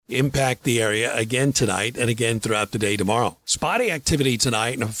impact the area again tonight and again throughout the day tomorrow. Spotty activity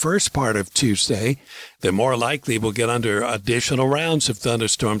tonight and the first part of Tuesday. They're more likely we'll get under additional rounds of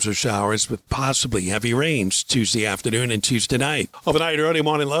thunderstorms or showers with possibly heavy rains Tuesday afternoon and Tuesday night. Overnight, early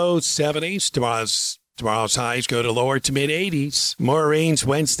morning lows, 70s. Tomorrow's highs go to lower to mid-80s. More rains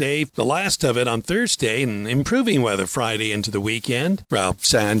Wednesday, the last of it on Thursday, and improving weather Friday into the weekend. Ralph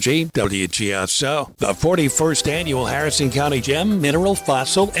Sanji, WGSO. The 41st Annual Harrison County Gem, Mineral,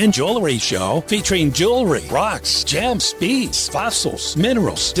 Fossil, and Jewelry Show featuring jewelry, rocks, gems, beads, fossils,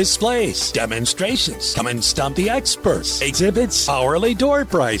 minerals, displays, demonstrations. Come and stump the experts. Exhibits, hourly door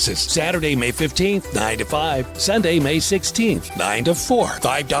prices. Saturday, May 15th, 9 to 5. Sunday, May 16th, 9 to 4.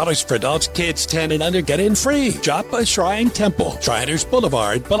 $5 for adults, kids 10 and under. Get in free. Joppa Shrine Temple, Shriners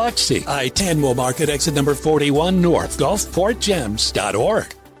Boulevard, Biloxi. I-10 will market exit number 41 North,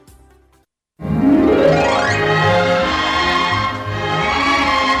 GulfportGems.org.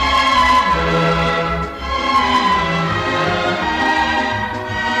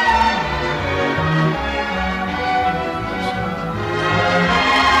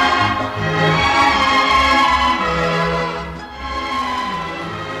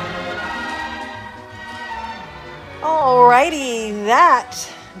 Alrighty, that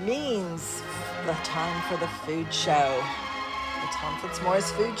means the time for the food show. The Tom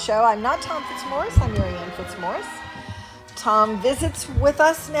Fitzmaurice Food Show. I'm not Tom Fitzmaurice, I'm Mary Ann Fitzmaurice. Tom visits with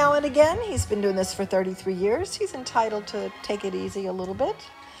us now and again. He's been doing this for 33 years. He's entitled to take it easy a little bit.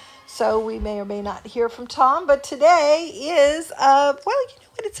 So we may or may not hear from Tom, but today is, well, you know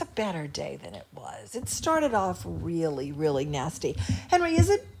what? It's a better day than it was. It started off really, really nasty. Henry, is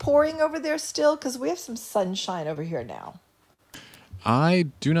it pouring over there still? Because we have some sunshine over here now. I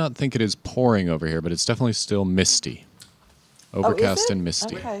do not think it is pouring over here, but it's definitely still misty. Overcast and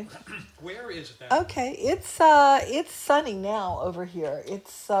misty. Okay. Where is that? Okay, it's sunny now over here.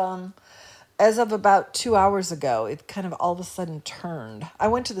 It's as of about 2 hours ago, it kind of all of a sudden turned. I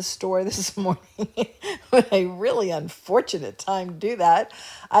went to the store this morning, but a really unfortunate time to do that.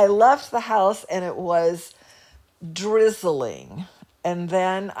 I left the house and it was drizzling, and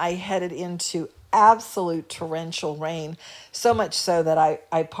then I headed into absolute torrential rain, so much so that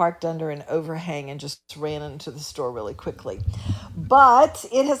I parked under an overhang and just ran into the store really quickly. But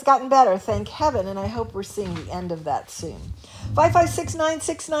it has gotten better, thank heaven, and I hope we're seeing the end of that soon.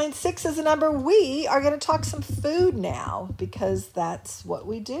 5569696 is the number. We are going to talk some food now because that's what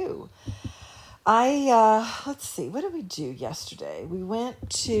we do. Let's see, what did we do yesterday? We went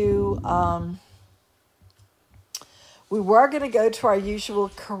to... We were going to go to our usual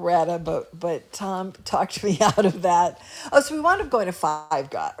Coretta, but Tom talked me out of that. Oh, so we wound up going to Five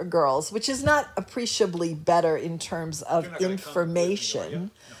Girls, which is not appreciably better in terms of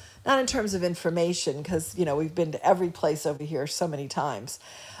information. Not in terms of information, because, you know, we've been to every place over here so many times.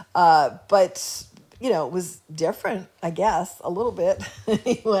 But, you know, it was different, I guess, a little bit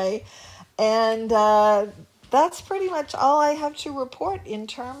anyway. And that's pretty much all I have to report in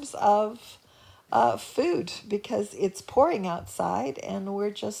terms of food, because it's pouring outside and we're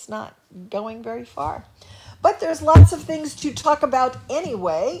just not going very far. But there's lots of things to talk about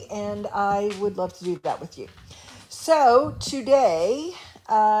anyway, and I would love to do that with you. So today,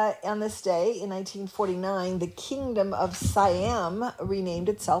 on this day in 1949, the Kingdom of Siam renamed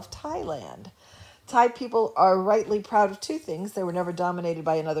itself Thailand. Thai people are rightly proud of two things. They were never dominated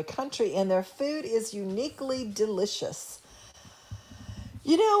by another country, and their food is uniquely delicious.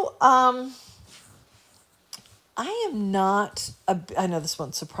 You know, I am not, I know this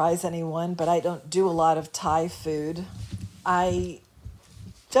won't surprise anyone, but I don't do a lot of Thai food. I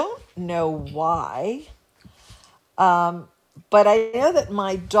don't know why, but I know that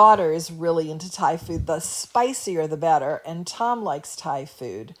my daughter is really into Thai food. The spicier, the better, and Tom likes Thai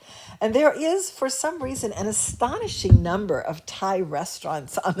food. And there is, for some reason, an astonishing number of Thai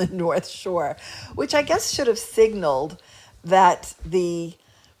restaurants on the North Shore, which I guess should have signaled that the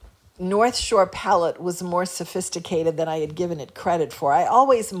North Shore palate was more sophisticated than I had given it credit for. I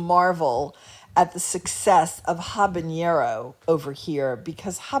always marvel at the success of habanero over here,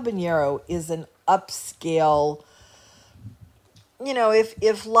 because habanero is an upscale, you know,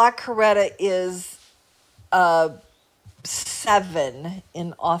 if La Coretta is a 7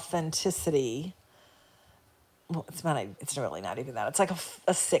 in authenticity, well, it's really not even that. It's like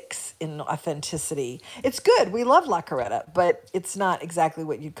a 6 in authenticity. It's good. We love La Coretta, but it's not exactly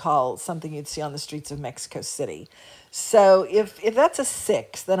what you'd call something you'd see on the streets of Mexico City. So if that's a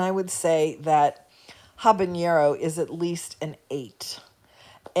 6, then I would say that habanero is at least an 8.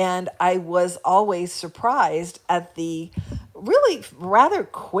 And I was always surprised at the really rather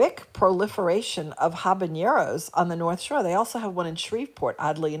quick proliferation of habaneros on the North Shore. They also have one in Shreveport,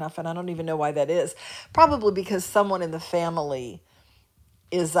 oddly enough, and I don't even know why that is. Probably because someone in the family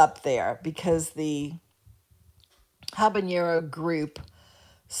is up there, because the habanero group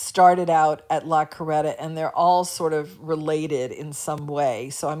started out at La Coretta, and they're all sort of related in some way.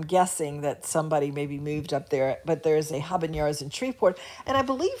 So I'm guessing that somebody maybe moved up there, but there's a habaneros in Shreveport, and I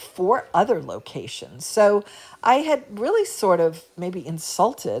believe 4 other locations. So I had really sort of maybe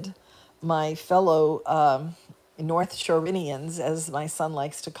insulted my fellow North Shorenians, as my son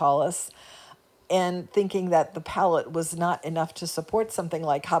likes to call us, and thinking that the palate was not enough to support something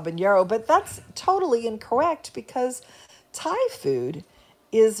like habanero. But that's totally incorrect, because Thai food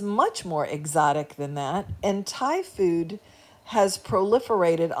is much more exotic than that. And Thai food has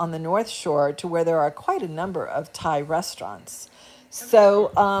proliferated on the North Shore to where there are quite a number of Thai restaurants.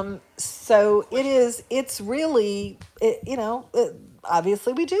 So it's really,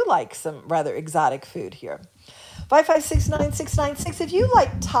 obviously we do like some rather exotic food here. 5569696. If you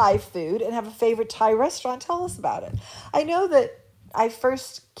like Thai food and have a favorite Thai restaurant, tell us about it. I know that I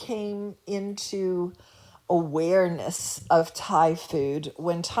first came into awareness of Thai food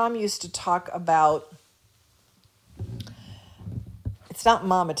when Tom used to talk about, it's not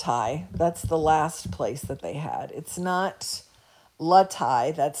Mama Thai, that's the last place that they had. It's not La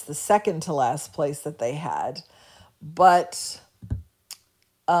Thai, that's the second to last place that they had. But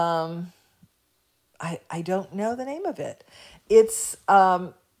I don't know the name of it. It was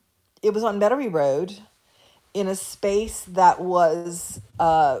on Metairie Road, in a space that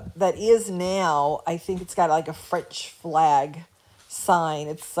is now, I think it's got like a French flag sign.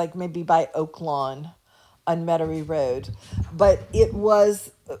 It's like maybe by Oak Lawn on Metairie Road. But it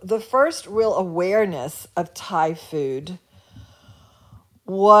was the first real awareness of Thai food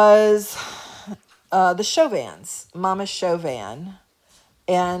was the Chauvins, Mama Chauvin.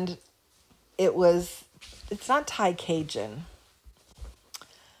 And it's not Thai Cajun.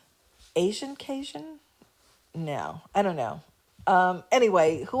 Asian Cajun? No, I don't know.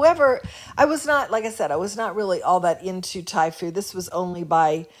 Anyway, I was not, like I said, I was not really all that into Thai food. This was only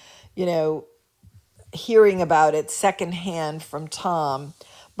by, hearing about it secondhand from Tom.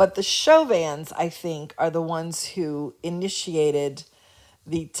 But the Chauvins, I think, are the ones who initiated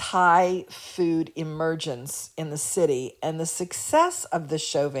the Thai food emergence in the city. And the success of the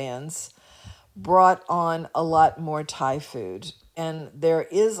Chauvins brought on a lot more Thai food. And there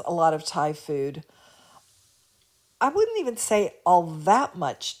is a lot of Thai food. I wouldn't even say all that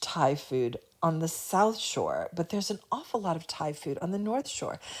much Thai food on the South Shore, but there's an awful lot of Thai food on the North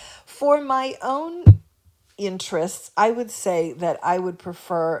Shore. For my own interests, I would say that I would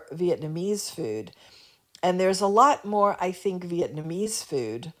prefer Vietnamese food. And there's a lot more, I think, Vietnamese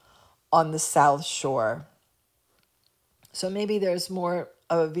food on the South Shore. So maybe there's more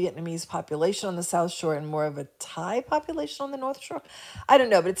of a Vietnamese population on the South Shore and more of a Thai population on the North Shore. I don't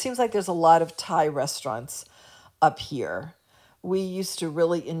know, but it seems like there's a lot of Thai restaurants up here. We used to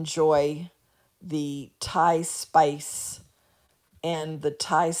really enjoy the Thai Spice and the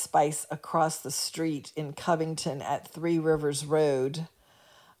Thai Spice across the street in Covington at Three Rivers Road,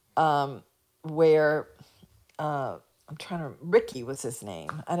 where Ricky was his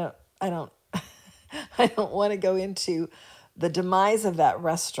name. I don't I don't want to go into the demise of that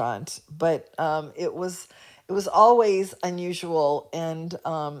restaurant, but it was always unusual and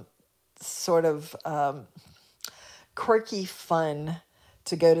sort of quirky fun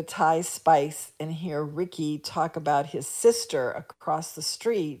to go to Thai Spice and hear Ricky talk about his sister across the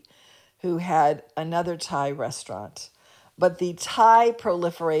street who had another Thai restaurant. But the Thai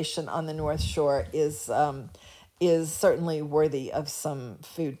proliferation on the North Shore is certainly worthy of some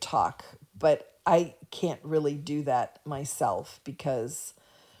food talk. But I can't really do that myself because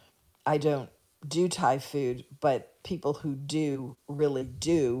I don't do Thai food, but people who do really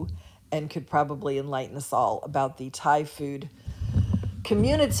do and could probably enlighten us all about the Thai food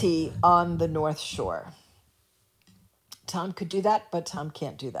community on the North Shore. Tom could do that, but Tom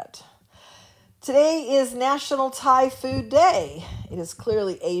can't do that. Today is National Thai Food Day. It is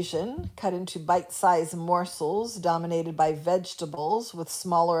clearly Asian, cut into bite-sized morsels dominated by vegetables with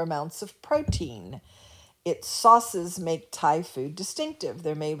smaller amounts of protein. Its sauces make Thai food distinctive.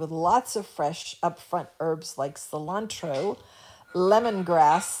 They're made with lots of fresh upfront herbs like cilantro,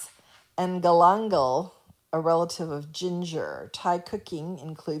 lemongrass, and galangal, a relative of ginger. Thai cooking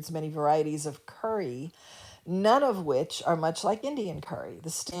includes many varieties of curry, none of which are much like Indian curry. The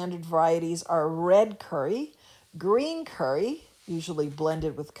standard varieties are red curry, green curry, usually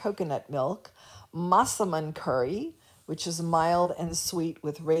blended with coconut milk, massaman curry, which is mild and sweet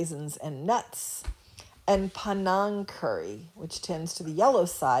with raisins and nuts, and Panang curry, which tends to the yellow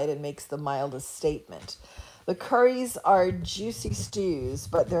side and makes the mildest statement. The curries are juicy stews,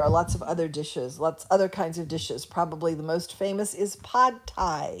 but there are lots of other dishes, lots other kinds of dishes. Probably the most famous is pad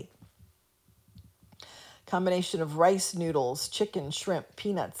thai, combination of rice noodles, chicken, shrimp,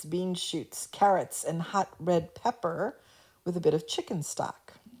 peanuts, bean shoots, carrots, and hot red pepper with a bit of chicken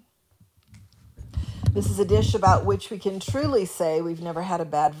stock. This is a dish about which we can truly say we've never had a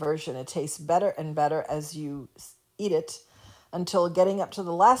bad version. It tastes better and better as you eat it until getting up to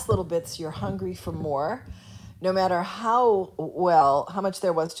the last little bits, you're hungry for more, no matter how much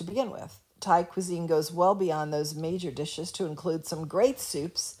there was to begin with. Thai cuisine goes well beyond those major dishes to include some great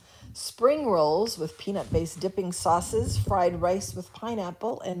soups, spring rolls with peanut-based dipping sauces, fried rice with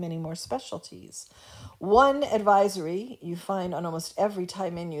pineapple, and many more specialties. One advisory you find on almost every Thai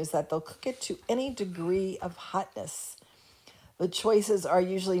menu is that they'll cook it to any degree of hotness. The choices are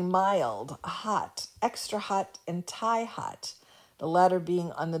usually mild, hot, extra hot, and Thai hot, the latter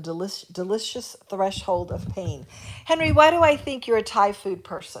being on the delicious threshold of pain. Henry, why do I think you're a Thai food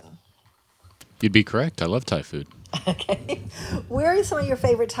person? You'd be correct. I love Thai food. Okay. Where are some of your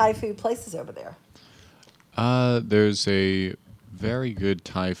favorite Thai food places over there? There's a very good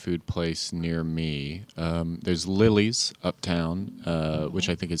Thai food place near me. There's Lily's uptown, which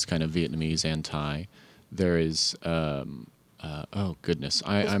I think is kind of Vietnamese and Thai. There is, oh goodness,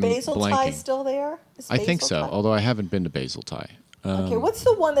 I'm Basil blanking. Thai still there? I think so, Thai? although I haven't been to Basil Thai. Okay, what's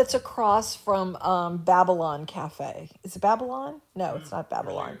the one that's across from Babylon Cafe? Is it Babylon? No, it's not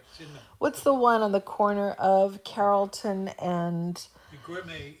Babylon. What's the one on the corner of Carrollton and... The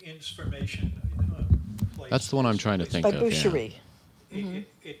Gourmet Information place. That's the one I'm trying to think by of. Boucherie. Yeah.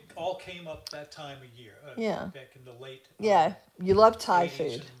 It all came up that time of year. Yeah. Back in the late. Yeah, you love Thai 80s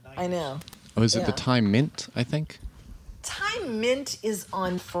food. and I 90s. know. Oh, is it the Yeah. Thai mint, I think? Thai Mint is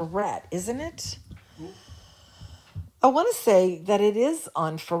on Ferret, isn't it? I want to say that it is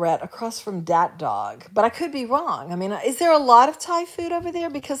on Ferret across from Dat Dog, but I could be wrong. I mean, is there a lot of Thai food over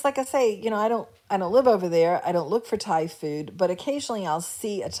there? Because like I say, I don't live over there. I don't look for Thai food, but occasionally I'll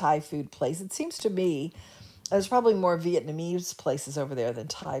see a Thai food place. It seems to me there's probably more Vietnamese places over there than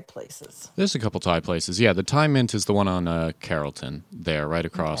Thai places. There's a couple Thai places. Yeah, the Thai mint is the one on Carrollton there, right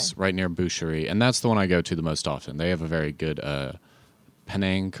across, right near Boucherie. And that's the one I go to the most often. They have a very good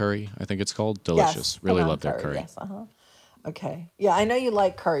Penang curry, I think it's called. Delicious. Yes, Really Penang love their curry. Yes, Okay. Yeah, I know you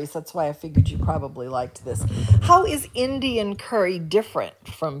like curries. That's why I figured you probably liked this. How is Indian curry different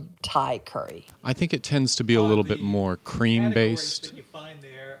from Thai curry? I think it tends to be a little bit The more categories cream-based. that you find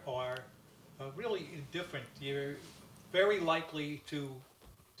there are really different. You're very likely to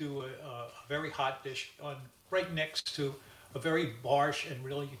do a very hot dish right next to a very harsh and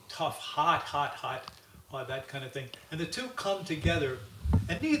really tough, hot, that kind of thing. And the two come together,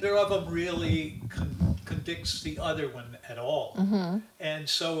 and neither of them really contradicts the other one at all. Mm-hmm. And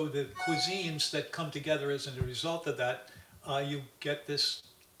so the cuisines that come together as a result of that, you get this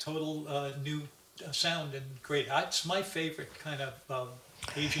total new sound and great. It's my favorite kind of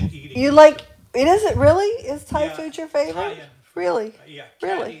Asian eating. You like it? Is it really? Is Thai Yeah, food your favorite? Italian. Really? Yeah,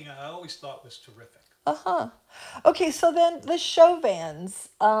 Really? caddy, I always thought was terrific. Okay, so then the Chauvins,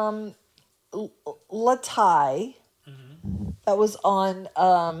 La Thai, that was on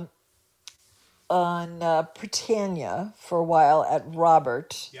Britannia for a while at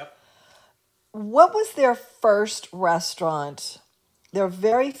Robert. Yep. What was their first restaurant? Their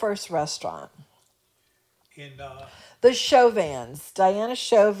very first restaurant? In The Chauvins, Diana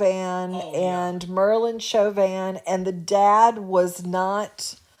Chauvin Oh, yeah. and Merlin Chauvin, and the dad was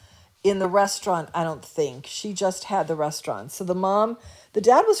not in the restaurant, I don't think. She just had the restaurant. So the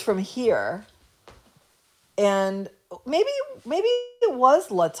dad was from here, and maybe it was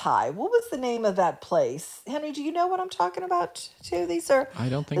La Thai. What was the name of that place? Henry, do you know what I'm talking about too? I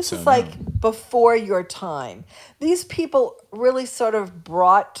don't think so, This is no. like before your time. These people really sort of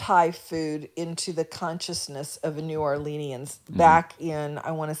brought Thai food into the consciousness of New Orleanians back in,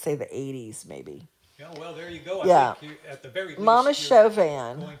 I want to say, the 80s maybe. yeah, well, there you go. Yeah. I think at the very least, Mama you're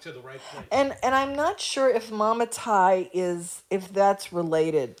Chauvin. going to the right place. And I'm not sure if Mama Thai if that's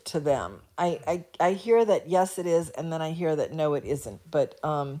related to them. I hear that yes it is, and then I hear that no it isn't. But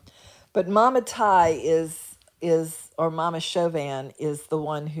Mama Thai is or Mama Chauvin is the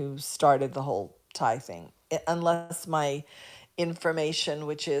one who started the whole Thai thing. Unless my information,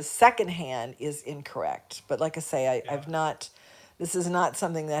 which is secondhand, is incorrect. But like I say, I've not. This is not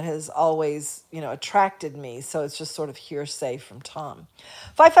something that has always, attracted me. So it's just sort of hearsay from Tom.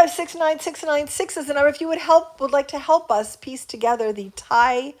 5569696 is the number. If you would like to help us piece together the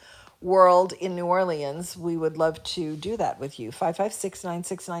Thai world in New Orleans, we would love to do that with you.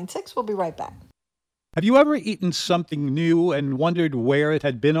 5569696. We'll be right back. Have you ever eaten something new and wondered where it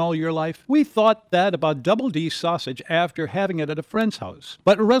had been all your life? We thought that about Double D sausage after having it at a friend's house.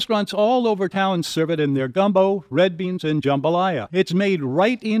 But restaurants all over town serve it in their gumbo, red beans, and jambalaya. It's made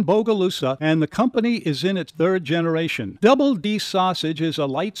right in Bogalusa, and the company is in its third generation. Double D sausage is a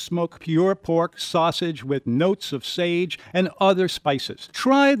light smoke, pure pork sausage with notes of sage and other spices.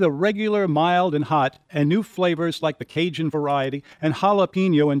 Try the regular, mild, and hot, and new flavors like the Cajun variety and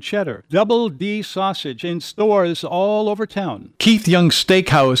jalapeno and cheddar. Double D sausage in stores all over town. Keith Young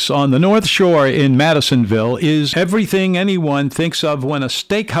Steakhouse on the North Shore in Madisonville is everything anyone thinks of when a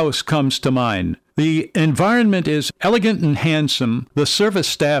steakhouse comes to mind. The environment is elegant and handsome. The service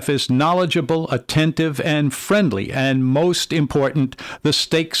staff is knowledgeable, attentive, and friendly. And most important, the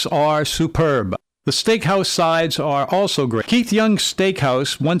steaks are superb. The steakhouse sides are also great. Keith Young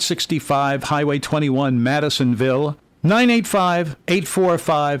Steakhouse, 165 Highway 21, Madisonville,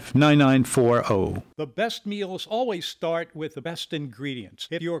 985-845-9940. The best meals always start with the best ingredients.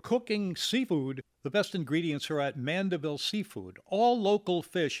 If you're cooking seafood, the best ingredients are at Mandeville Seafood. All local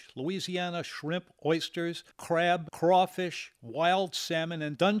fish, Louisiana shrimp, oysters, crab, crawfish, wild salmon,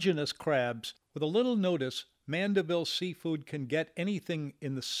 and Dungeness crabs. With a little notice, Mandeville Seafood can get anything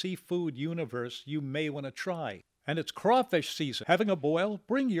in the seafood universe you may want to try. And it's crawfish season. Having a boil?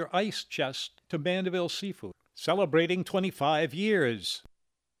 Bring your ice chest to Mandeville Seafood. Celebrating 25 years.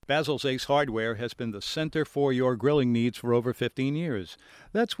 Basil's Ace Hardware has been the center for your grilling needs for over 15 years.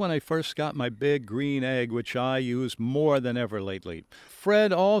 That's when I first got my big green egg, which I use more than ever lately.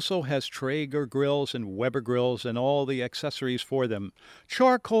 Fred also has Traeger grills and Weber grills and all the accessories for them.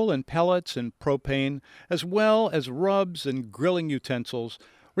 Charcoal and pellets and propane, as well as rubs and grilling utensils.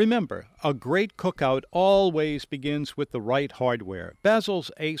 Remember, a great cookout always begins with the right hardware.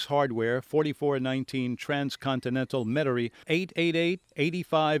 Basil's Ace Hardware, 4419 Transcontinental Metairie,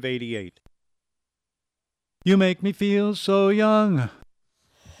 888-8588. You make me feel so young.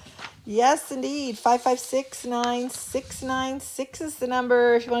 Yes, indeed. 556-9696 is the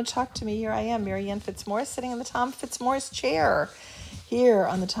number. If you want to talk to me, here I am, Marianne Fitzmaurice, sitting in the Tom Fitzmaurice chair here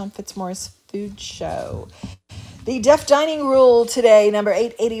on the Tom Fitzmaurice Food Show. The Deaf Dining Rule today, number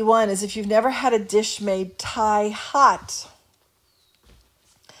 881, is if you've never had a dish made Thai hot,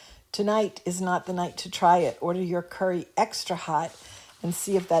 tonight is not the night to try it. Order your curry extra hot and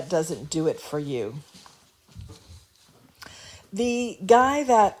see if that doesn't do it for you. The guy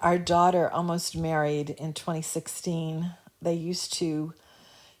that our daughter almost married in 2016, he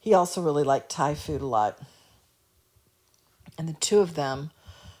also really liked Thai food a lot. And the two of them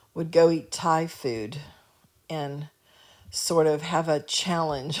would go eat Thai food and sort of have a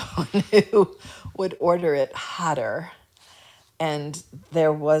challenge on who would order it hotter. And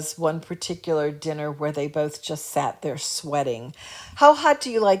there was one particular dinner where they both just sat there sweating. How hot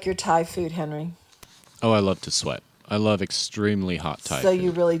do you like your Thai food, Henry? Oh, I love to sweat. I love extremely hot Thai So food.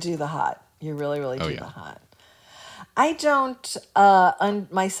 you really do the hot. You really do yeah. the hot. I don't,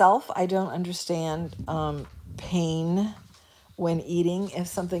 myself, I don't understand pain when eating. If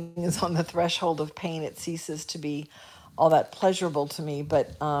something is on the threshold of pain, it ceases to be all that pleasurable to me,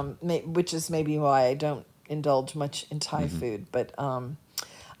 but which is maybe why I don't indulge much in Thai food. But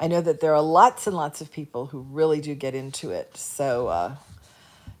I know that there are lots and lots of people who really do get into it. So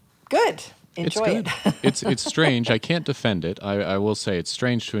good. Enjoy it's good. it. It's strange. I can't defend it. I will say it's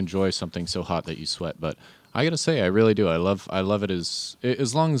strange to enjoy something so hot that you sweat, but I gotta say I really do. I love it as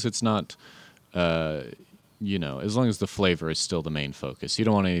long as it's not, as long as the flavor is still the main focus. You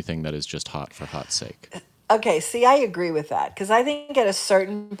don't want anything that is just hot for hot's sake. Okay, see, I agree with that because I think at a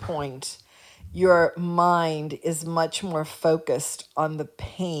certain point, your mind is much more focused on the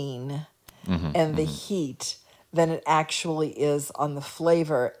pain and the heat than it actually is on the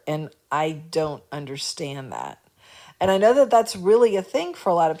flavor, and I don't understand that. And I know that that's really a thing for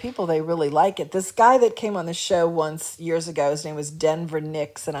a lot of people. They really like it. This guy that came on the show once years ago, his name was Denver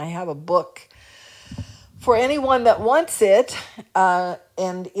Nix, and I have a book for anyone that wants it,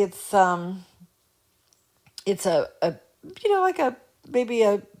 and it's maybe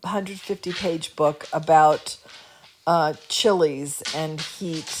a 150-page book about chilies and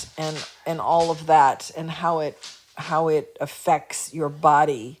heat and all of that and how it affects your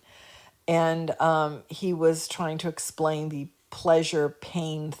body. And he was trying to explain the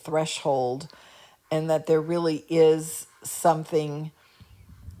pleasure-pain threshold and that there really is something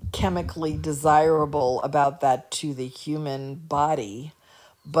chemically desirable about that to the human body,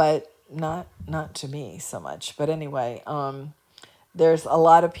 but not to me so much. But anyway, there's a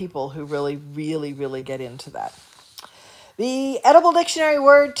lot of people who really, really, really get into that. The Edible Dictionary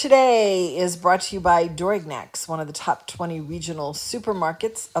word today is brought to you by Dorignax, one of the top 20 regional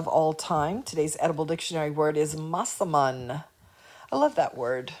supermarkets of all time. Today's Edible Dictionary word is masaman. I love that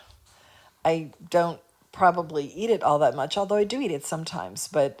word. I don't probably eat it all that much, although I do eat it sometimes,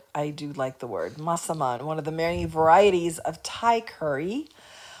 but I do like the word. Masaman, one of the many varieties of Thai curry.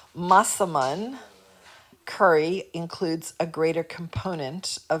 Masaman curry includes a greater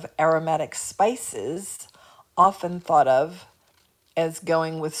component of aromatic spices, often thought of as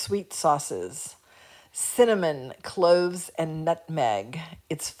going with sweet sauces. Cinnamon, cloves, and nutmeg.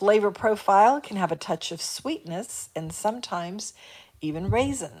 Its flavor profile can have a touch of sweetness and sometimes even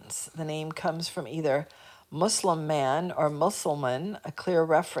raisins. The name comes from either Muslim man or Mussulman, a clear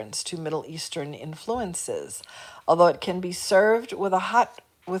reference to Middle Eastern influences. Although it can be served with hot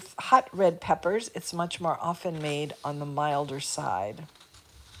red peppers, it's much more often made on the milder side.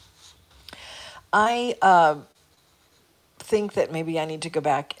 I think that maybe I need to go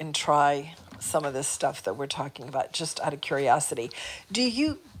back and try some of this stuff that we're talking about, just out of curiosity. Do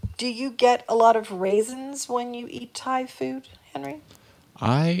you get a lot of raisins when you eat Thai food, Henry?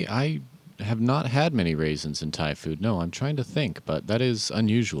 I have not had many raisins in Thai food. No, I'm trying to think, but that is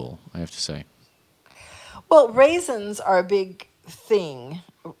unusual, I have to say. Well, raisins are a big thing.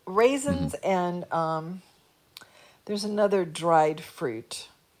 Raisins and there's another dried fruit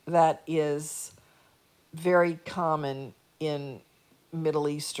that is very common in Middle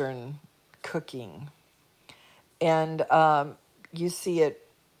Eastern cooking, and you see it.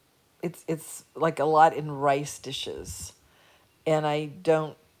 It's like a lot in rice dishes, and I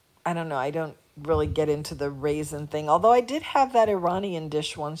don't know. I don't really get into the raisin thing. Although I did have that Iranian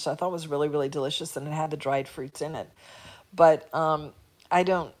dish once, I thought was really really delicious, and it had the dried fruits in it. But I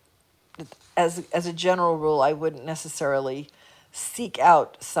don't. As a general rule, I wouldn't necessarily seek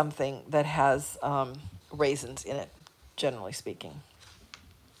out something that has raisins in it, generally speaking.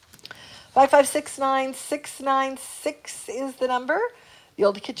 5569696 is the number. The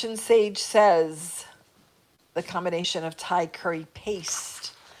Old Kitchen Sage says the combination of Thai curry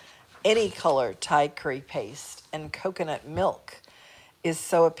paste, any color Thai curry paste, and coconut milk is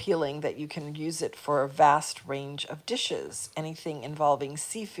so appealing that you can use it for a vast range of dishes, anything involving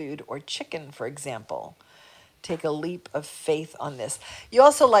seafood or chicken, for example. Take a leap of faith on this. You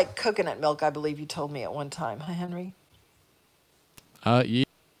also like coconut milk, I believe you told me at one time, huh, Henry? Yeah.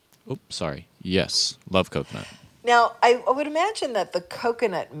 Oops, sorry. Yes, love coconut. Now, I would imagine that the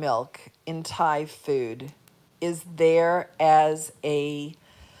coconut milk in Thai food is there as a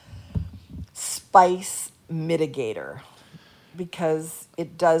spice mitigator, because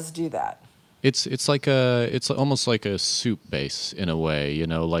it does do that. It's almost like a soup base in a way,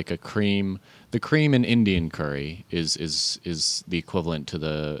 like a cream. The cream in Indian curry is the equivalent to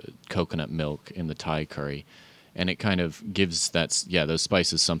the coconut milk in the Thai curry, and it kind of gives those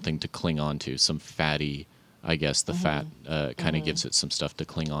spices something to cling on to, some fatty, I guess the fat kind of gives it some stuff to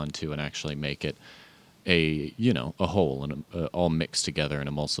cling on to and actually make it a whole and all mixed together and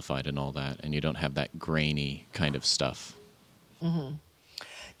emulsified and all that, and you don't have that grainy kind of stuff. Mm-hmm.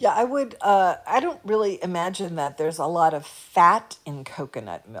 Yeah, I would. I don't really imagine that there's a lot of fat in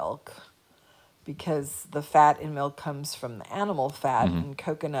coconut milk, because the fat in milk comes from the animal fat, and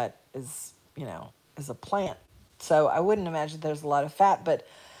coconut is a plant. So I wouldn't imagine there's a lot of fat, but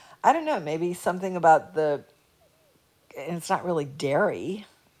I don't know. Maybe something about and it's not really dairy,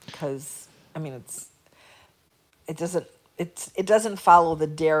 because it doesn't follow the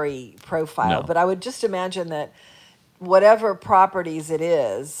dairy profile. No. But I would just imagine that whatever properties it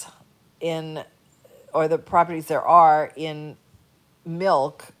is or the properties there are in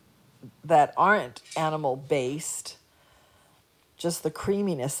milk that aren't animal based, just the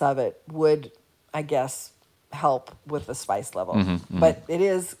creaminess of it would, I guess, help with the spice level. But it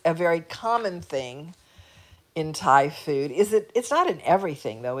is a very common thing in Thai food. It's not in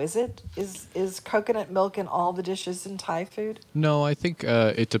everything though, is it? Is coconut milk in all the dishes in Thai food? No, I think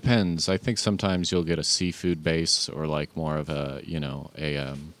it depends. I think sometimes you'll get a seafood base, or like more of a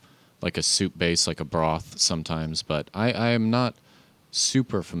like a soup base, like a broth sometimes. But I am not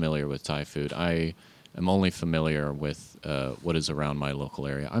super familiar with Thai food. I am only familiar with what is around my local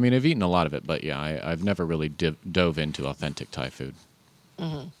area. I mean, I've eaten a lot of it, but yeah, I've never really dove into authentic Thai food.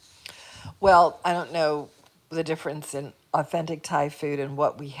 Mm-hmm. Well, I don't know the difference in authentic Thai food and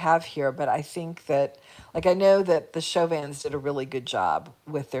what we have here, but I think that, I know that the Chauvins did a really good job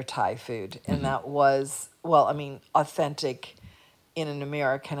with their Thai food, and that was, authentic in an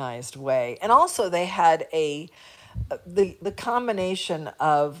Americanized way. And also they had the combination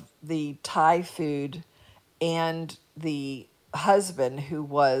of the Thai food and the husband, who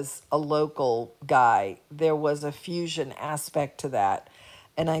was a local guy, there was a fusion aspect to that.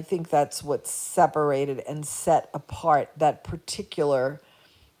 And I think that's what separated and set apart that particular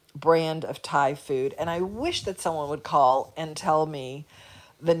brand of Thai food. And I wish that someone would call and tell me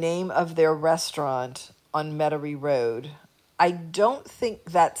the name of their restaurant on Metairie Road. I don't think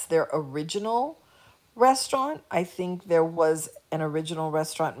that's their original restaurant. I think there was an original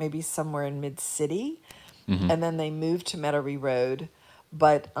restaurant maybe somewhere in Mid-City, and then they moved to Metairie Road.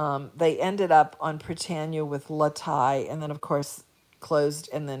 But they ended up on Britannia with La Thai, and then, of course, closed,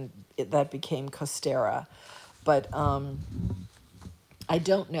 and then that became Costera. But I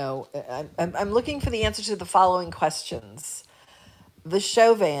don't know. I'm looking for the answer to the following questions. The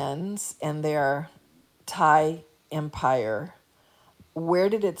Chauvins and their Thai empire, where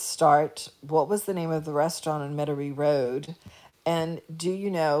did it start? What was the name of the restaurant on Metairie Road? And do you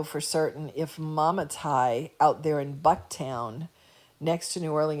know for certain if Mama Thai out there in Bucktown, next to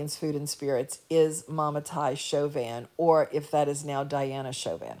New Orleans Food and Spirits, is Mama Thai Chauvin, or if that is now Diana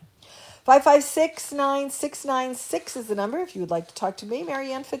Chauvin? 556-9696 is the number if you would like to talk to me,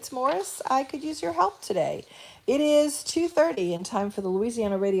 Marianne Fitzmaurice. I could use your help today. It is 2:30 and time for the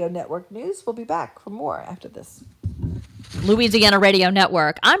Louisiana Radio Network News. We'll be back for more after this. Louisiana Radio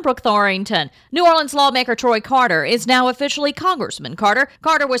Network. I'm Brooke Thorington. New Orleans lawmaker Troy Carter is now officially Congressman Carter.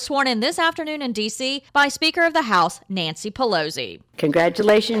 Carter was sworn in this afternoon in D.C. by Speaker of the House Nancy Pelosi.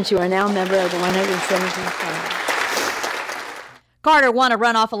 Congratulations, you are now a member of the 117th Congress. Carter won a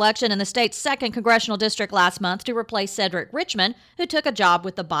runoff election in the state's 2nd congressional district last month to replace Cedric Richmond, who took a job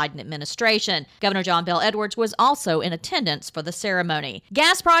with the Biden administration. Governor John Bel Edwards was also in attendance for the ceremony.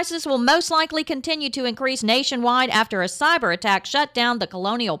 Gas prices will most likely continue to increase nationwide after a cyber attack shut down the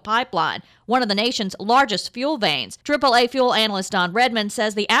Colonial Pipeline, one of the nation's largest fuel veins. AAA fuel analyst Don Redmond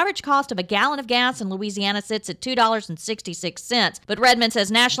says the average cost of a gallon of gas in Louisiana sits at $2.66, but Redmond says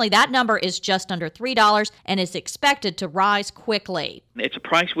nationally that number is just under $3 and is expected to rise quickly. It's a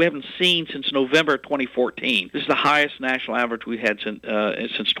price we haven't seen since November 2014. This is the highest national average we've had since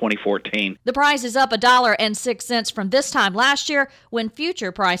 2014. The price is up $1.06 from this time last year when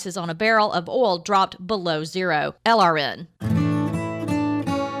future prices on a barrel of oil dropped below zero. LRN.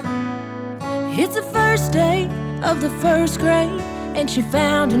 It's the first day of the first grade, and she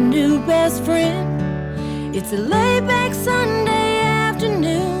found a new best friend. It's a laid-back Sunday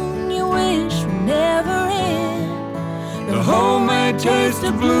afternoon you wish would never end. The homemade taste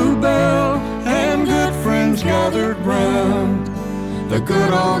of Bluebell and good friends gathered round. The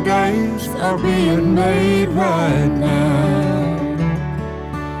good old days are being made right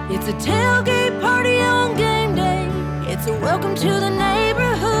now. It's a tailgate party on game day. It's a welcome to the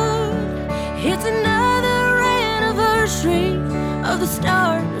neighborhood. It's another anniversary of the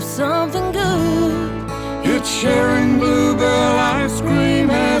start of something good. It's sharing Bluebell ice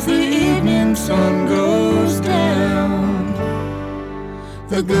cream as the evening sun goes down.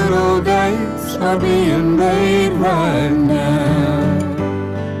 The good old days are being made right now.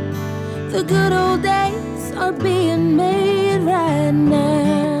 The good old days are being made right now.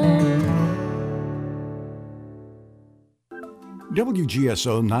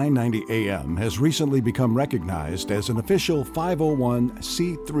 WGSO 990 AM has recently become recognized as an official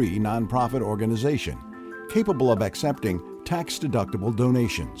 501c3 nonprofit organization capable of accepting tax-deductible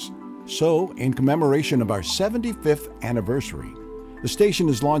donations. So, in commemoration of our 75th anniversary, the station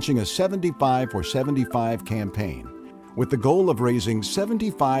is launching a 75 for 75 campaign with the goal of raising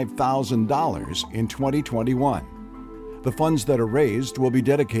 $75,000 in 2021. The funds that are raised will be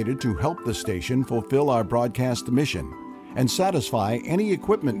dedicated to help the station fulfill our broadcast mission and satisfy any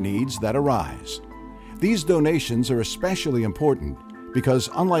equipment needs that arise. These donations are especially important because,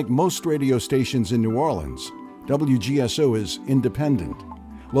 unlike most radio stations in New Orleans, WGSO is independent,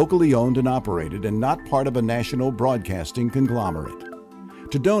 locally owned and operated, and not part of a national broadcasting conglomerate.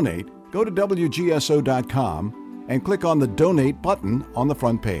 To donate, go to WGSO.com and click on the Donate button on the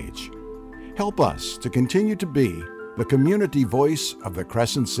front page. Help us to continue to be the community voice of the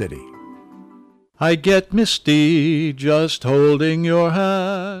Crescent City. I get misty just holding your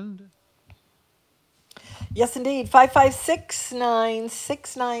hand. Yes, indeed.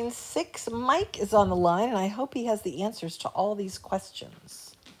 556-9696. Mike is on the line, and I hope he has the answers to all these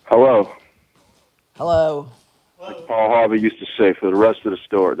questions. Hello. Hello. Like Paul Harvey used to say, for the rest of the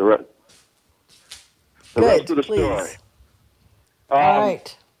story. The rest of the story. All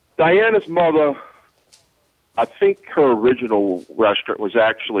right. Diana's mother, I think her original restaurant was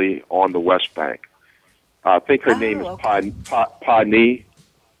actually on the West Bank. I think her name is Pani,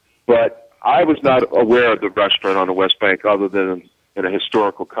 but I was not aware of the restaurant on the West Bank other than in a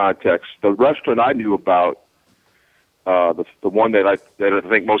historical context. The restaurant I knew about The one that I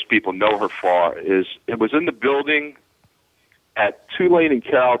think most people know her for is it was in the building at Tulane and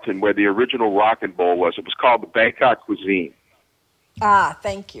Carrollton where the original Rock and Bowl was. It was called the Bangkok Cuisine. Ah,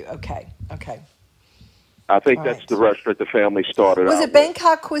 thank you. Okay. I think that's the restaurant the family started out Was it with.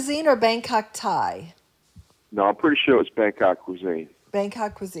 Bangkok Cuisine or Bangkok Thai? No, I'm pretty sure it's Bangkok Cuisine.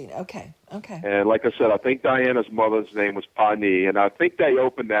 Bangkok Cuisine. Okay. And like I said, I think Diana's mother's name was Pa Ni, and I think they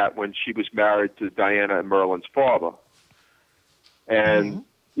opened that when she was married to Diana and Merlin's father. And,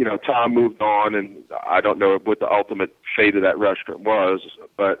 Tom moved on, and I don't know what the ultimate fate of that restaurant was,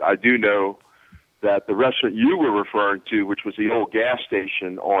 but I do know that the restaurant you were referring to, which was the old gas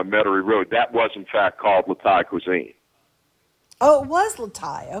station on Metairie Road, that was in fact called La Thai Cuisine. Oh, it was La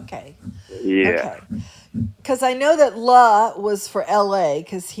Thai. Okay. Yeah. Okay. Because I know that La was for L.A.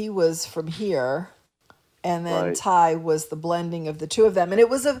 because he was from here, and then Thai was the blending of the two of them. And it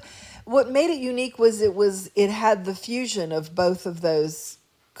was what made it unique was it had the fusion of both of those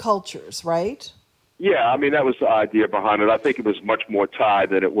cultures, right? Yeah, I mean, that was the idea behind it. I think it was much more Thai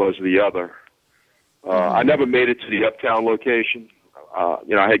than it was the other. I never made it to the Uptown location.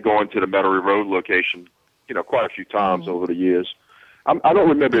 I had gone to the Metairie Road location, quite a few times over the years. I don't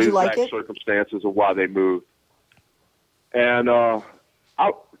remember the exact circumstances of why they moved. And the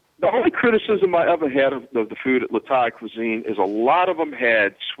only criticism I ever had of the food at La Thai Cuisine is a lot of them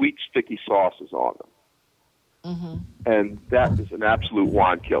had sweet, sticky sauces on them. And that is an absolute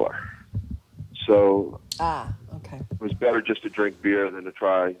wine killer. So it was better just to drink beer than to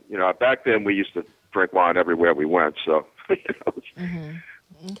try. Back then we used to drink wine everywhere we went. So,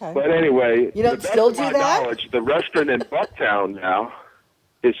 Okay. But anyway, you don't still do that? Knowledge, the restaurant in Bucktown now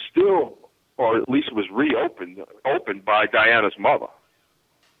is still, or at least it was opened by Diana's mother.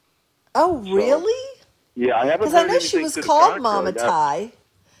 Oh, really? Yeah, I haven't. Because I know she was called Mama Thai.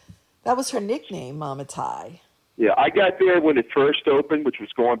 That was her nickname, Mama Thai. Yeah, I got there when it first opened, which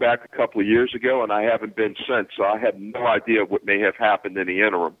was going back a couple of years ago, and I haven't been since. So I have no idea what may have happened in the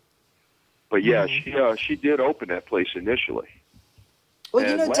interim. But yeah, she did open that place initially. Well,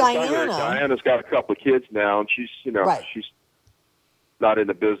 and Diana's got a couple of kids now, and she's she's not in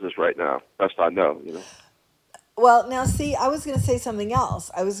the business right now. Best I know, Well, now see, I was going to say something else.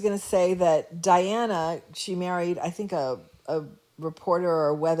 I was going to say that Diana, she married, I think, a reporter or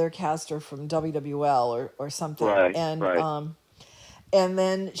a weathercaster from WWL or something, and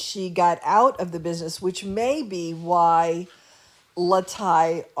then she got out of the business, which may be why La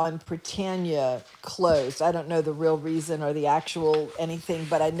Thai on Britannia closed. I don't know the real reason or the actual anything,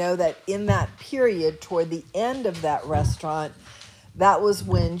 but I know that in that period, toward the end of that restaurant, that was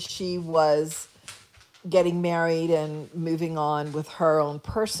when she was getting married and moving on with her own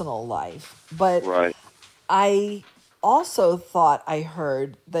personal life. But I also thought I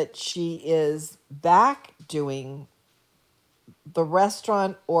heard that she is back doing the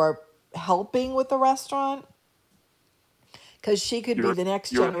restaurant or helping with the restaurant. Because she could be the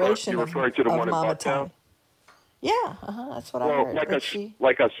next generation of Mama Thai. Yeah, that's what I heard.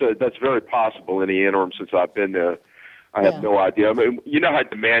 Like I said, that's very possible in the interim since I've been there. I have no idea. I mean, you know how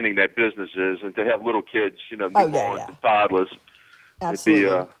demanding that business is, and to have little kids, newborns and toddlers.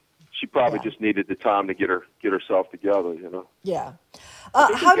 Absolutely. She probably just needed the time to get herself together, Yeah.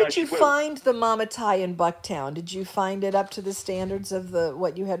 How did you find the Mama Thai in Bucktown? Did you find it up to the standards of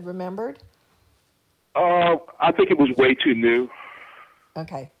what you had remembered? I think it was way too new.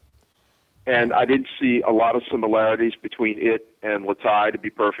 Okay. And I didn't see a lot of similarities between it and La Thai, to be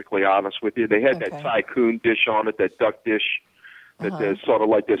perfectly honest with you. They had that tycoon dish on it, that duck dish, that is sort of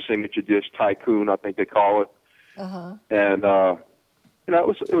like their signature dish, tycoon, I think they call it. And,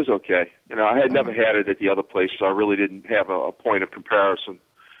 it was okay. I had never had it at the other place, so I really didn't have a point of comparison.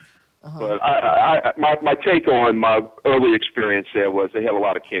 But my take on my early experience there was they had a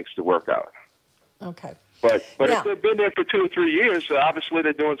lot of kinks to work out. Okay. But if they've been there for 2 or 3 years, obviously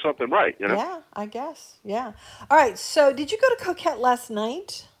they're doing something right, Yeah, I guess. Yeah. All right. So did you go to Coquette last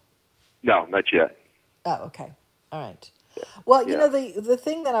night? No, not yet. Oh, okay. All right. Well, the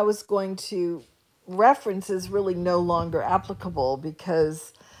thing that I was going to reference is really no longer applicable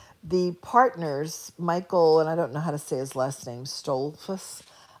because the partners, Michael, and I don't know how to say his last name, Stolfus,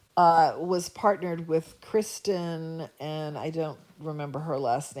 was partnered with Kristen, and I don't remember her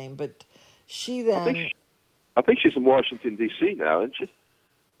last name, but she then... I think she's in Washington, D.C. now, isn't she?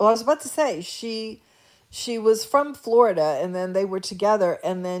 Well, I was about to say, she was from Florida, and then they were together,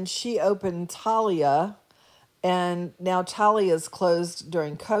 and then she opened Talia, and now Talia's closed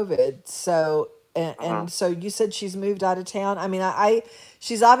during COVID, so... And so you said she's moved out of town. I mean,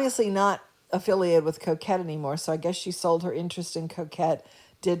 she's obviously not affiliated with Coquette anymore, so I guess she sold her interest in Coquette,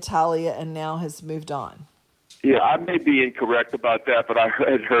 did Talia, and now has moved on. Yeah, I may be incorrect about that, but I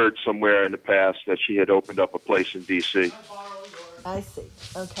had heard somewhere in the past that she had opened up a place in D.C. I see.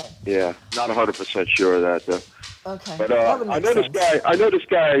 Okay. Yeah, not 100% sure of that, though. Okay. But That would I make know sense. this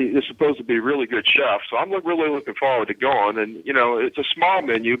guy is supposed to be a really good chef, so I'm really looking forward to going. And you know, it's a small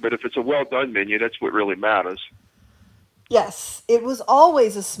menu, but if it's a well done menu, that's what really matters. Yes, it was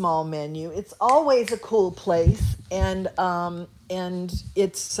always a small menu. It's always a cool place, and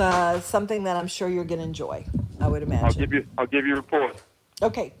it's something that I'm sure you're going to enjoy. I would imagine. I'll give you a report.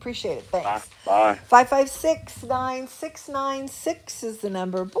 Okay, appreciate it. Thanks. Bye. 556-9696 is the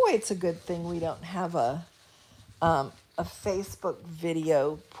number. Boy, it's a good thing we don't have a Facebook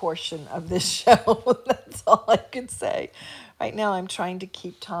video portion of this show. That's all I could say. Right now, I'm trying to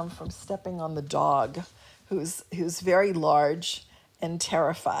keep Tom from stepping on the dog, who's very large and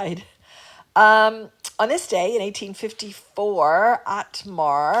terrified. On this day in 1854,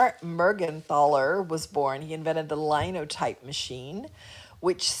 Ottmar Mergenthaler was born. He invented the linotype machine,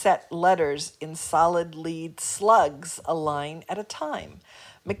 which set letters in solid lead slugs a line at a time,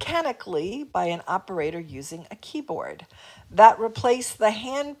 mechanically by an operator using a keyboard. That replaced the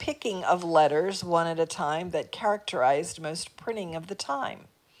hand-picking of letters one at a time that characterized most printing of the time.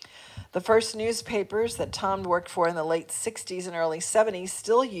 The first newspapers that Tom worked for in the late 60s and early 70s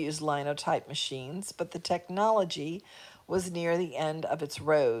still used linotype machines, but the technology was near the end of its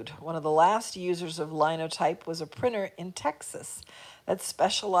road. One of the last users of linotype was a printer in Texas that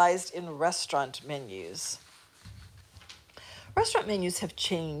specialized in restaurant menus. Restaurant menus have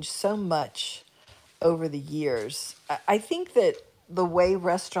changed so much over the years. I think that the way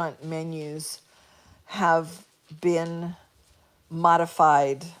restaurant menus have been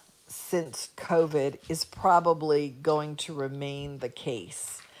modified since COVID is probably going to remain the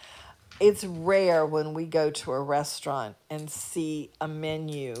case. It's rare when we go to a restaurant and see a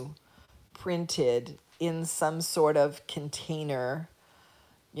menu printed in some sort of container,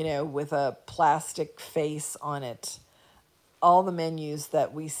 you know, with a plastic face on it. All the menus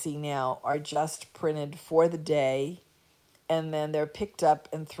that we see now are just printed for the day, and then they're picked up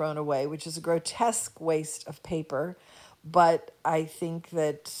and thrown away, which is a grotesque waste of paper. But I think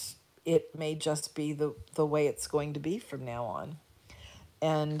that it may just be the way it's going to be from now on.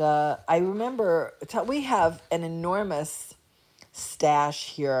 And I remember, we have an enormous stash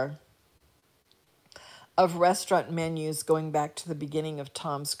here of restaurant menus going back to the beginning of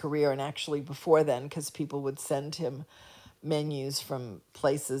Tom's career, and actually before then, because people would send him menus from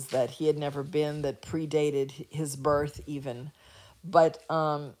places that he had never been, that predated his birth even. But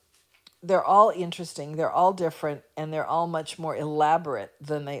they're all interesting, they're all different, and they're all much more elaborate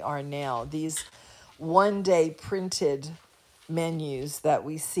than they are now. These one-day printed menus that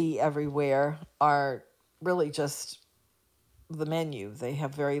we see everywhere are really just the menu. They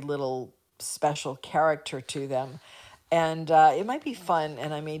have very little special character to them. And it might be fun,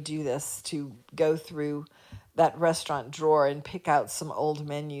 and I may do this, to go through that restaurant drawer and pick out some old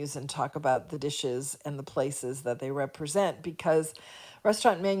menus and talk about the dishes and the places that they represent, because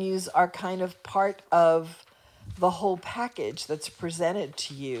restaurant menus are kind of part of the whole package that's presented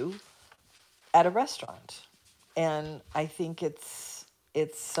to you at a restaurant. And I think it's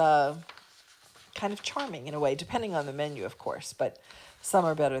kind of charming in a way, depending on the menu, of course, but some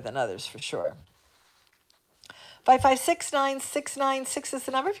are better than others for sure. 556-9696 is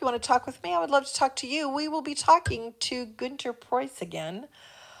the number. If you want to talk with me, I would love to talk to you. We will be talking to Günter Preuss again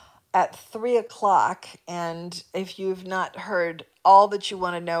at 3 o'clock. And if you've not heard all that you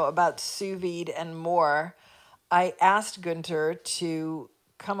want to know about sous vide and more, I asked Günter to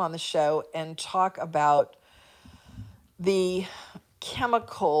come on the show and talk about the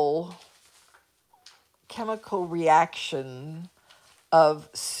chemical reaction of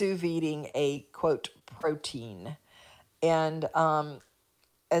sous videing a, quote, protein. And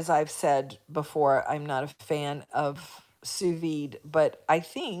as I've said before, I'm not a fan of sous vide, but I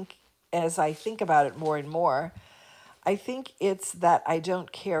think, as I think about it more and more, I think it's that I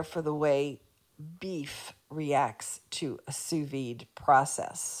don't care for the way beef reacts to a sous vide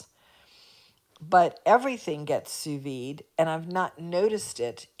process. But everything gets sous vide, and I've not noticed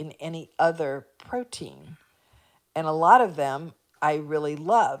it in any other protein. And a lot of them I really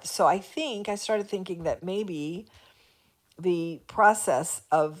love. So I started thinking that maybe the process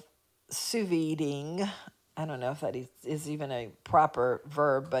of sous videing, I don't know if that is even a proper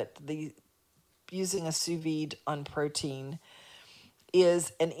verb, but using a sous vide on protein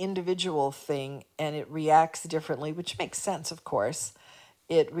is an individual thing, and it reacts differently, which makes sense, of course.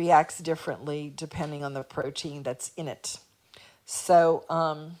 It reacts differently depending on the protein that's in it. So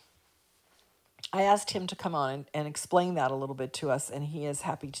I asked him to come on and explain that a little bit to us, and he is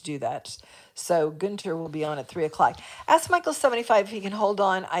happy to do that. So Gunter will be on at 3 o'clock. Ask Michael 75 if he can hold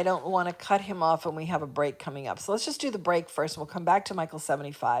on. I don't want to cut him off when we have a break coming up. So let's just do the break first, and we'll come back to Michael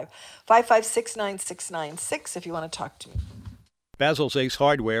 75. 5569696 if you want to talk to me. Basil's Ace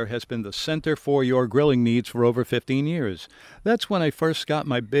Hardware has been the center for your grilling needs for over 15 years. That's when I first got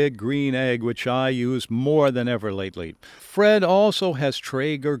my big green egg, which I use more than ever lately. Fred also has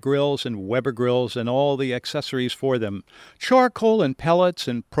Traeger grills and Weber grills and all the accessories for them, charcoal and pellets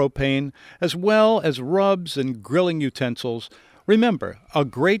and propane, as well as rubs and grilling utensils. Remember, a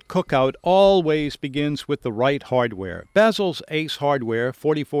great cookout always begins with the right hardware. Basil's Ace Hardware,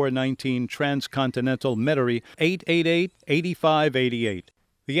 4419 Transcontinental Metairie, 888-8588.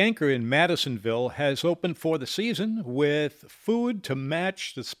 The Anchor in Madisonville has opened for the season with food to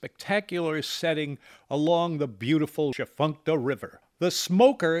match the spectacular setting along the beautiful Tchefuncte River. The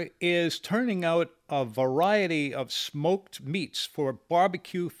Smoker is turning out a variety of smoked meats for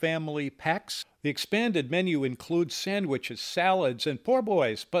barbecue family packs. The expanded menu includes sandwiches, salads, and poor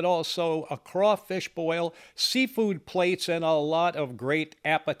boys, but also a crawfish boil, seafood plates, and a lot of great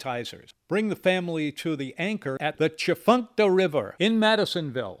appetizers. Bring the family to the Anchor at the Tchefuncte River in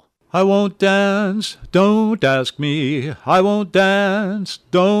Madisonville. I won't dance, don't ask me. I won't dance,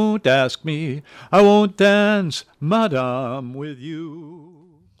 don't ask me. I won't dance, madame, with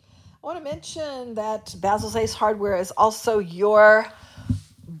you. I want to mention that Basil's Ace Hardware is also your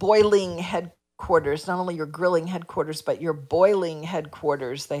boiling headquarters, not only your grilling headquarters, but your boiling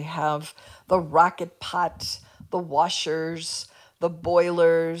headquarters. They have the rocket pot, the washers, the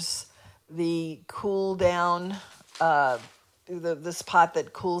boilers, the cool down, this pot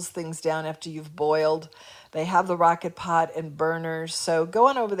that cools things down after you've boiled. They have the rocket pot and burners. So go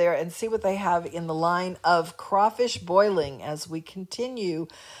on over there and see what they have in the line of crawfish boiling as we continue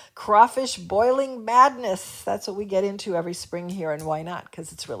crawfish boiling madness. That's what we get into every spring here, and why not?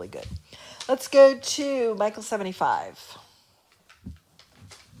 Because it's really good. Let's go to Michael 75.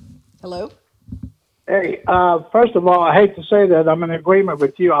 Hello? Hey, first of all, I hate to say that I'm in agreement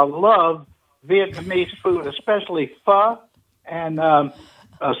with you. I love Vietnamese food, especially pho and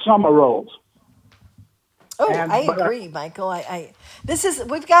summer rolls. Oh, I agree, Michael.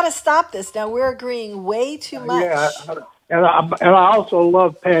 We've got to stop this now. We're agreeing way too much. Yeah, and I also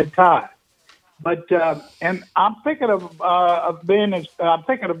love pad thai, but and I'm thinking of doing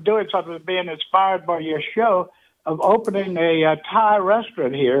something, being inspired by your show, of opening a Thai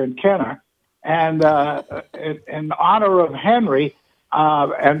restaurant here in Kenner, and in honor of Henry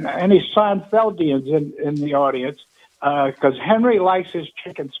and any Seinfeldians in the audience, because Henry likes his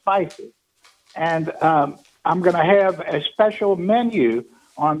chicken spicy, and I'm going to have a special menu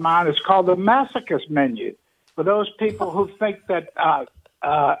on mine. It's called the Masochist menu. For those people who think that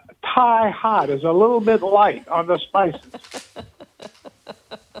Thai hot is a little bit light on the spices.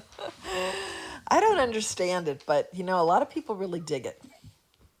 I don't understand it, but, a lot of people really dig it.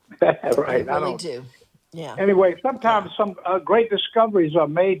 Right. They really do. Yeah. Anyway, sometimes some great discoveries are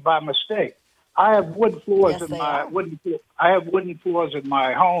made by mistake. I have wood floors I have wooden floors in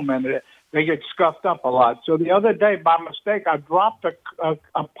my home, and they get scuffed up a lot. So the other day, by mistake, I dropped a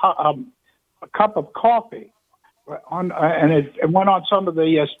cup of coffee and it went on some of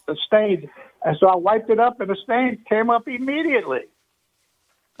the stains. And so I wiped it up, and the stains came up immediately.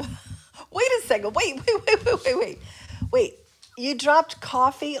 Wait a second. Wait. You dropped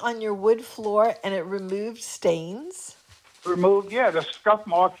coffee on your wood floor, and it removed stains? The scuff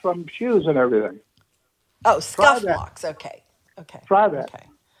marks from shoes and everything. Oh, scuff marks. Okay. Try that.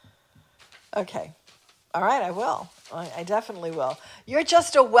 Okay. All right, I will. I definitely will. You're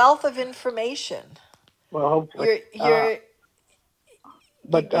just a wealth of information. Well, hopefully. You've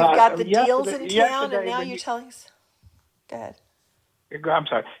got the deals in town, and now you're telling us. Go ahead. I'm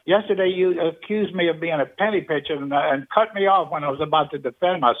sorry. Yesterday, you accused me of being a penny pitcher and cut me off when I was about to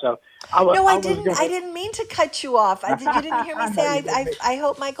defend myself. I didn't mean to cut you off. You didn't hear me say. I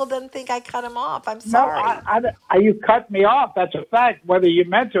hope Michael doesn't think I cut him off. I'm sorry. No, you cut me off. That's a fact. Whether you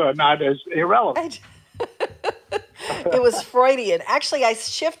meant to or not is irrelevant. It was Freudian. Actually, I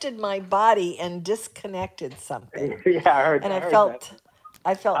shifted my body and disconnected something. Yeah, I heard. And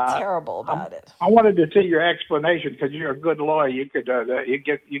I felt terrible about it. I wanted to see your explanation because you're a good lawyer. You could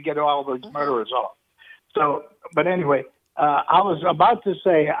you get all those murderers off. So, but anyway, I was about to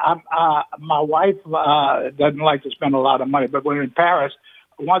say my wife doesn't like to spend a lot of money, but when in Paris,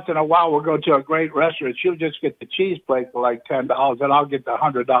 once in a while we'll go to a great restaurant. She'll just get the cheese plate for like $10, and I'll get the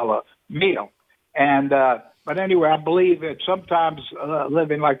 $100 meal. And but anyway, I believe that sometimes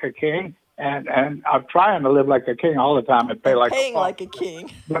living like a king and I'm trying to live like a king all the time and pay like paying a pauper. like a king.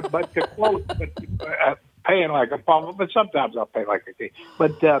 But to quote, paying like a pauper, but sometimes I'll pay like a king.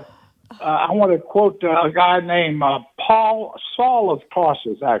 But I want to quote a guy named Saul of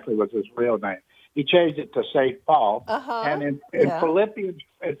Tarsus, actually was his real name. He changed it to St. Paul. And in Philippians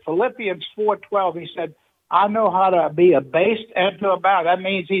 4:12, he said, I know how to be abased and to abound. That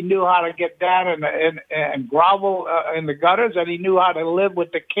means he knew how to get down and grovel in the gutters, and he knew how to live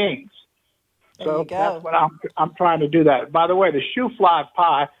with the kings. So that's what I'm trying to do that. By the way, the shoe fly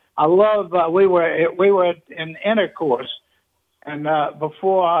pie, I love, we were in Intercourse, and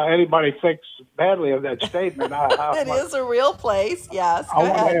before anybody thinks badly of that statement, it is a real place, yes. I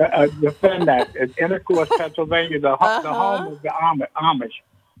want to defend that. It's Intercourse, Pennsylvania, the home of the Amish.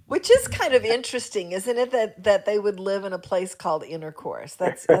 Which is kind of interesting, isn't it? That they would live in a place called Intercourse.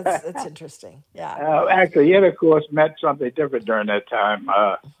 That's interesting. Yeah. Actually, Intercourse meant something different during that time.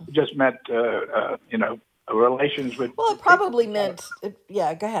 It just meant relations with. Well, it probably meant.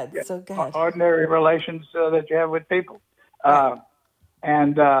 Yeah. Go ahead. Yeah, so go ahead. Ordinary relations that you have with people, so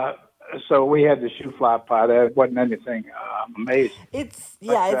we had the shoe fly pie. That wasn't anything amazing. It's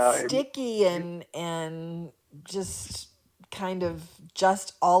sticky and just kind of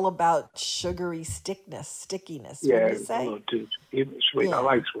just all about sugary stickiness. Yeah, would you say? A little too even sweet. Yeah. I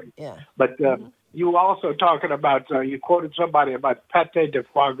like sweet. Yeah. But you were also talking about, you quoted somebody about pâté de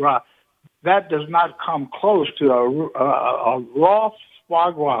foie gras. That does not come close to a raw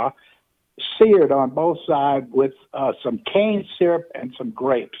foie gras seared on both sides with some cane syrup and some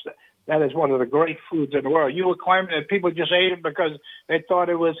grapes. That is one of the great foods in the world. You were claiming that people just ate it because they thought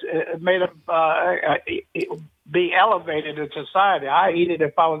it made them be elevated in society. I eat it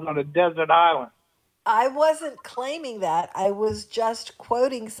if I was on a desert island. I wasn't claiming that. I was just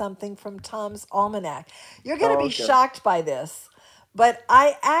quoting something from Tom's Almanac. You're going to be shocked by this, but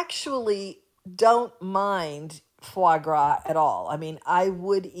I actually don't mind foie gras at all. I mean, I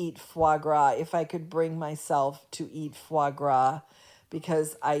would eat foie gras if I could bring myself to eat foie gras,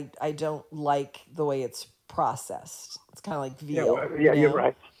 because I don't like the way it's processed. It's kind of like veal. You're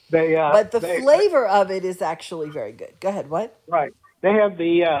right. But the flavor of it is actually very good. Go ahead. What? Right. They have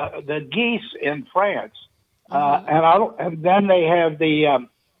the geese in France, and then they have the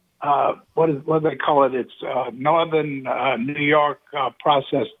what do they call it? It's northern New York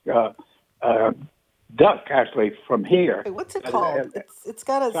processed duck, actually, from here. Wait, what's it called? It's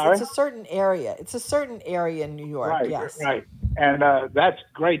a certain area. It's a certain area in New York. Right. Yes. Right. And that's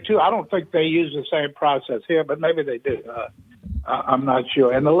great too. I don't think they use the same process here, but maybe they do. I'm not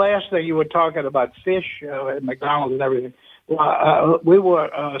sure. And the last thing, you were talking about fish at McDonald's and everything. We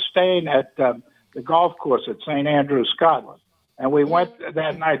were staying at the golf course at St. Andrews, Scotland, and we went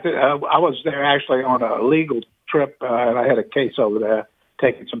that night. I was there actually on a legal trip, and I had a case over there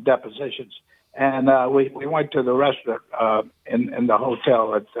taking some depositions. And we went to the restaurant in the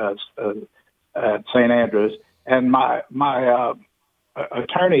hotel at St. Andrews, and my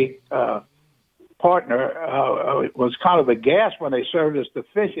attorney partner was kind of aghast when they served us the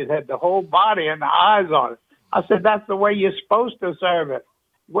fish. It had the whole body and the eyes on it. I said, that's the way you're supposed to serve it.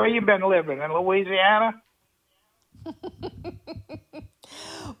 Where you been living, in Louisiana?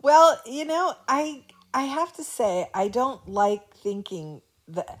 Well, I have to say, I don't like thinking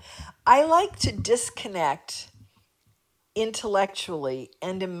that. I like to disconnect intellectually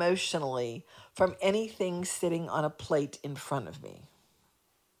and emotionally from anything sitting on a plate in front of me.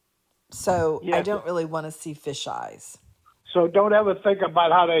 So yes. I don't really want to see fish eyes. So don't ever think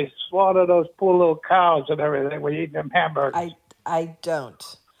about how they slaughter those poor little cows and everything when you eat them hamburgers. I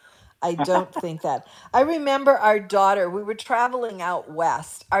don't think that. I remember our daughter, we were traveling out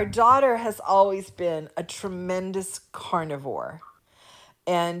west. Our daughter has always been a tremendous carnivore,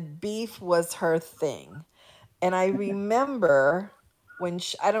 and beef was her thing. And I remember when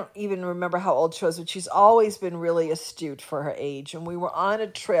I don't even remember how old she was, but she's always been really astute for her age. And we were on a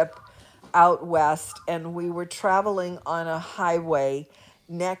trip out west, and we were traveling on a highway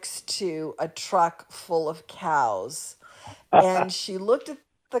next to a truck full of cows. And she looked at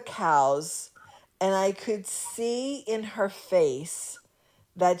the cows, and I could see in her face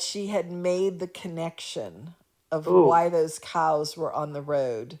that she had made the connection of why those cows were on the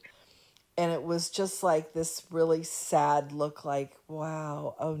road. And it was just like this really sad look, like,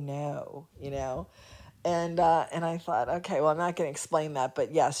 wow, oh no, And I thought, okay, well, I'm not going to explain that,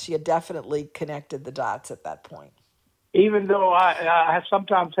 but yes, she had definitely connected the dots at that point. Even though I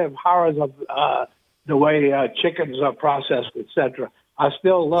sometimes have horrors of the way chickens are processed, etc., I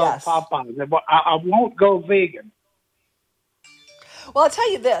still love Popeyes. I won't go vegan. Well, I'll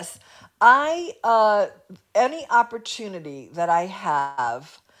tell you this: any opportunity that I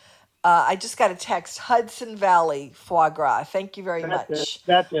have, I just got a text. Hudson Valley foie gras. Thank you very much.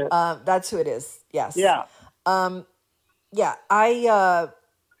 That's it. That's who it is. Yes. Yeah. Yeah. I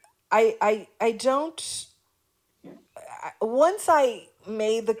don't. Once I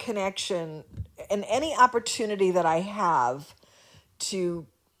made the connection, and any opportunity that I have to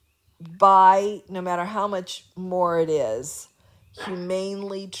buy, no matter how much more it is,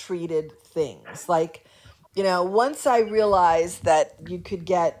 humanely treated things. Like, once I realized that you could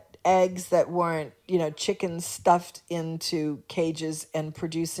get eggs that weren't, chickens stuffed into cages and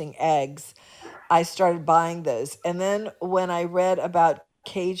producing eggs, I started buying those. And then when I read about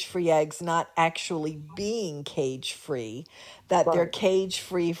cage-free eggs not actually being cage-free, that they're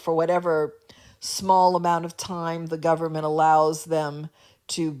cage-free for whatever small amount of time the government allows them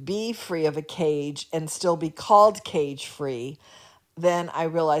to be free of a cage and still be called cage-free, then I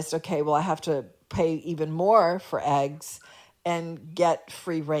realized, okay, well, I have to pay even more for eggs and get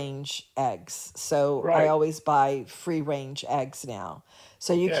free-range eggs. So I always buy free-range eggs now.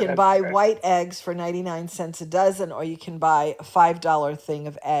 So you can buy white eggs for 99 cents a dozen, or you can buy a $5 thing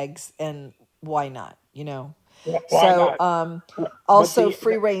of eggs, and why not, Also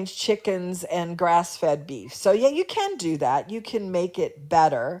free-range chickens and grass-fed beef. So yeah, you can do that. You can make it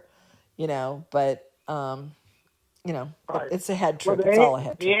better, but it's a head trick. It's all a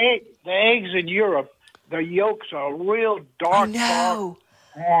head trick. The eggs in Europe, the yolks are real dark, dark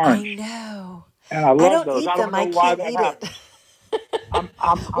orange. I know. And I love those. Eat I don't them. know why I can't eat happen. it.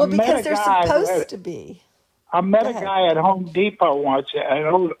 Well, because they're supposed to be. I met a guy at Home Depot once,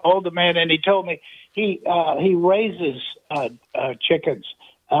 an older man, and he told me he raises chickens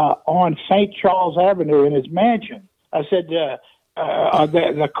on St. Charles Avenue in his mansion. I said,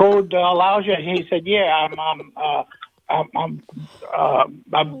 the code allows you? He said, yeah, I've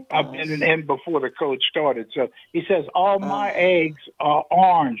been in before the code started. So he says, all my eggs are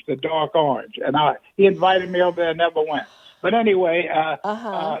orange, the dark orange. And he invited me over there, never went. But anyway,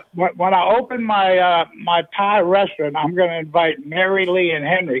 when I open my pie restaurant, I'm going to invite Mary Lee and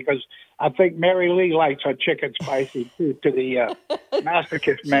Henry, because I think Mary Lee likes her chicken spicy too, to the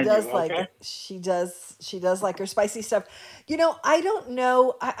Mastercard menu. She does like it. She does like her spicy stuff. I don't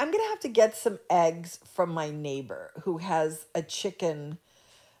know. I'm going to have to get some eggs from my neighbor who has a chicken.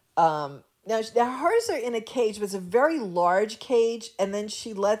 Now hers are in a cage, but it's a very large cage, and then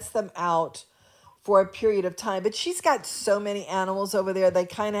she lets them out for a period of time. But she's got so many animals over there, they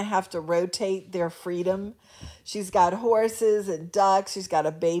kind of have to rotate their freedom. She's got horses and ducks. She's got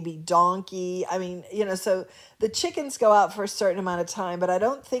a baby donkey. I mean, so the chickens go out for a certain amount of time, but I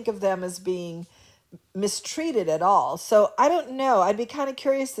don't think of them as being mistreated at all. So I don't know. I'd be kind of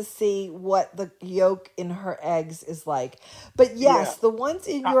curious to see what the yolk in her eggs is like. But yes, the ones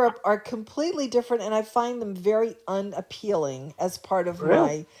in Europe are completely different, and I find them very unappealing as part of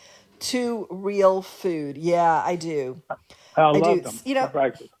my to real food. Yeah, I do. I love them.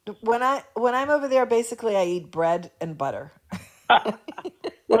 When I'm over there, basically I eat bread and butter. Well,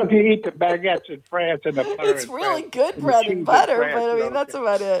 if you eat the baguettes in France and the butter, it's really good bread and butter, but I mean that's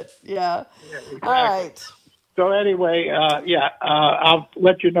about it. Yeah. Exactly. All right. So anyway, I'll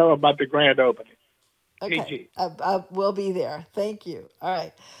let you know about the grand opening. Okay, we'll be there. Thank you. All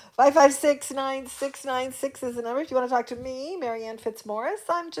right. 556-9696 is the number if you want to talk to me, Marianne Fitzmaurice.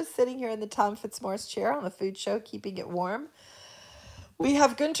 I'm just sitting here in the Tom Fitzmaurice chair on the food show, keeping it warm. We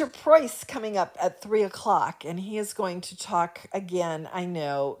have Gunter Preuss coming up at 3 o'clock, and he is going to talk again, I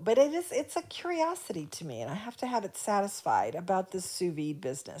know, but it's a curiosity to me, and I have to have it satisfied about this sous vide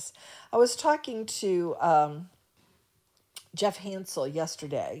business. I was talking to Jeff Hansel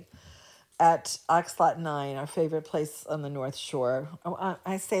yesterday at Oxlot 9, our favorite place on the North Shore.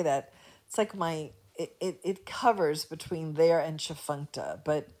 I say that. It's like it covers between there and Tchefuncte.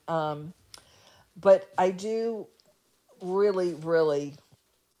 But I do really, really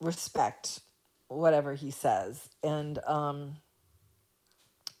respect whatever he says. And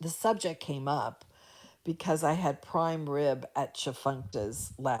the subject came up because I had prime rib at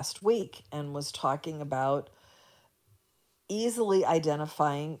Tchefuncte's last week and was talking about easily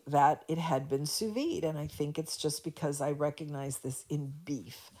identifying that it had been sous vide. And I think it's just because I recognize this in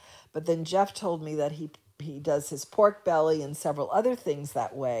beef. But then Jeff told me that he does his pork belly and several other things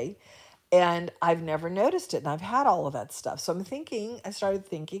that way. And I've never noticed it. And I've had all of that stuff. So I started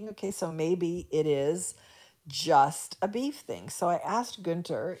thinking, okay, so maybe it is just a beef thing. So I asked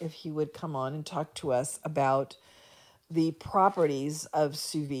Gunter if he would come on and talk to us about the properties of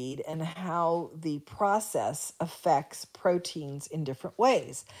sous vide and how the process affects proteins in different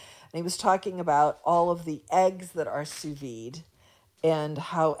ways. And he was talking about all of the eggs that are sous vide and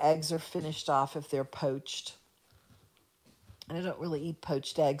how eggs are finished off if they're poached, and I don't really eat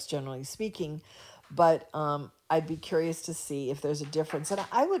poached eggs, generally speaking, but I'd be curious to see if there's a difference. And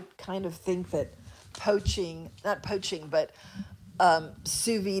I would kind of think that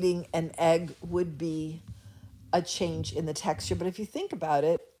sous videing an egg would be a change in the texture. But if you think about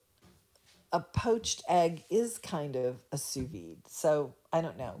it, a poached egg is kind of a sous vide. So I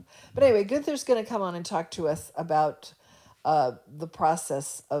don't know. But anyway, Gunther's going to come on and talk to us about the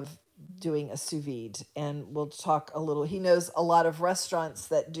process of doing a sous vide. And we'll talk a little. He knows a lot of restaurants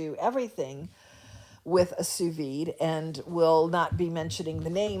that do everything with a sous vide, and we'll not be mentioning the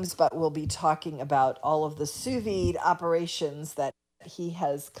names, but we'll be talking about all of the sous vide operations that he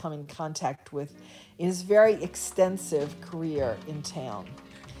has come in contact with in his very extensive career in town.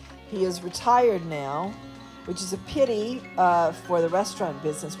 He is retired now, which is a pity for the restaurant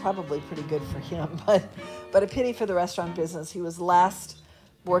business, probably pretty good for him, but a pity for the restaurant business. He was last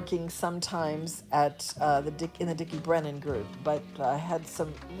working sometimes at in the Dickie Brennan Group, but I had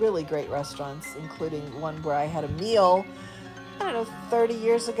some really great restaurants, including one where I had a meal, 30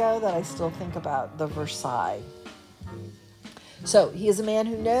 years ago that I still think about, the Versailles. So he is a man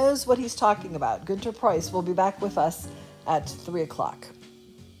who knows what he's talking about. Gunther Preuss will be back with us at 3 o'clock.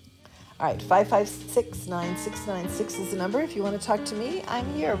 All right, 556-9696 is the number. If you want to talk to me,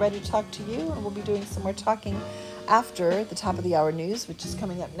 I'm here, ready to talk to you, and we'll be doing some more talking after the top of the hour news, which is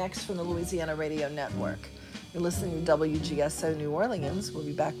coming up next from the Louisiana Radio Network. You're listening to WGSO New Orleans. We'll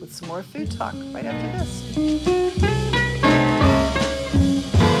be back with some more food talk right after this.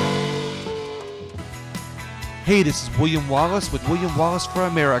 Hey, this is William Wallace with William Wallace for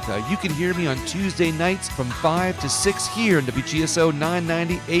America. You can hear me on Tuesday nights from 5 to 6 here in WGSO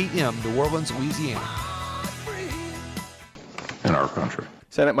 990 AM, New Orleans, Louisiana. In our country.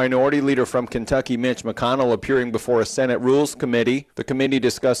 Senate Minority Leader from Kentucky, Mitch McConnell, appearing before a Senate Rules Committee. The committee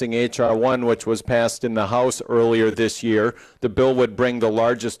discussing H.R. 1, which was passed in the House earlier this year. The bill would bring the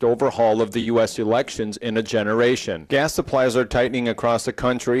largest overhaul of the U.S. elections in a generation. Gas supplies are tightening across the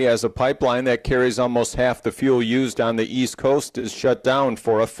country as a pipeline that carries almost half the fuel used on the East Coast is shut down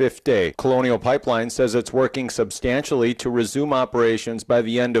for a fifth day. Colonial Pipeline says it's working substantially to resume operations by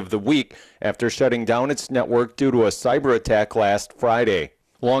the end of the week after shutting down its network due to a cyber attack last Friday.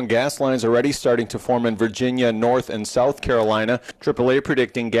 Long gas lines already starting to form in Virginia, North and South Carolina. AAA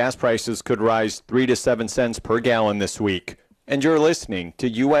predicting gas prices could rise 3 to 7 cents per gallon this week. And you're listening to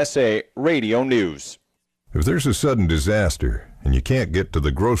USA Radio News. If there's a sudden disaster and you can't get to the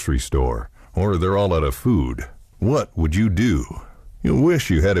grocery store or they're all out of food, what would you do? You'll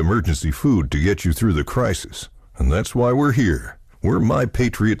wish you had emergency food to get you through the crisis. And that's why we're here. We're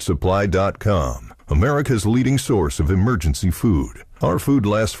MyPatriotSupply.com, America's leading source of emergency food. Our food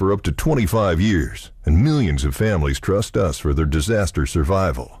lasts for up to 25 years, and millions of families trust us for their disaster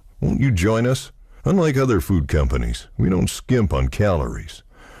survival. Won't you join us? Unlike other food companies, we don't skimp on calories.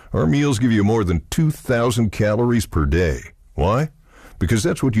 Our meals give you more than 2,000 calories per day. Why? Because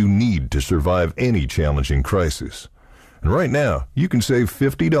that's what you need to survive any challenging crisis. And right now, you can save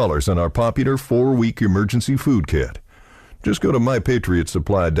 $50 on our popular 4-week emergency food kit. Just go to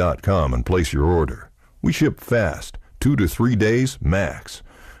MyPatriotSupply.com and place your order. We ship fast. 2 to 3 days max,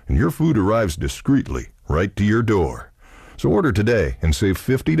 and your food arrives discreetly right to your door. So order today and save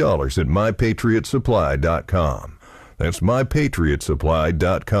 $50 at MyPatriotSupply.com. That's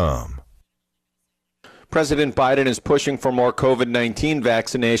MyPatriotSupply.com. President Biden is pushing for more COVID-19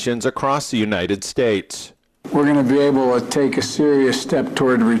 vaccinations across the United States. We're going to be able to take a serious step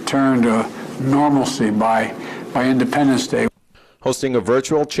toward a return to normalcy by Independence Day. Hosting a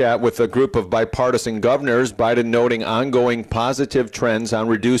virtual chat with a group of bipartisan governors, Biden noting ongoing positive trends on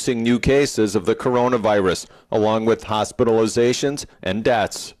reducing new cases of the coronavirus, along with hospitalizations and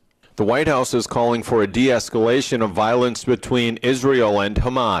deaths. The White House is calling for a de-escalation of violence between Israel and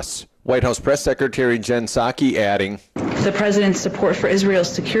Hamas. White House Press Secretary Jen Psaki adding, "The president's support for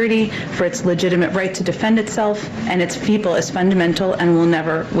Israel's security, for its legitimate right to defend itself, and its people is fundamental and will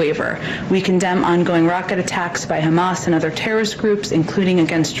never waver. We condemn ongoing rocket attacks by Hamas and other terrorist groups, including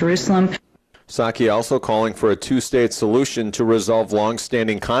against Jerusalem." Psaki also calling for a two-state solution to resolve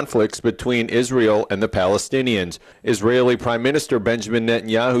long-standing conflicts between Israel and the Palestinians. Israeli Prime Minister Benjamin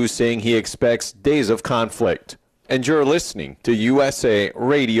Netanyahu saying he expects days of conflict. And you're listening to USA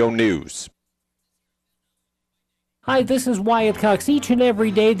Radio News. Hi, this is Wyatt Cox. Each and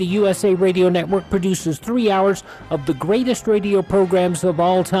every day, the USA Radio Network produces 3 hours of the greatest radio programs of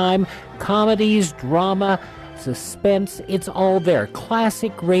all time. Comedies, drama, suspense, it's all there.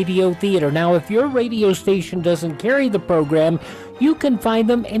 Classic radio theater. Now, if your radio station doesn't carry the program, You can find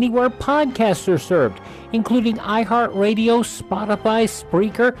them anywhere podcasts are served, including iHeartRadio, Spotify,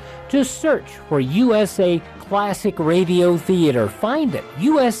 Spreaker. Just search for USA Classic Radio Theater. Find it,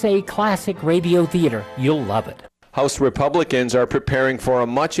 USA Classic Radio Theater. You'll love it. House Republicans are preparing for a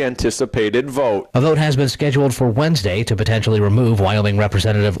much-anticipated vote. A vote has been scheduled for Wednesday to potentially remove Wyoming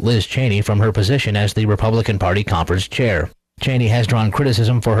Representative Liz Cheney from her position as the Republican Party conference chair. Cheney has drawn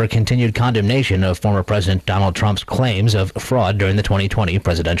criticism for her continued condemnation of former President Donald Trump's claims of fraud during the 2020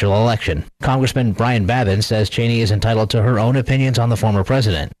 presidential election. Congressman Brian Babin says Cheney is entitled to her own opinions on the former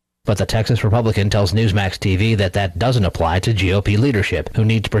president. But the Texas Republican tells Newsmax TV that doesn't apply to GOP leadership, who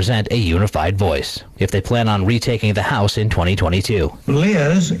need to present a unified voice if they plan on retaking the House in 2022.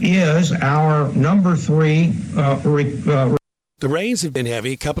 Liz is our number 3 The rains have been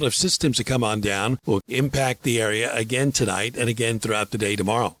heavy. A couple of systems that come on down will impact the area again tonight and again throughout the day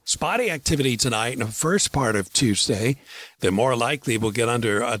tomorrow. Spotty activity tonight and the first part of Tuesday. Then more likely we'll get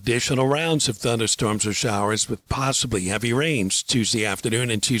under additional rounds of thunderstorms or showers with possibly heavy rains Tuesday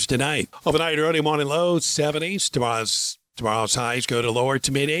afternoon and Tuesday night. Overnight, early morning lows, 70s. Tomorrow's highs go to lower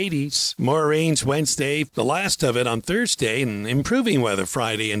to mid-80s. More rains Wednesday, the last of it on Thursday, and improving weather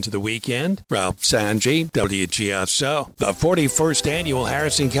Friday into the weekend. Ralph Sanji, WGSO. The 41st Annual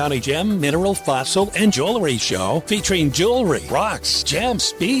Harrison County Gem, Mineral, Fossil, and Jewelry Show, featuring jewelry, rocks,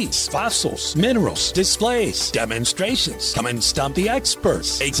 gems, beads, fossils, minerals, displays, demonstrations. Come and stump the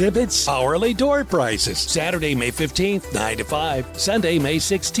experts. Exhibits, hourly door prices. Saturday, May 15th, 9 to 5. Sunday, May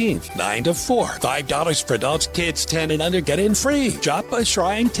 16th, 9 to 4. $5 for adults, kids 10 and under. Get in free. Joppa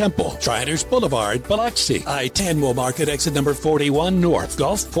Shrine Temple, Shriners Boulevard, Biloxi. I-10 will market exit number 41 north,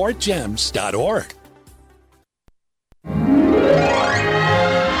 gulfportgems.org.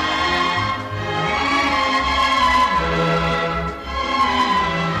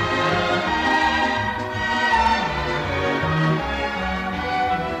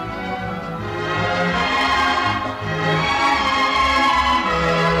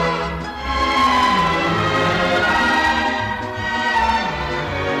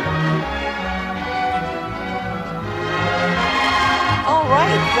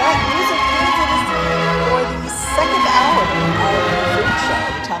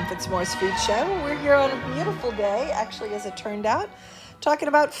 Fitzmorris Food Show. We're here on a beautiful day, actually, as it turned out, talking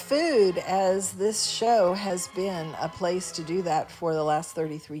about food, as this show has been a place to do that for the last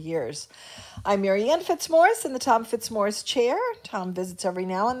 33 years. I'm Marianne Fitzmorris in the Tom Fitzmorris chair. Tom visits every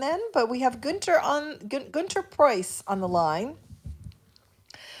now and then, but we have Gunter Preuss on the line,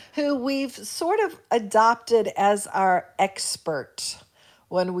 who we've sort of adopted as our expert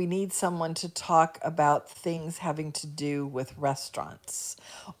when we need someone to talk about things having to do with restaurants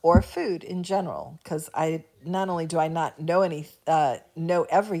or food in general. Because not only do I not know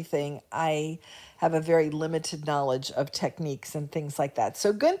everything, I have a very limited knowledge of techniques and things like that.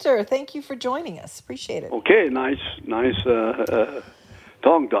 So Gunter, thank you for joining us. Appreciate it. Okay, nice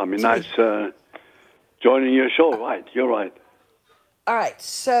talking to me. Nice joining your show. Right, you're right. All right,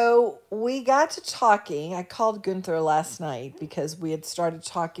 so we got to talking. I called Gunther last night because we had started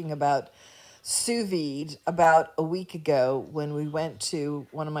talking about sous vide about a week ago when we went to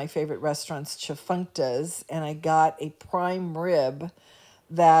one of my favorite restaurants, Chifuncta's, and I got a prime rib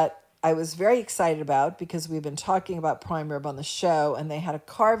that I was very excited about because we've been talking about prime rib on the show, and they had a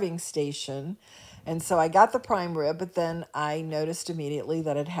carving station. And so I got the prime rib, but then I noticed immediately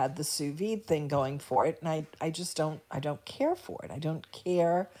that it had the sous vide thing going for it. And I just don't care for it. I don't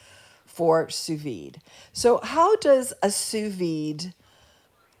care for sous vide. So how does a sous vide,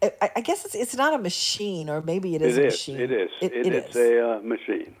 I guess it's not a machine, or maybe it is a machine. It is. It's a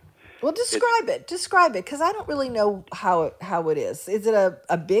machine. Well, describe it, because I don't really know how it is. Is it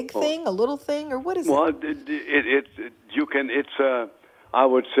a big thing, a little thing, or what is it? Well, I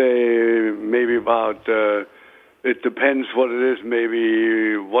would say maybe about, it depends what it is,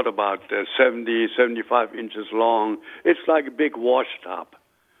 maybe, what about 70, 75 inches long. It's like a big wash tub,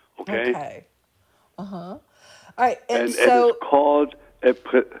 okay? Okay. Uh-huh. All right, and so... it's called a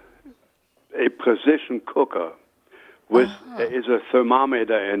precision cooker, with there is a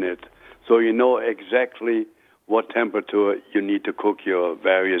thermometer in it, so you know exactly what temperature you need to cook your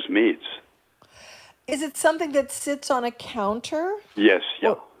various meats. Is it something that sits on a counter? Yes,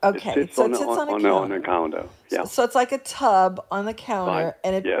 yeah. Okay, it sits on a counter. Yeah. So it's like a tub on the counter, Right.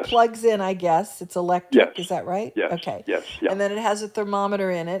 and it Yes. plugs in, I guess. It's electric, Yes. is that right? Yes. Okay. Yes. Yeah. And then it has a thermometer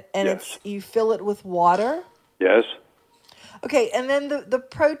in it, and Yes. you fill it with water? Yes. Okay, and then the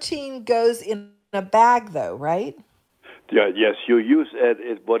protein goes in a bag, though, right? Yeah. Yes. You use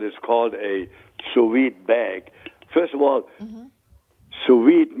what is called a sous vide bag. First of all, sous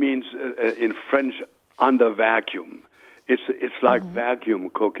vide means in French under vacuum. It's like vacuum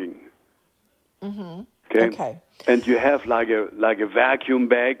cooking. Mm-hmm. Okay. And you have like a vacuum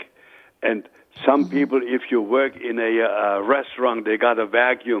bag, and some people, if you work in a restaurant, they got a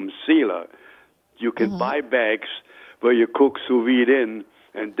vacuum sealer. You can buy bags where you cook sous vide in,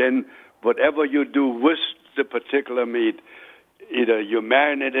 and then whatever you do with the particular meat, either you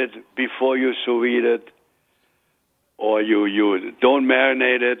marinate it before you sous vide it, or you don't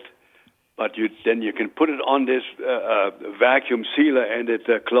marinate it, but then you can put it on this vacuum sealer and it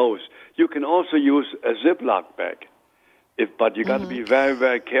closes. You can also use a Ziploc bag, but you got to be very,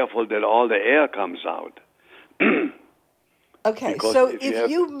 very careful that all the air comes out. Okay, Because so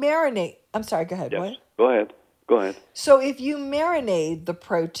if you marinate, I'm sorry, go ahead. Yes. What? Go ahead. So if you marinate the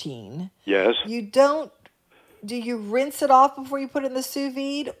protein, Yes. do you rinse it off before you put it in the sous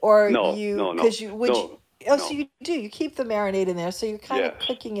vide, or No, you? no, no, Because you would. no, So you do. You keep the marinade in there, so you're kind of Yes.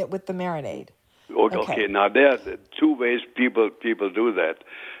 cooking it with the marinade. Okay. Now there are two ways people do that.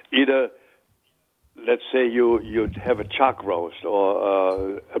 Either, let's say you have a chuck roast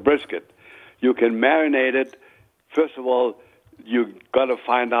or a brisket, you can marinate it. First of all, you got to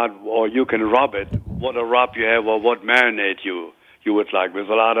find out, or you can rub it, what a rub you have, or what marinade you would like. There's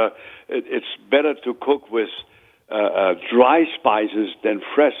a lot of. It's better to cook with dry spices than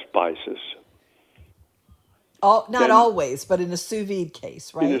fresh spices. Not always, but in a sous vide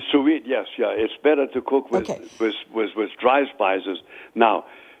case, right? In a sous vide, yes, yeah. It's better to cook with dry spices. Now,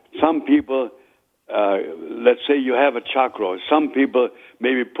 some people, let's say you have a chuck roast. Some people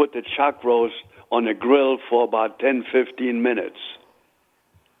maybe put the chuck roast on a grill for about 10, 15 minutes.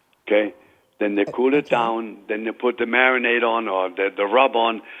 Okay? Then they cool it down. Then they put the marinade on or the rub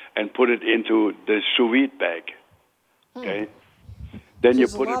on and put it into the sous vide bag. Okay? Then you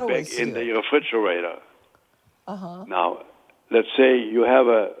put it back in the refrigerator. Now, let's say you have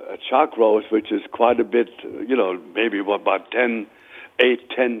a chuck roast, which is quite a bit, maybe about 10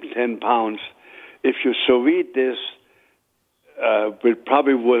 pounds. If you sous vide this, it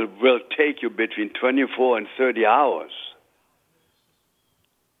probably will take you between 24 and 30 hours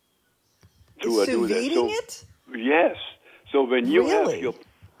to do that. Sous-viding it? Yes. So when you have your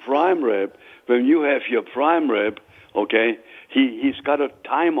prime rib, okay, he's got to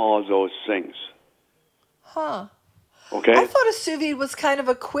time all those things. Huh. Okay. I thought a sous vide was kind of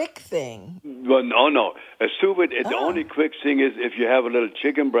a quick thing. Well, no. A sous vide, the only quick thing is if you have a little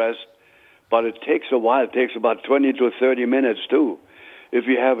chicken breast, but it takes a while. It takes about 20 to 30 minutes, too. If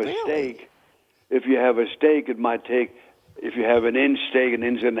you have a steak, it might take, if you have an inch steak, an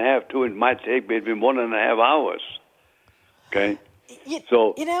inch and a half, too, it might take between 1.5 hours. Okay?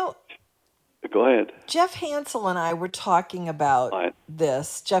 Go ahead. Jeff Hansel and I were talking about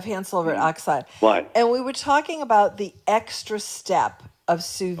this. Jeff Hansel over at Oxide. Right. And we were talking about the extra step of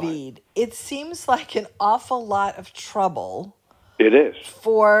sous vide. It seems like an awful lot of trouble. It is.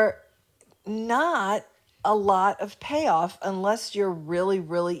 For not a lot of payoff unless you're really,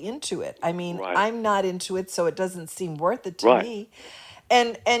 really into it. I mean, I'm not into it, so it doesn't seem worth it to me.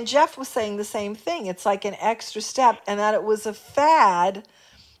 And Jeff was saying the same thing. It's like an extra step, and that it was a fad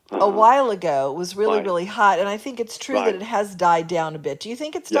a while ago. It was really, really hot, and I think it's true that it has died down a bit. Do you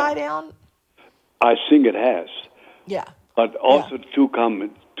think it's died down? I think it has. Yeah. But also to come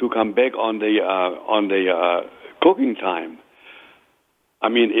back on the cooking time. I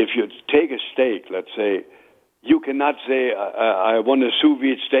mean, if you take a steak, let's say, you cannot say I want a sous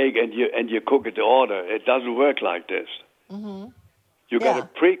vide steak and you cook it to order. It doesn't work like this. Mm-hmm. You got to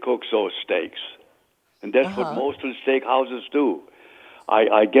pre-cook those steaks, and that's what most of the steak houses do.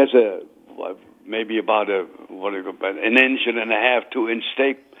 I guess maybe about an inch and a half, 2-inch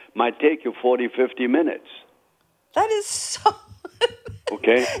steak might take you 40, 50 minutes. That is so.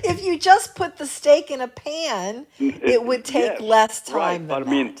 Okay. If you just put the steak in a pan, it would take less time than that.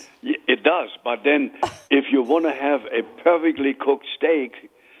 I mean, it does. But then if you want to have a perfectly cooked steak,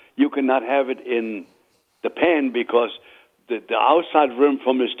 you cannot have it in the pan because the outside rim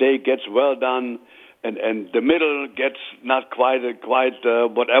from the steak gets well done, and the middle gets not quite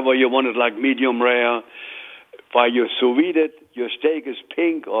whatever you want it, like medium rare. While you sous vide it, your steak is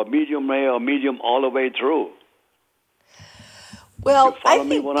pink or medium rare or medium all the way through. Well, I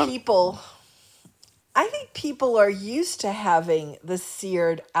think people are used to having the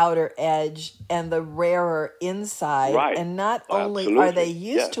seared outer edge and the rarer inside. Right. And not only are they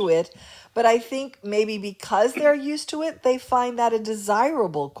used to it, but I think maybe because they're used to it, they find that a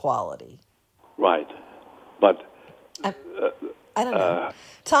desirable quality. Right. But I don't know.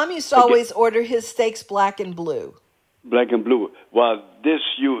 Tom used to always order his steaks black and blue. Black and blue. Well, this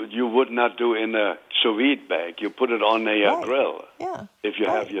you would not do in a sous vide bag. You put it on a grill. Yeah. If you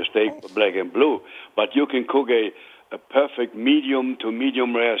have your steak black and blue, but you can cook a a perfect medium to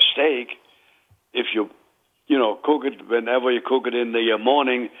medium rare steak, if you cook it whenever you cook it in the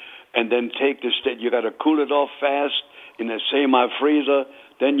morning, and then take the steak, you got to cool it off fast in a semi-freezer.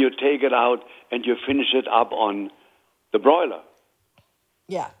 Then you take it out and you finish it up on the broiler.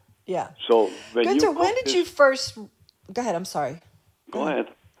 Yeah. So Gunther, when did you first? Go ahead. I'm sorry. Go ahead.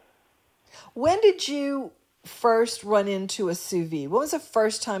 When did you first run into a sous vide? When was the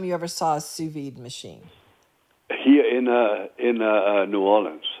first time you ever saw a sous vide machine? Here in New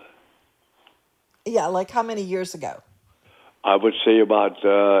Orleans. Yeah, like how many years ago? I would say about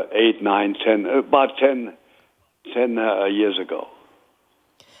 8, 9, 10, about 10 years ago.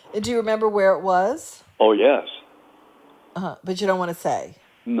 Do you remember where it was? Oh, yes. But you don't want to say?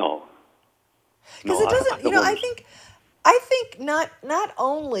 No. Because it doesn't, I think not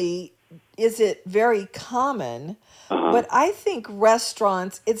only is it very common, but I think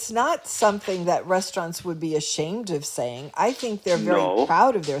restaurants, it's not something that restaurants would be ashamed of saying. I think they're very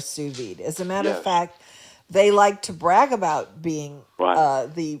proud of their sous vide. As a matter of fact, they like to brag about being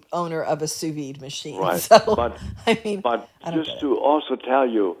the owner of a sous vide machine. Right. So, but I just to also tell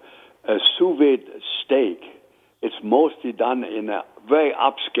you, a sous vide steak, it's mostly done in a very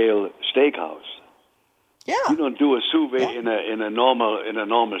upscale steakhouse. Yeah. You don't do a sous vide in a normal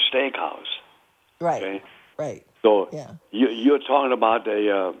steakhouse. Right. Okay? Right. So you're talking about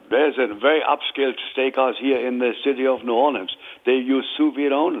there's a very upscale steakhouse here in the city of New Orleans. They use sous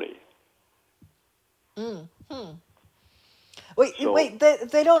vide only. Wait,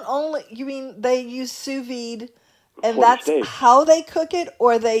 they don't only, you mean they use sous vide and for that's steak. how they cook it,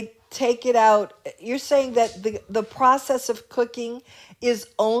 or they take it out? You're saying that the process of cooking is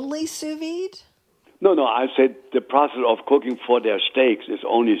only sous vide? No, I said the process of cooking for their steaks is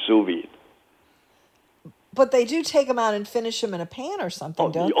only sous vide. But they do take them out and finish them in a pan or something,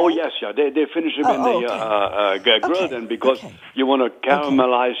 don't they? Oh, yes, yeah. They finish them in the grill then because you want to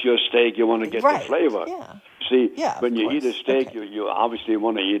caramelize your steak. You want to get the flavor. Yeah. See, when you eat a steak, you obviously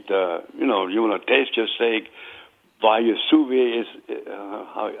want to eat, you want to taste your steak. While your sous vide is,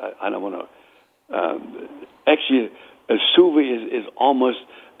 I don't want to, actually, a sous vide is almost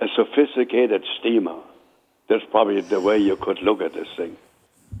a sophisticated steamer. That's probably the way you could look at this thing.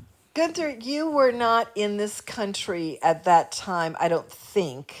 Gunther, you were not in this country at that time, I don't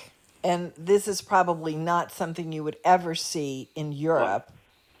think, and this is probably not something you would ever see in Europe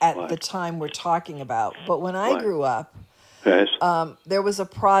at the time we're talking about. But when I grew up, there was a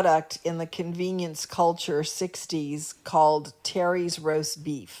product in the convenience culture 60s called Terry's Roast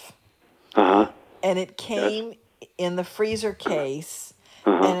Beef. And it came in the freezer case,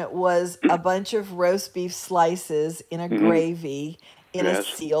 and it was a bunch of roast beef slices in a gravy in a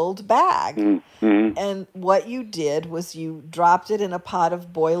sealed bag. And what you did was you dropped it in a pot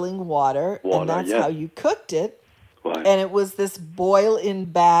of boiling water and that's how you cooked it. And it was this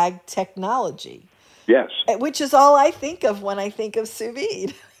boil-in-bag technology. Yes. Which is all I think of when I think of sous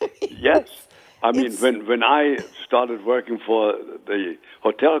vide. Yes. I mean, when I started working for the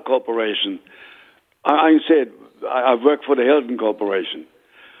hotel corporation, I said I worked for the Hilton Corporation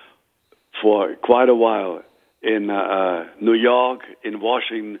for quite a while in New York, in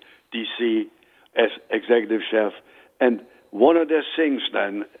Washington, D.C., as executive chef. And one of the things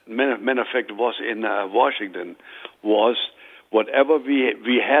then, matter of fact, was in Washington, was whatever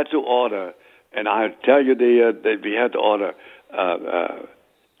we had to order, and I tell you that we had to order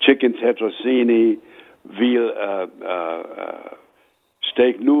chicken tetrazzini, veal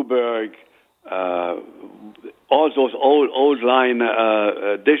steak Newburg, all those old line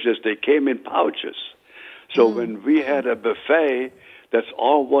dishes. They came in pouches. So when we had a buffet, that's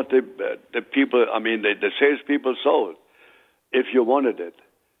all what the people, I mean, the salespeople sold, if you wanted it.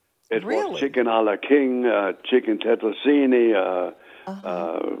 It was chicken a la king, chicken tetrazzini,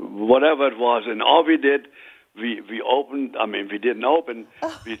 whatever it was. And all we did, we opened, I mean, we didn't open.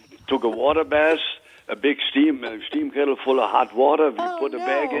 We took a water bath, a big steam kettle full of hot water. We put a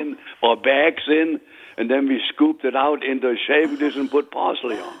bag in, or bags in, and then we scooped it out into a shaving dish and put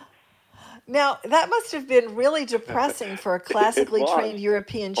parsley on. Now, that must have been really depressing for a classically trained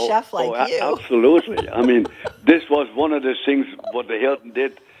European chef like you. Absolutely. I mean, this was one of the things what the Hilton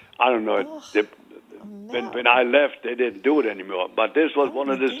did. I don't know. When I left, they didn't do it anymore. But this was one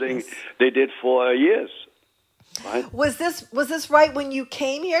of the things they did for years. Right? Was this right when you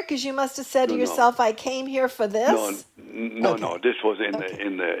came here? Because you must have said to yourself, "I came here for this." No. This was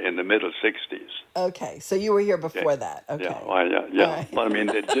in the middle '60s. Okay, so you were here before that. Okay. Yeah. Right. But I mean,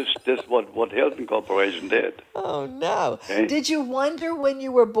 this what Hilton Corporation did. Oh no! Okay? Did you wonder when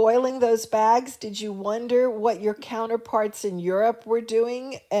you were boiling those bags? Did you wonder what your counterparts in Europe were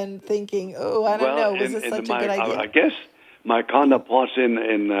doing and thinking, "Oh, I don't know, was this such a good idea?" I guess my counterparts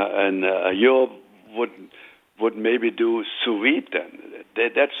in Europe would maybe do sous vide then.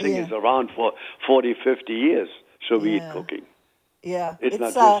 That thing is around for 40, 50 years, sous vide cooking. Yeah. It's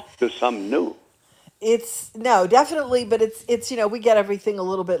not just something new. No, definitely, but it's we get everything a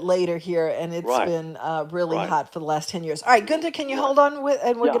little bit later here, and it's been really hot for the last 10 years. All right, Gunther, can you hold on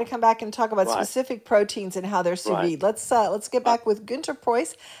and we're going to come back and talk about specific proteins and how they're sous vide. Let's get back with Gunther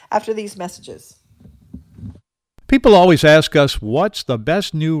Preuss after these messages. People always ask us, what's the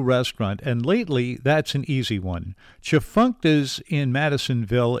best new restaurant? And lately, that's an easy one. Tchefuncte's in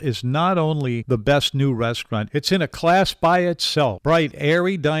Madisonville is not only the best new restaurant, it's in a class by itself. Bright,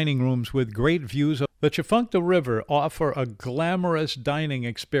 airy dining rooms with great views. The Tchefuncte River offer a glamorous dining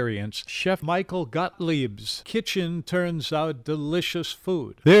experience. Chef Michael Gottlieb's kitchen turns out delicious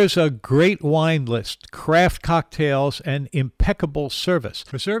food. There's a great wine list, craft cocktails, and impeccable service.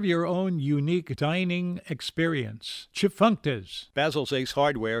 Reserve your own unique dining experience. Tchefuncte's. Basil's Ace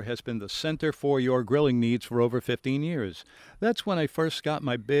Hardware has been the center for your grilling needs for over 15 years. That's when I first got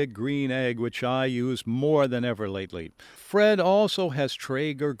my big green egg, which I use more than ever lately. Fred also has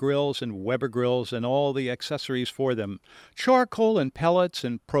Traeger grills and Weber grills and all the accessories for them. Charcoal and pellets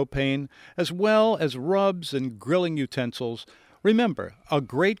and propane, as well as rubs and grilling utensils. Remember, a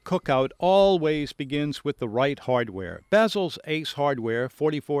great cookout always begins with the right hardware. Basil's Ace Hardware,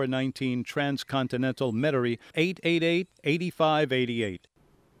 4419 Transcontinental Metairie, 888-8588.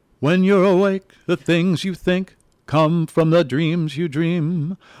 When you're awake, the things you think come from the dreams you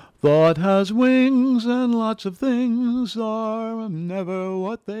dream. Thought has wings and lots of things are never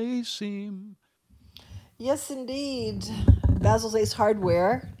what they seem. Yes, indeed. Basil's Ace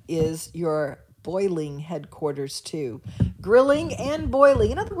Hardware is your boiling headquarters too. Grilling and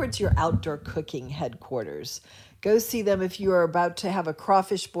boiling. In other words, your outdoor cooking headquarters. Go see them if you are about to have a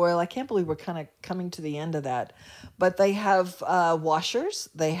crawfish boil. I can't believe we're kind of coming to the end of that. But they have washers,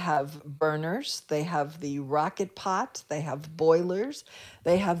 they have burners, they have the rocket pot, they have boilers,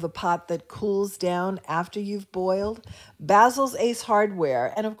 they have the pot that cools down after you've boiled. Basil's Ace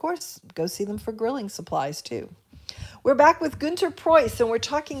Hardware. And of course, go see them for grilling supplies too. We're back with Gunther Preuss, and we're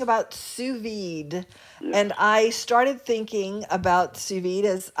talking about sous vide. Yes. And I started thinking about sous vide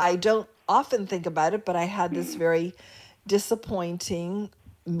as I don't often think about it, but I had this very disappointing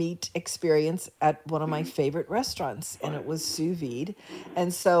meat experience at one of my favorite restaurants, and it was sous vide.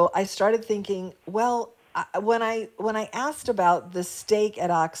 And so I started thinking, well, when I asked about the steak at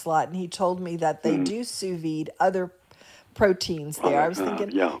Oxlot, and he told me that they do sous vide other proteins there. I was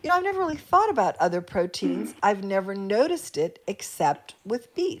thinking, I've never really thought about other proteins. I've never noticed it except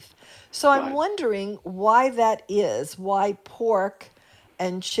with beef. So I'm wondering why that is, why pork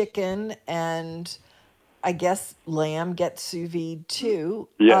and chicken and I guess lamb get sous vide too.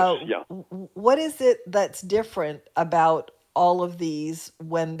 What is it that's different about all of these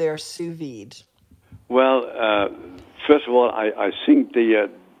when they're sous vide? Well, first of all, I think the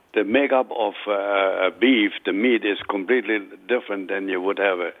makeup of beef, the meat, is completely different than you would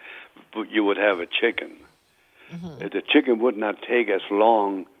have a chicken. Mm-hmm. The chicken would not take as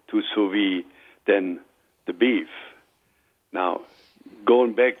long to sous vide than the beef. Now,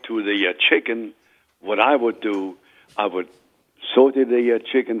 going back to the chicken, what I would do, I would saute the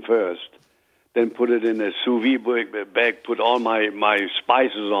chicken first, then put it in a sous vide bag, put all my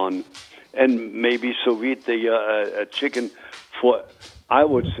spices on, and maybe sous vide the chicken for, I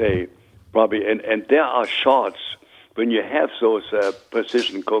would say, probably, and there are charts. When you have those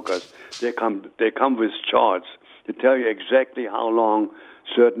precision cookers, they come with charts to tell you exactly how long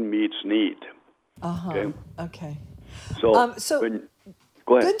certain meats need. Okay. So go ahead.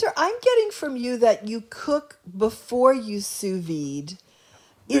 Gunther, I'm getting from you that you cook before you sous vide.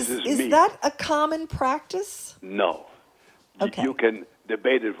 Is that a common practice? No. Okay. You can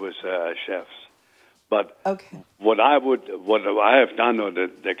debate it with chefs. But what I have done, or the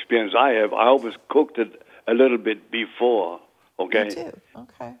experience I have, I always cooked it a little bit before. Okay. Me too.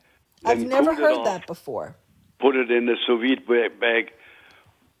 Okay. I've never heard that before. Put it in the sous vide bag.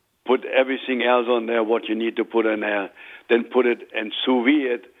 Put everything else on there, what you need to put in there. Then put it and sous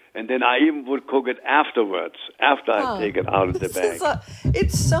vide it. And then I even would cook it afterwards, after I take it out of the bag.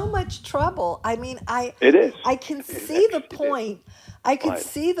 It's so much trouble. I mean, it is. I can see the point. I could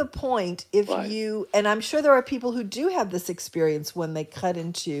see the point if you, and I'm sure there are people who do have this experience when they cut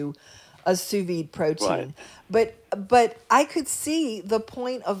into a sous vide protein. But I could see the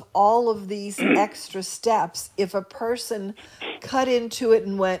point of all of these extra steps if a person cut into it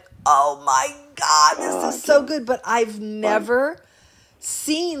and went, "Oh my God, this is so good," but I've never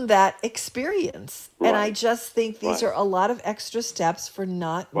seen that experience. And I just think these are a lot of extra steps for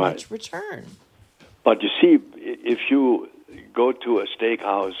not much return. But you see, if you go to a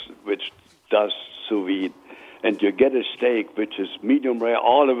steakhouse which does sous vide, and you get a steak which is medium rare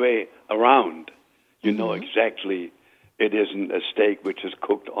all the way around, you know exactly it isn't a steak which is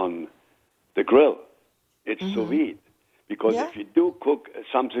cooked on the grill. It's sous vide. Because if you do cook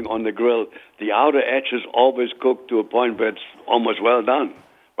something on the grill, the outer edge is always cooked to a point where it's almost well done,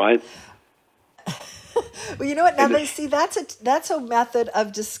 right? Well, you know what? Now, that's a method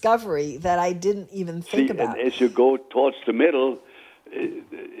of discovery that I didn't even think about. And as you go towards the middle,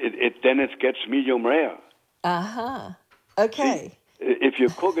 then it gets medium rare. Okay. See, if you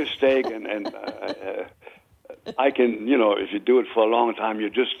cook a steak, and I can, if you do it for a long time, you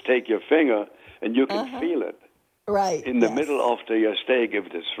just take your finger and you can feel it. Right. In the middle of the steak, if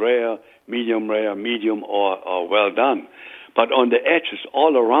it's rare, medium, or well done. But on the edges,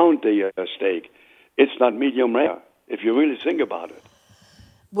 all around the steak, it's not medium rare, if you really think about it.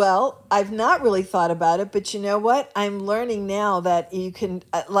 Well, I've not really thought about it, but you know what? I'm learning now that you can,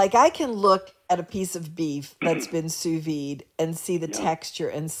 I can look at a piece of beef that's been sous vide and see the texture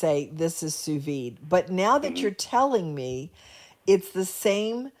and say, this is sous vide. But now that you're telling me it's the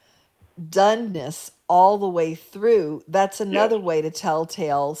same doneness all the way through, that's another way to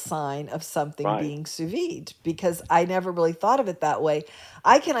telltale sign of something being sous vide, because I never really thought of it that way.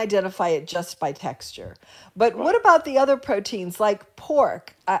 I can identify it just by texture. But what about the other proteins like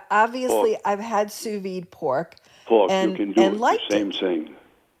pork? Obviously, I've had sous vide pork. You can do the same thing.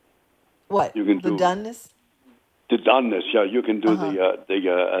 What? You can the doneness? The doneness, you can do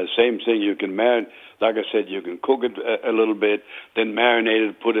the same thing. You can marinate, like I said, you can cook it a little bit, then marinate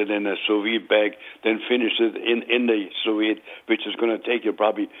it, put it in a sous vide bag, then finish it in the sous vide, which is going to take you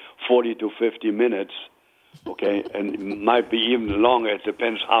probably 40 to 50 minutes, okay? And it might be even longer. It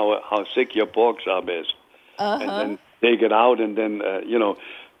depends how thick your pork chop is. And then take it out and then,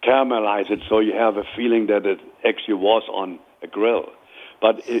 caramelize it so you have a feeling that it actually was on a grill.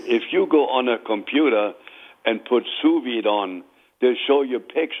 But if you go on a computer and put sous vide on, they'll show you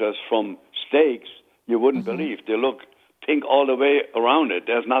pictures from steaks you wouldn't believe. They look pink all the way around it.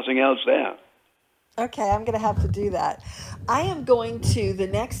 There's nothing else there. Okay, I'm going to have to do that. I am going to, the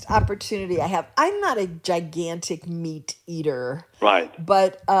next opportunity I have, I'm not a gigantic meat eater. Right.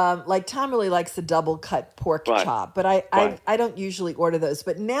 But like Tom really likes the double cut pork chop, but I don't usually order those.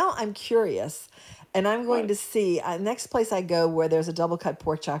 But now I'm curious, and I'm going to see, next place I go where there's a double cut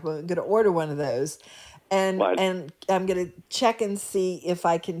pork chop, I'm going to order one of those. And I'm going to check and see if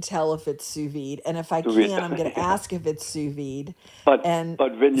I can tell if it's sous vide. And if I can, I'm going to ask if it's sous vide. But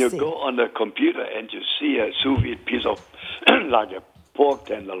when you go on the computer and you see a sous vide piece of, like a pork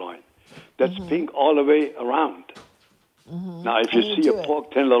tenderloin, that's pink all the way around. Now, if you see a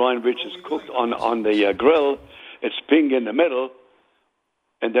pork tenderloin which is cooked on the grill, it's pink in the middle,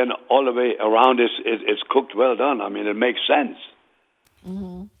 and then all the way around it's cooked well done. I mean, it makes sense.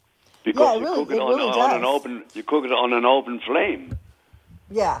 Because you cook it on an open flame.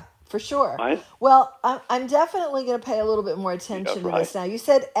 Yeah, for sure. Right? Well, I'm definitely going to pay a little bit more attention to this now. You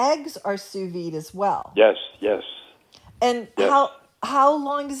said eggs are sous vide as well. Yes. And how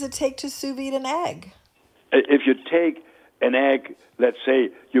long does it take to sous vide an egg? If you take an egg, let's say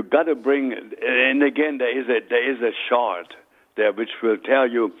you got to bring, and again there is a chart there which will tell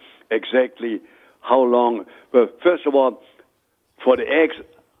you exactly how long. Well, first of all, for the eggs,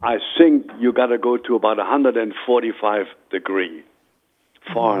 I think you got to go to about 145 degrees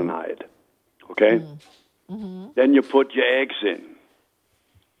Fahrenheit, okay? Then you put your eggs in,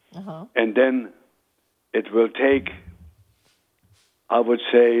 and then it will take, I would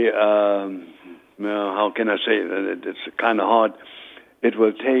say, how can I say it? It's kind of hard. It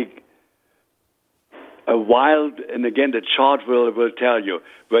will take a while, and again, the chart will tell you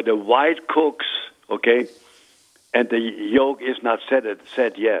where the white cooks, okay, and the yolk is not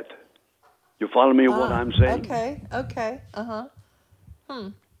set yet. You follow me what I'm saying? Okay. Okay.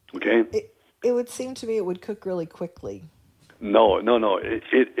 It would seem to me it would cook really quickly. No.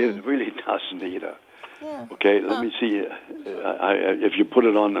 It really doesn't either. Yeah. Okay, let me see. If you put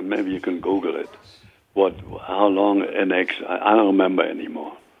it on, maybe you can Google it. How long an egg? I don't remember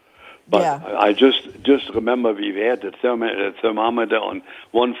anymore. But I just remember we had the thermometer on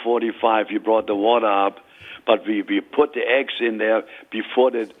 145. You brought the water up, but we put the eggs in there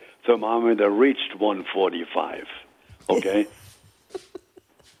before the thermometer reached 145. Okay.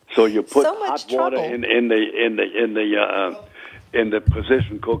 So you put hot water in the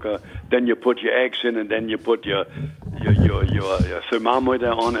precision cooker. Then you put your eggs in, and then you put your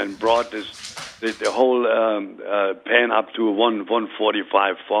thermometer on, and brought the whole pan up to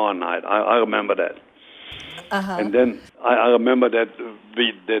 145 Fahrenheit. I remember that. Uh-huh. And then I remember that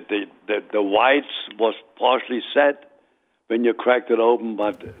the whites was partially set when you cracked it open,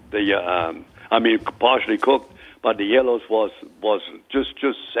 but partially cooked, but the yellows was just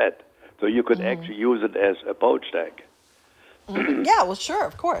set, so you could actually use it as a poached egg. Yeah, well, sure,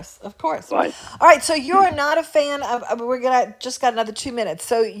 of course. Right. All right, so you're not a fan of. Just got another 2 minutes.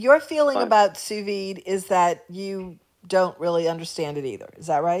 So your feeling about sous vide is that you don't really understand it either. Is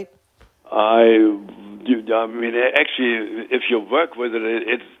that right? Actually, if you work with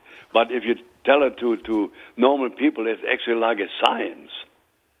it, but if you tell it to normal people, it's actually like a science.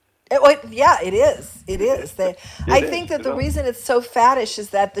 It is. I think that the reason it's so faddish is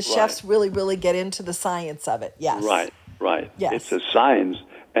that the chefs really, really get into the science of it. Yes. Right. Yes. It's a science,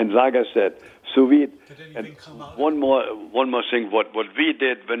 and like I said, sous vide. And one more thing. What we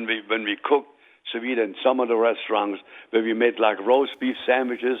did when we cooked sous vide in some of the restaurants, where we made like roast beef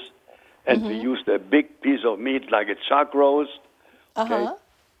sandwiches, and we used a big piece of meat like a chuck roast. Okay?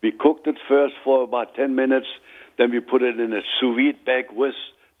 We cooked it first for about 10 minutes. Then we put it in a sous vide bag with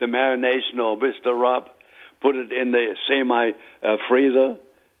the marination or with the rub. Put it in the semi-freezer.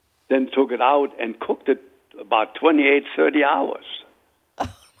 Then took it out and cooked it about 28, 30 hours. Oh,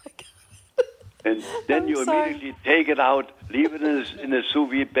 my God. And then you immediately take it out, leave it in a sous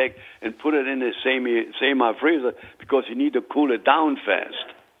vide bag, and put it in a semi-freezer because you need to cool it down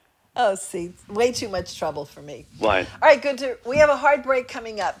fast. Oh, see, way too much trouble for me. Right. All right, Gunther, we have a hard break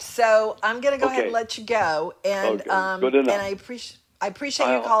coming up, so I'm going to go ahead and let you go. And good enough. And I appreciate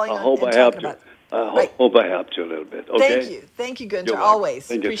you calling. I hope I helped you. I hope I helped you a little bit. Okay. Thank you, Gunther. Always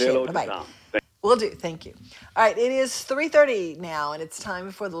Thank appreciate you. it. Bye-bye. Will do. Thank you. All right, it is 3:30 now, and it's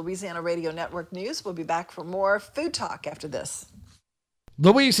time for the Louisiana Radio Network News. We'll be back for more food talk after this.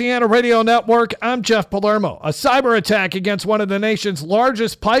 Louisiana Radio Network, I'm Jeff Palermo. A cyber attack against one of the nation's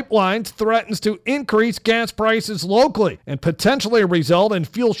largest pipelines threatens to increase gas prices locally and potentially result in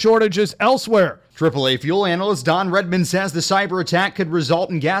fuel shortages elsewhere. AAA fuel analyst Don Redmond says the cyber attack could result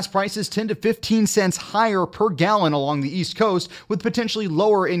in gas prices 10 to 15 cents higher per gallon along the East Coast, with potentially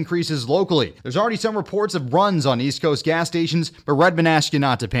lower increases locally. There's already some reports of runs on East Coast gas stations, but Redmond asks you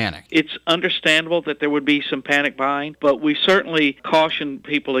not to panic. It's understandable that there would be some panic buying, but we certainly caution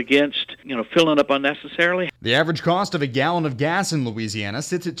people against, filling up unnecessarily. The average cost of a gallon of gas in Louisiana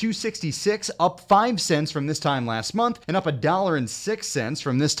sits at $2.66, up 5 cents from this time last month, and up $1.06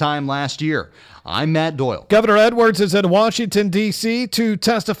 from this time last year. I'm Matt Doyle. Governor Edwards is in Washington, D.C. to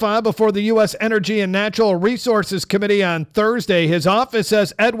testify before the U.S. Energy and Natural Resources Committee on Thursday. His office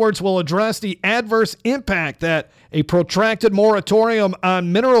says Edwards will address the adverse impact that a protracted moratorium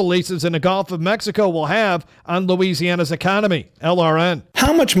on mineral leases in the Gulf of Mexico will have on Louisiana's economy. LRN.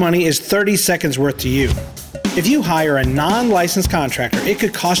 How much money is 30 seconds worth to you? If you hire a non-licensed contractor, it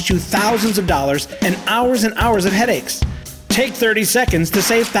could cost you thousands of dollars and hours of headaches. Take 30 seconds to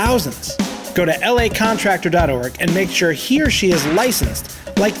save thousands. Go to lacontractor.org and make sure he or she is licensed,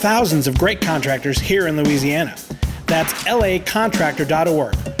 like thousands of great contractors here in Louisiana. That's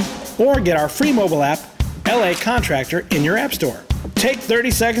lacontractor.org. Or get our free mobile app, LA Contractor, in your app store. Take 30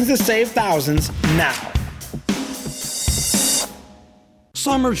 seconds to save thousands now.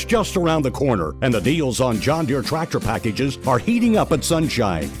 Summer's just around the corner, and the deals on John Deere tractor packages are heating up at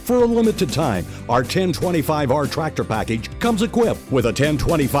Sunshine. For a limited time, our 1025R tractor package comes equipped with a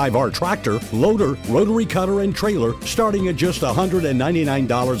 1025R tractor, loader, rotary cutter, and trailer starting at just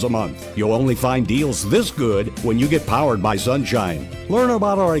 $199 a month. You'll only find deals this good when you get powered by Sunshine. Learn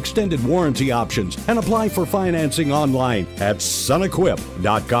about our extended warranty options and apply for financing online at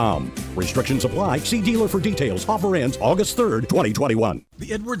sunequip.com. Restrictions apply. See dealer for details. Offer ends August 3rd, 2021.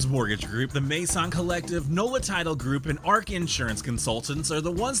 The Edwards Mortgage Group, the Maison Collective, NOLA Title Group, and ARC Insurance Consultants are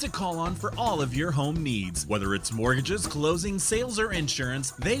the ones to call on for all of your home needs. Whether it's mortgages, closing, sales, or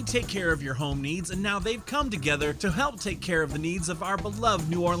insurance, they take care of your home needs, and now they've come together to help take care of the needs of our beloved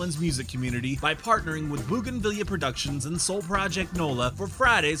New Orleans music community by partnering with Bougainvillea Productions and Soul Project NOLA for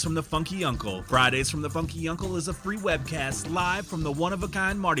Fridays from the Funky Uncle. Fridays from the Funky Uncle is a free webcast live from the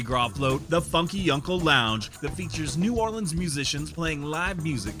one-of-a-kind Mardi Gras float, the Funky Uncle Lounge, that features New Orleans musicians playing live live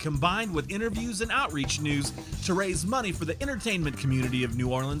music combined with interviews and outreach news to raise money for the entertainment community of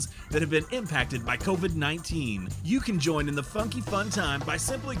New Orleans that have been impacted by COVID-19. You can join in the funky fun time by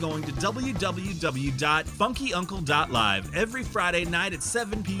simply going to www.funkyuncle.live every Friday night at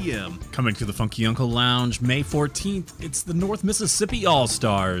 7 p.m. Coming to the Funky Uncle Lounge May 14th, it's the North Mississippi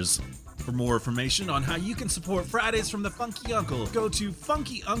All-Stars. For more information on how you can support Fridays from the Funky Uncle, go to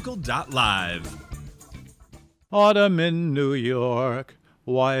funkyuncle.live. Autumn in New York,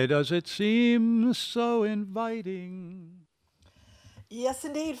 why does it seem so inviting? Yes,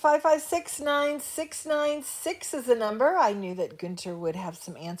 indeed. 5569696 is the number. I knew that Gunter would have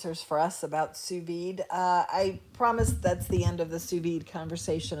some answers for us about sous vide. I promise that's the end of the sous vide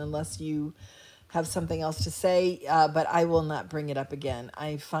conversation unless you have something else to say, but I will not bring it up again.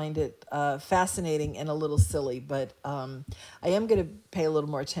 I find it fascinating and a little silly, but I am going to pay a little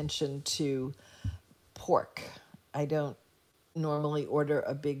more attention to pork. I don't normally order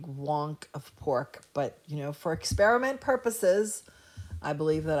a big wonk of pork, but, for experiment purposes, I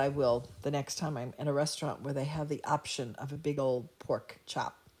believe that I will the next time I'm in a restaurant where they have the option of a big old pork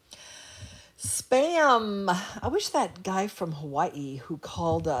chop. Spam. I wish that guy from Hawaii who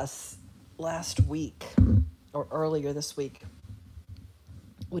called us last week or earlier this week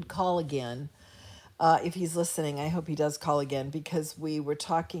would call again. If he's listening, I hope he does call again, because we were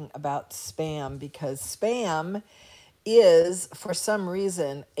talking about spam, because spam is, for some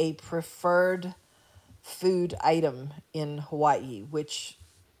reason, a preferred food item in Hawaii, which,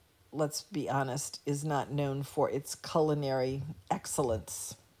 let's be honest, is not known for its culinary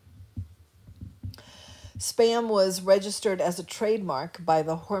excellence. Spam was registered as a trademark by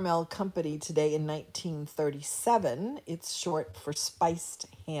the Hormel Company today in 1937. It's short for spiced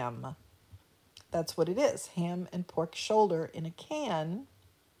ham. That's what it is, ham and pork shoulder in a can.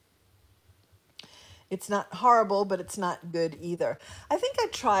 It's not horrible, but it's not good either. I think I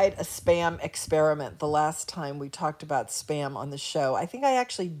tried a spam experiment the last time we talked about spam on the show. I think I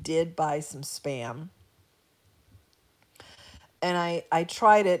actually did buy some spam. And I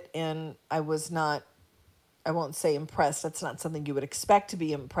tried it, and I was not, I won't say impressed. That's not something you would expect to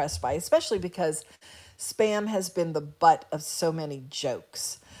be impressed by, especially because spam has been the butt of so many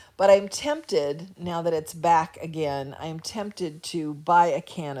jokes. But I'm tempted, now that it's back again, I'm tempted to buy a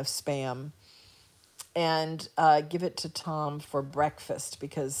can of spam and give it to Tom for breakfast,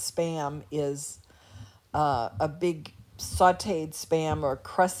 because spam is a big sautéed spam or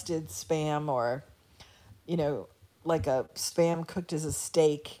crusted spam, or, like a spam cooked as a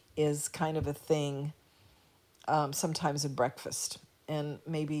steak is kind of a thing sometimes in breakfast. And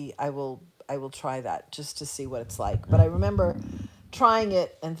maybe I will try that just to see what it's like. But I remember trying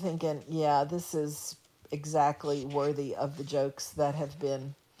it and thinking, yeah, this is exactly worthy of the jokes that have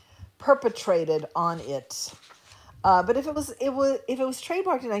been perpetrated on it. But if it was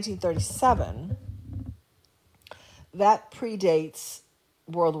trademarked in 1937, that predates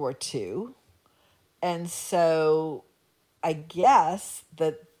World War II. And so I guess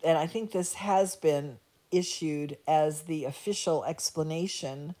that, and I think this has been issued as the official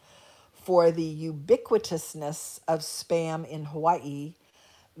explanation for the ubiquitousness of spam in Hawaii,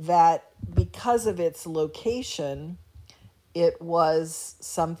 that because of its location, it was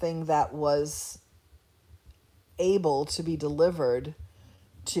something that was able to be delivered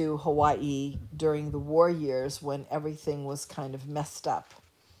to Hawaii during the war years when everything was kind of messed up.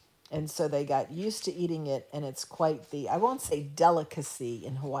 And so they got used to eating it, and it's quite the, I won't say delicacy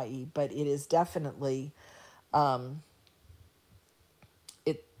in Hawaii, but it is definitely,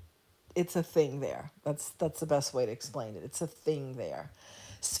 it's a thing there. That's the best way to explain it. It's a thing there.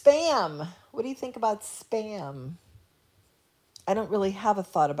 Spam. What do you think about spam? I don't really have a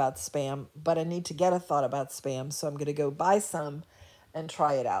thought about spam, but I need to get a thought about spam, so I'm going to go buy some and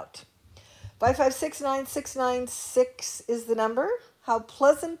try it out. 5569696 is the number. How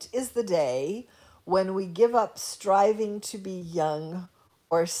pleasant is the day when we give up striving to be young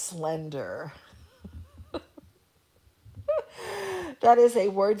or slender. That is a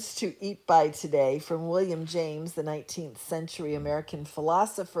words to eat by today from William James, the 19th century American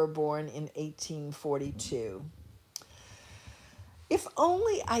philosopher born in 1842. If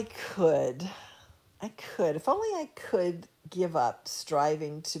only I could give up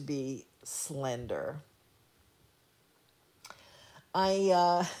striving to be slender.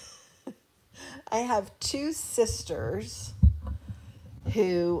 I have two sisters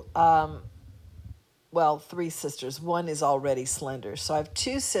who, three sisters. One is already slender. So I have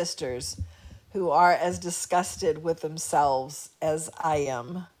two sisters who are as disgusted with themselves as I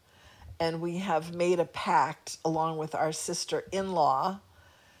am. And we have made a pact along with our sister-in-law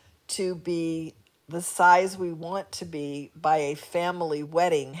to be the size we want to be by a family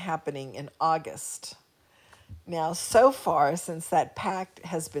wedding happening in August. Now, so far, since that pact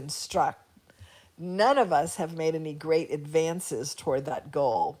has been struck, none of us have made any great advances toward that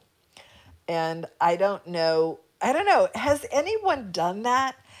goal. And I don't know, has anyone done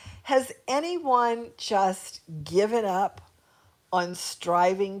that? Has anyone just given up on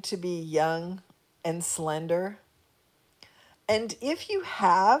striving to be young and slender? And if you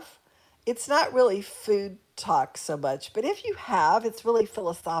have, it's not really food talk so much, but if you have, it's really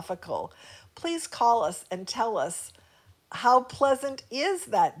philosophical. Please call us and tell us how pleasant is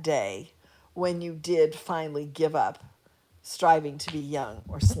that day when you did finally give up striving to be young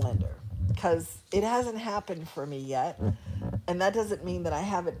or slender. Because it hasn't happened for me yet, and that doesn't mean that I've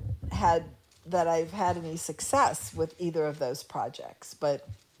had any success with either of those projects. But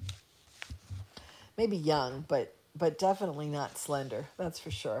maybe young, but definitely not slender. That's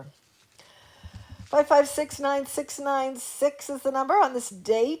for sure. 5569696 is the number. On this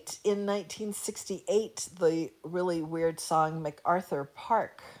date in 1968, the really weird song MacArthur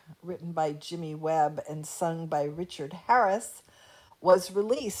Park, written by Jimmy Webb and sung by Richard Harris, was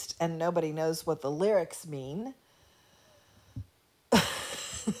released, and nobody knows what the lyrics mean.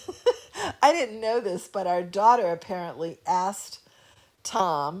 I didn't know this, but our daughter apparently asked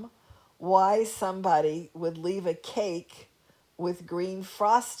Tom why somebody would leave a cake with green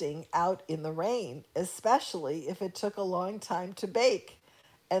frosting out in the rain, especially if it took a long time to bake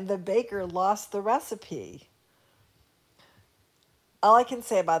and the baker lost the recipe. All I can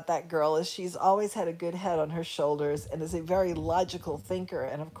say about that girl is she's always had a good head on her shoulders and is a very logical thinker.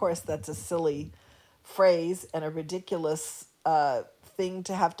 And of course, that's a silly phrase and a ridiculous thing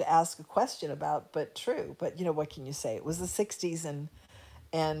to have to ask a question about, but true. But what can you say? It was the 60s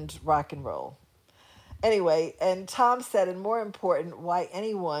and rock and roll. Anyway, and Tom said, and more important, why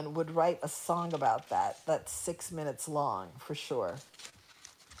anyone would write a song about that. That's 6 minutes long, for sure.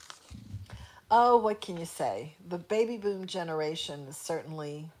 Oh, what can you say? The baby boom generation has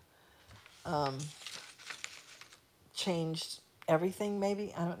certainly changed everything,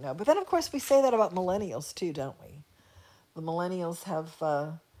 maybe. I don't know. But then, of course, we say that about millennials, too, don't we? The millennials have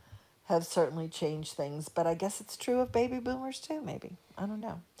certainly changed things. But I guess it's true of baby boomers, too, maybe. I don't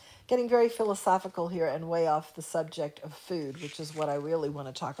know. Getting very philosophical here and way off the subject of food, which is what I really want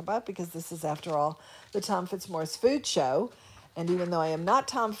to talk about, because this is, after all, the Tom Fitzmaurice Food Show. And even though I am not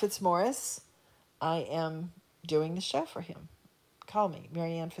Tom Fitzmaurice, I am doing the show for him. Call me,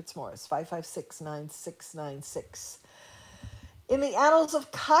 Marianne Fitzmaurice, 556-9696. In the annals of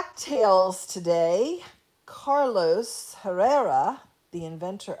cocktails today, Carlos Herrera, the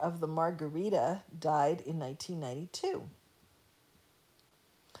inventor of the margarita, died in 1992.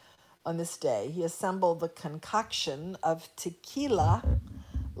 On this day, he assembled the concoction of tequila,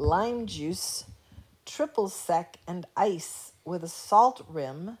 lime juice, triple sec, and ice with a salt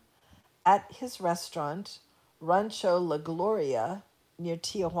rim at his restaurant, Rancho La Gloria, near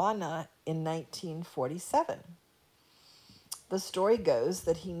Tijuana in 1947. The story goes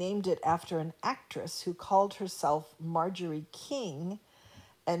that he named it after an actress who called herself Marjorie King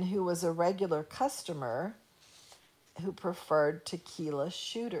and who was a regular customer who preferred tequila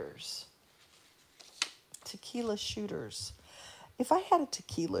shooters. Tequila shooters. If I had a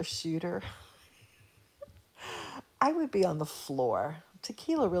tequila shooter, I would be on the floor.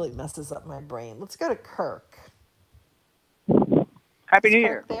 Tequila really messes up my brain. Let's go to Kirk. Happy New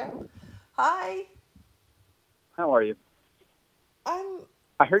Year. There? Hi. How are you? I'm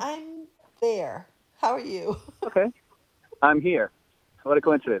there. How are you? Okay. I'm here. What a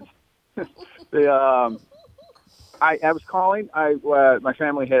coincidence. I was calling. My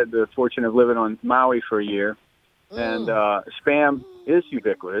family had the fortune of living on Maui for a year, and Spam is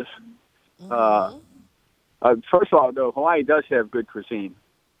ubiquitous. First of all, though, Hawaii does have good cuisine.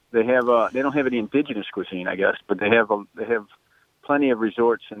 They don't have any indigenous cuisine, I guess, but they have plenty of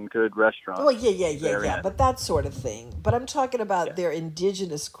resorts and good restaurants. Well, yeah, but that sort of thing. But I'm talking about their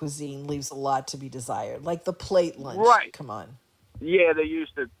indigenous cuisine leaves a lot to be desired, like the plate lunch. Right. Come on. Yeah, they use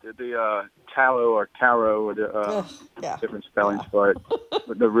the tallow or taro or the different spellings for it,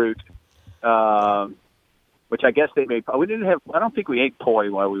 with the root, which I guess they made. We didn't have. I don't think we ate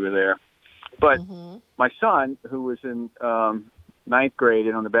poi while we were there, but my son, who was in ninth grade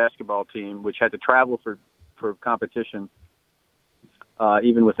and on the basketball team, which had to travel for competition,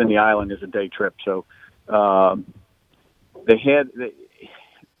 even within the island, is a day trip. So they had.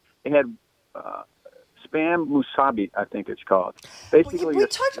 Spam musabi, I think it's called. Basically, we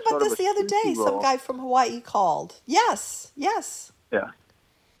talked about this the other day. Roll. Some guy from Hawaii called. Yes. Yeah,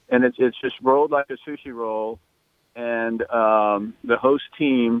 and it's just rolled like a sushi roll, and the host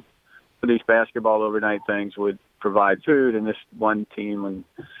team these basketball overnight things would provide food, and this one team,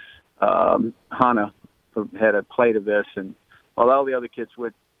 and Hana had a plate of this, and while all the other kids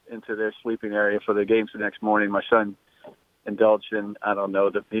went into their sleeping area for the games the next morning, my son indulged in, I don't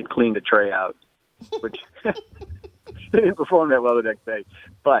know, he cleaned the tray out, which didn't perform that well the next day.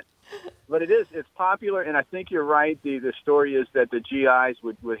 But it's popular, and I think you're right. The story is that the GIs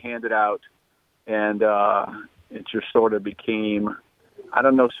would hand it out, and it just sort of became, I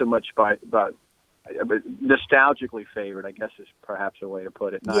don't know so much about nostalgically favored, I guess is perhaps a way to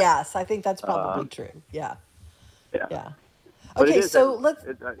put it. Yes, I think that's probably true. Yeah. But Okay, so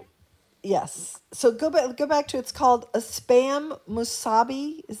yes. So go back to, it's called a Spam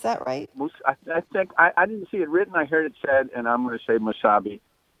Musabi. Is that right? I think I didn't see it written. I heard it said, and I'm going to say musabi.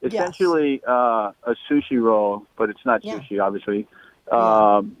 Essentially a sushi roll, but it's not sushi, obviously.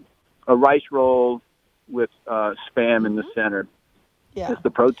 A rice roll with Spam in the center. Yeah. It's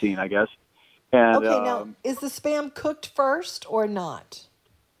the protein, I guess. And, okay, now, is the Spam cooked first or not?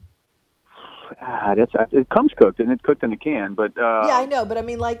 It comes cooked, and it's cooked in a can. But yeah, I know, but I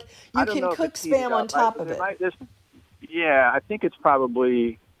mean, like, you can cook Spam on top of it. I think it's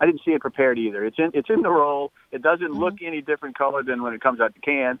probably. I didn't see it prepared either. It's in the roll. It doesn't look any different color than when it comes out the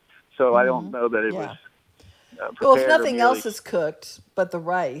can. So I don't know that it was. Prepared. Well, if nothing else is cooked but the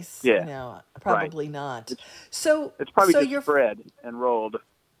rice, probably not. It's probably just bread and rolled.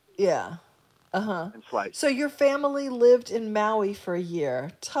 Yeah. And sliced. So your family lived in Maui for a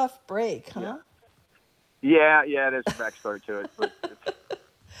year. Tough break, huh? Yeah, there's a backstory to it. But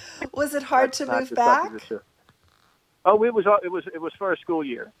was it hard to move back? Oh, it was for a school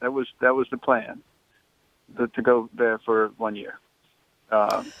year. That was the plan, to go there for 1 year.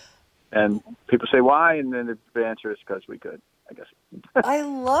 And people say why, and then the answer is because we could, I guess. I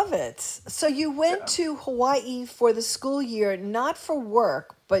love it. So you went to Hawaii for the school year, not for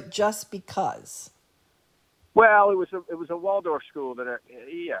work, but just because. Well, it was a Waldorf school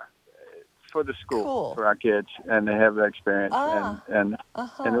for the school for our kids, and they have that experience.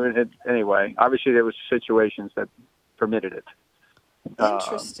 Anyway, obviously there was situations that permitted it.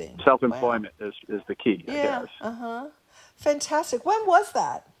 Interesting. Self-employment is the key, I guess. Fantastic. When was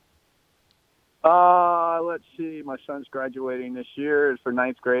that? Let's see. My son's graduating this year for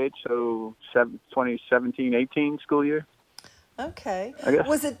 9th grade, so 2017-18 school year. Okay. I guess.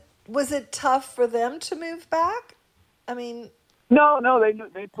 Was it tough for them to move back? I mean. No,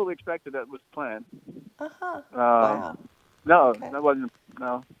 they fully expected that was the plan. Wow. No, that wasn't.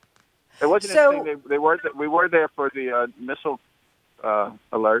 No, it wasn't anything. We were there for the missile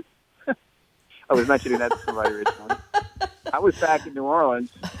alert. I was mentioning that to somebody recently. I was back in New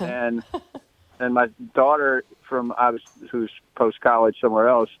Orleans, and my daughter who's post college somewhere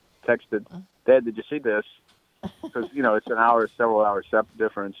else texted, "Dad, did you see this?" Because it's an several hours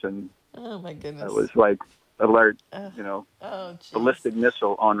difference, and oh my goodness, it was like alert, ballistic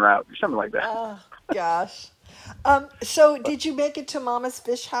missile en route or something like that. Oh gosh. So did you make it to Mama's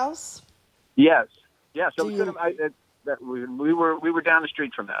Fish House? Yes. So we were down the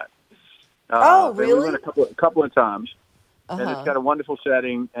street from that. Oh, really? We went a couple of times, and it's got a wonderful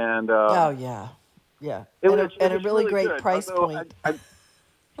setting. And yeah. It was a really great good. Price point.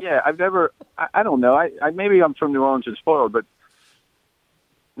 I've never. I don't know. Maybe I'm from New Orleans and spoiled, but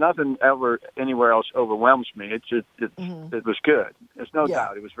nothing ever anywhere else overwhelms me. It was good. There's no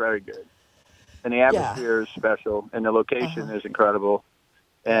doubt. It was very good, and the atmosphere is special, and the location is incredible,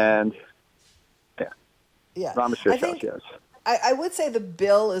 and Mama's Fish House, yes. I would say the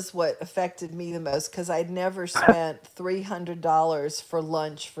bill is what affected me the most because I'd never spent $300 for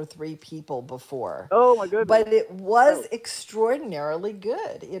lunch for 3 people before. Oh, my goodness. But it was extraordinarily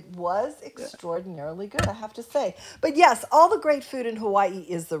good. It was extraordinarily good, I have to say. But yes, all the great food in Hawaii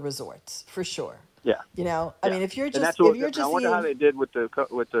is the resorts, for sure. Yeah. I mean, if you're just I wonder how they did with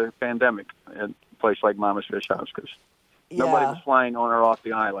the pandemic at a place like Mama's Fish House, because nobody was flying on or off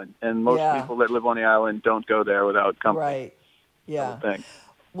the island, and most people that live on the island don't go there without company. Right. Yeah.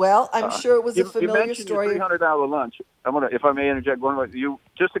 Well, I'm sure it was a familiar story. You mentioned your $300 lunch. If I may interject one more.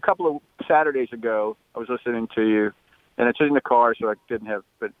 Just a couple of Saturdays ago, I was listening to you, and it's in the car, so I didn't have.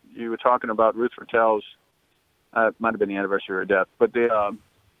 But you were talking about Ruth Fertel's. It might have been the anniversary of her death, but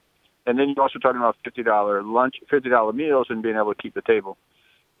and then you're also talking about $50 lunch, $50 meals, and being able to keep the table.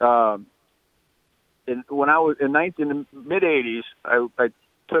 And when I was in the mid '80s, I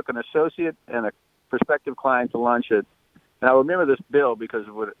took an associate and a prospective client to lunch at. And I remember this bill because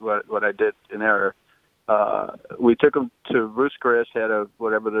of what I did in error. We took them to Ruth's Chris, had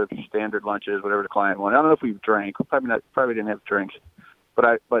whatever the standard lunch is, whatever the client wanted. I don't know if we drank. Probably didn't have drinks.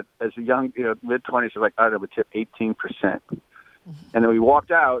 But as a young, mid-20s, I was like, I'd have a tip 18%. And then we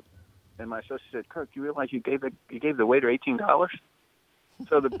walked out, and my associate said, "Kirk, you realize you gave the waiter $18?"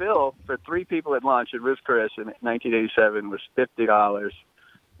 So the bill for 3 people at lunch at Ruth's Chris in 1987 was $50,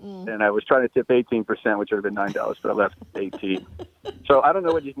 and I was trying to tip 18%, which would have been $9, but I left 18. So I don't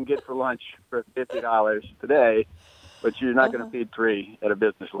know what you can get for lunch for $50 today, but you're not going to feed 3 at a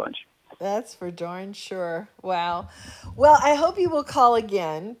business lunch. That's for darn sure. Wow. Well, I hope you will call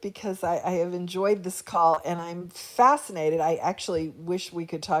again because I have enjoyed this call and I'm fascinated. I actually wish we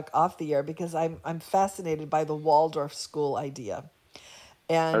could talk off the air because I'm fascinated by the Waldorf school idea.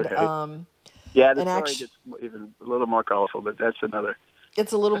 And okay. Yeah, the story gets even a little more colorful, but that's another.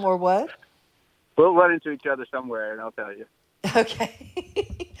 It's a little more what? We'll run into each other somewhere, and I'll tell you.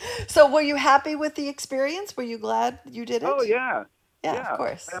 Okay. So were you happy with the experience? Were you glad you did it? Oh, yeah. Yeah, of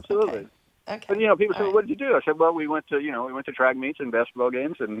course. Absolutely. Okay. But, people say, what did you do? I said, well, we went to track meets and basketball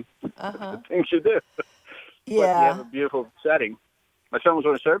games and the things you do. Yeah. But you have a beautiful setting. My son was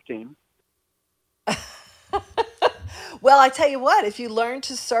on a surf team. Well, I tell you what, if you learn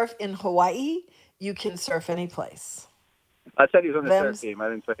to surf in Hawaii, you can surf any place. I said he was on the surf team. I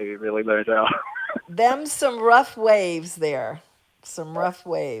didn't say he really learned how. Some rough waves there. Some rough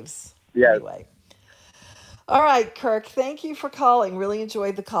waves. Yeah. Anyway. All right, Kirk, thank you for calling. Really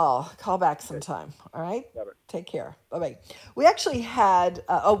enjoyed the call. Call back sometime. All right? Take care. Bye-bye. We actually had,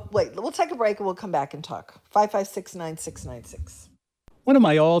 we'll take a break and we'll come back and talk. 556-9696. One of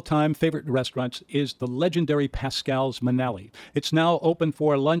my all-time favorite restaurants is the legendary Pascal's Manali. It's now open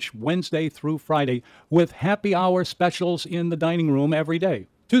for lunch Wednesday through Friday with happy hour specials in the dining room every day.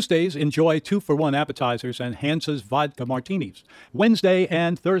 Tuesdays, enjoy 2-for-1 appetizers and Hans's vodka martinis. Wednesday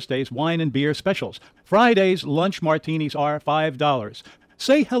and Thursdays, wine and beer specials. Fridays, lunch martinis are $5.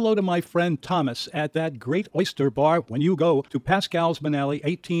 Say hello to my friend Thomas at that great oyster bar when you go to Pascal's Manali,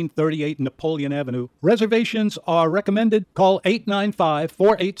 1838 Napoleon Avenue. Reservations are recommended. Call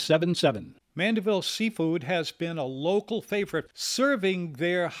 895-4877. Mandeville Seafood has been a local favorite, serving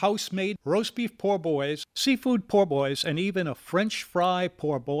their house-made roast beef poor boys, seafood poor boys, and even a French fry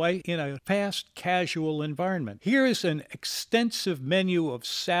poor boy in a fast, casual environment. Here is an extensive menu of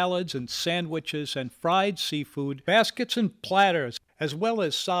salads and sandwiches and fried seafood, baskets and platters, as well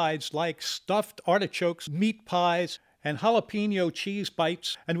as sides like stuffed artichokes, meat pies, and jalapeno cheese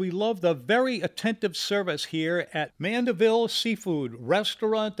bites, and we love the very attentive service here at Mandeville Seafood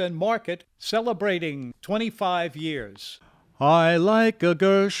Restaurant and Market, celebrating 25 years. I like a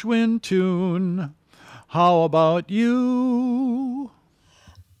Gershwin tune. How about you?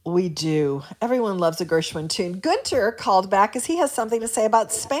 We do. Everyone loves a Gershwin tune. Gunter called back because he has something to say about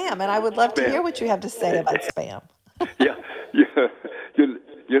Spam, and I would love to hear what you have to say about Spam. Yeah.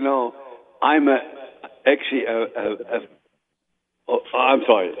 I'm actually, I'm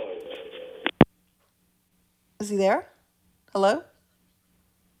sorry. Is he there? Hello?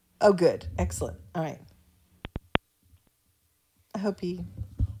 Oh, good. Excellent. All right. I hope we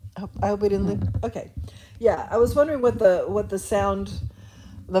didn't lose. Okay. Yeah, I was wondering what the sound,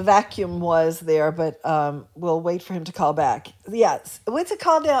 the vacuum was there, but we'll wait for him to call back. Yes. What's it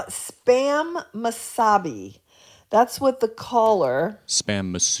called now? Spam Masabi. That's what the caller...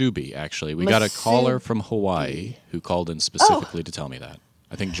 Spam Masubi, actually. We got a caller from Hawaii who called in specifically to tell me that.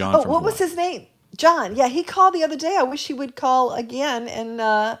 I think John from Hawaii. What was his name? John. Yeah, he called the other day. I wish he would call again and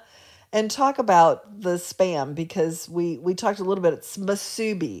talk about the spam because we talked a little bit. It's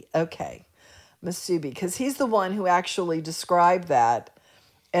Masubi. Okay. Masubi. Because he's the one who actually described that.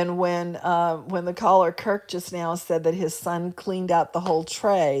 And when the caller, Kirk, just now said that his son cleaned out the whole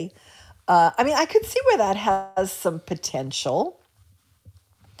tray... I could see where that has some potential.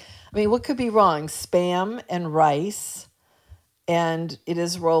 What could be wrong? Spam and rice, and it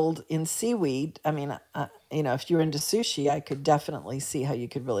is rolled in seaweed. If you're into sushi, I could definitely see how you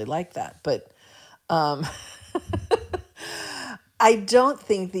could really like that. But I don't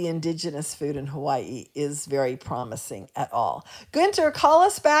think the indigenous food in Hawaii is very promising at all. Gunter, call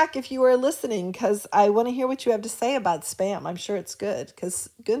us back if you are listening, because I want to hear what you have to say about Spam. I'm sure it's good,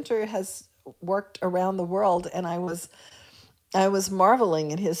 because Gunter has worked around the world, and I was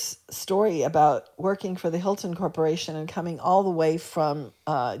marveling at his story about working for the Hilton Corporation and coming all the way from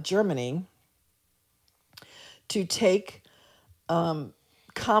Germany to take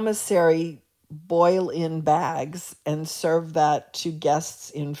commissary boil-in bags and serve that to guests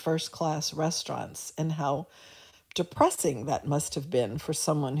in first-class restaurants, and how depressing that must have been for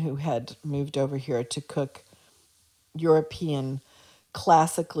someone who had moved over here to cook European,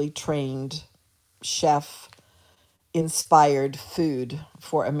 classically trained, chef-inspired food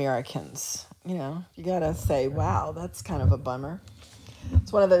for Americans. You gotta say, wow, that's kind of a bummer.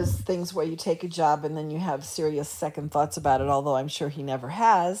 It's one of those things where you take a job and then you have serious second thoughts about it, although I'm sure he never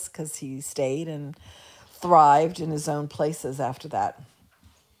has because he stayed and thrived in his own places after that.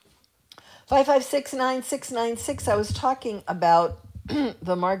 5569696. I was talking about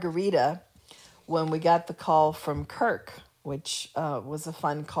the margarita when we got the call from Kirk, which was a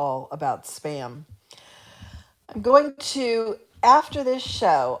fun call about Spam. I'm going to, after this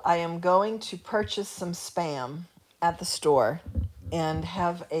show, I am going to purchase some Spam at the store and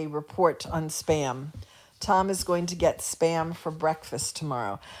have a report on Spam. Tom is going to get Spam for breakfast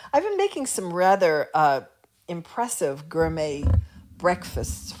tomorrow. I've been making some rather impressive gourmet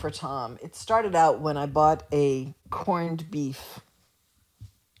breakfasts for Tom. It started out when I bought a corned beef,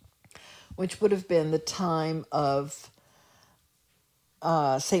 which would have been the time of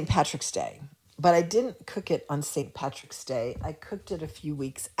St. Patrick's Day. But I didn't cook it on St. Patrick's Day. I cooked it a few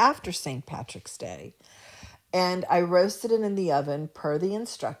weeks after St. Patrick's Day. And I roasted it in the oven per the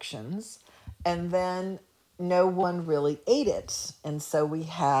instructions. And then no one really ate it. And so we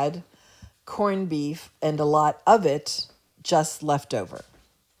had corned beef and a lot of it just left over.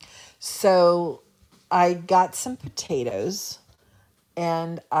 So I got some potatoes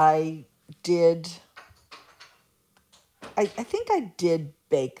and I think I did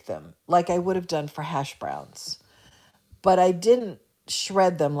bake them like I would have done for hash browns, but I didn't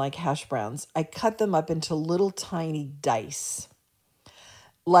shred them like hash browns. I cut them up into little tiny dice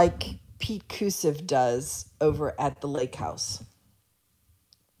like Pete Kusiv does over at the lake house.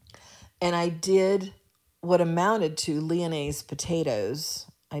 And I did what amounted to Lyonnaise potatoes.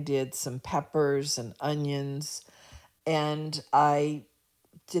 I did some peppers and onions, and I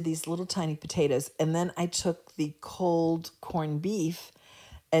did these little tiny potatoes. And then I took the cold corned beef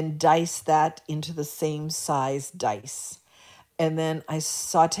and diced that into the same size dice. And then I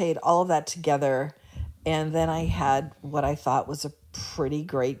sauteed all of that together. And then I had what I thought was a pretty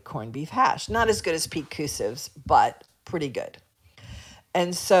great corned beef hash. Not as good as Pete Kusiv's, but pretty good.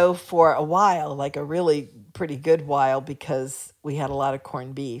 And so for a while, like a really pretty good while, because we had a lot of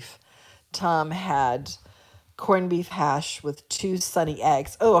corned beef, Tom had corned beef hash with 2 sunny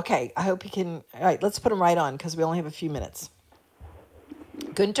eggs. Oh, okay. I hope he can. All right, let's put him right on because we only have a few minutes.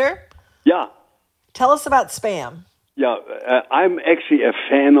 Gunter? Yeah. Tell us about Spam. Yeah, I'm actually a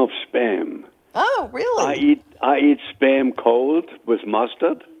fan of Spam. Oh, really? I eat Spam cold with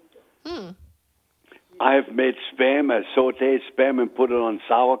mustard. I've made Spam, I sauteed Spam and put it on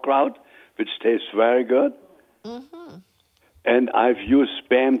sauerkraut, which tastes very good. Mm-hmm. And I've used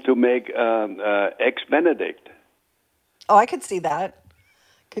Spam to make Eggs Benedict. Oh, I could see that.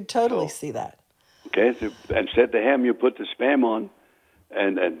 Could totally see that. Okay, so instead of the ham, you put the Spam on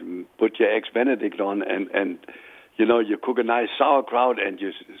and put your Eggs Benedict on, and you know, you cook a nice sauerkraut and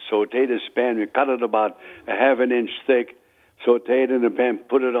you saute the Spam, you cut it about a half an inch thick, saute it in the pan,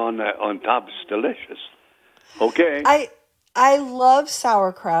 put it on top. It's delicious. Okay. I love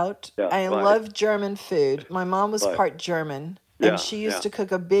sauerkraut. Yeah, I right. love German food. My mom was Right. part German, Yeah, and she used yeah. to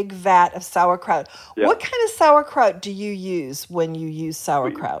cook a big vat of sauerkraut. Yeah. What kind of sauerkraut do you use when you use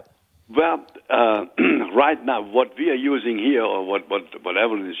sauerkraut? Well, right now, what we are using here, or what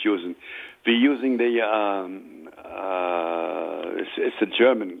Evelyn is using, we're using the it's a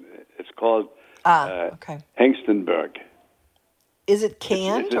German. It's called Okay. Hengstenberg. Is it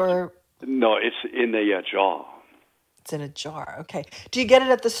canned or No, it's in a jar. it's in a jar? Okay. Do you get it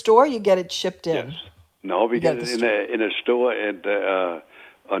at the store? Or you get it shipped in? Yes. No, we You get got it the in a store at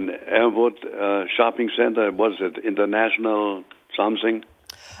on Elmwood Shopping Center. Was it International something?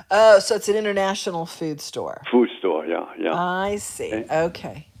 Oh, so it's an international food store. Food store, yeah. I see.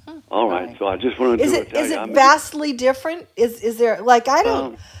 Okay. All right. So I just wanted Is to it tell is you. it I'm- vastly different? Is there like I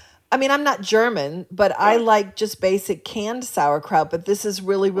don't I mean I'm not German, but I like just basic canned sauerkraut, but this is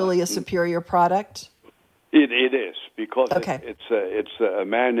really a superior product. It is because Okay. it's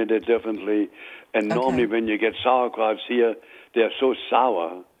marinated differently, and normally when you get sauerkrauts here, they're so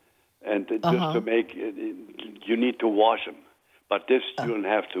sour, and just to make it, you need to wash them. But this you don't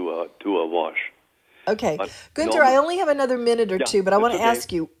have to wash. Okay. But Gunter, I only have another minute or Yeah, two, but I want to that's okay.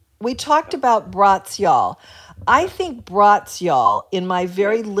 ask you. We talked about Bratsjal. I think Bratsjal, in my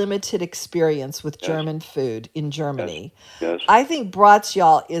very limited experience with German food in Germany, Yes. I think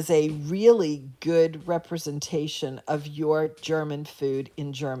Bratsjal is a really good representation of your German food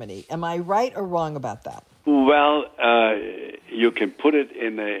in Germany. Am I right or wrong about that? Well, you can put it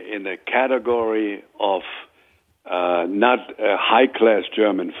in a category of not high class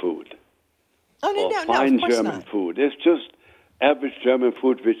German food. Oh no, or no, fine of course German not. food. It's just average German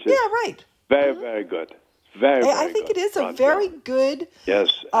food, which is Yeah, right. very, very good. Very, very I think good. it is a very good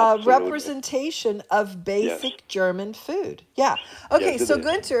representation of basic German food. Yeah. Okay, Yes, it so is.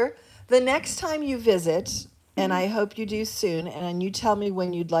 Gunter, the next time you visit, and I hope you do soon, and you tell me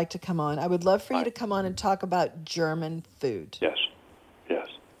when you'd like to come on, I would love for you to come on and talk about German food. Yes. Yes.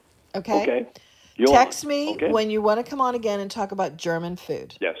 Okay? Okay. Text me when you want to come on again and talk about German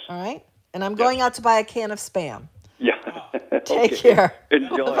food. Yes. All right? And I'm going out to buy a can of Spam. Yeah. Take care.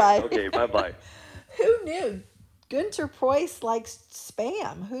 Enjoy. Bye-bye. Okay, bye-bye. Who knew? Gunter Preuss likes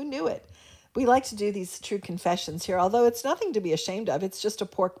Spam. Who knew it? We like to do these true confessions here, although it's nothing to be ashamed of. It's just a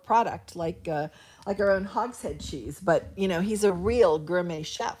pork product, like our own hogshead cheese. But, you know, he's a real gourmet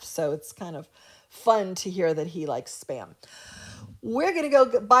chef, so it's kind of fun to hear that he likes Spam. We're going to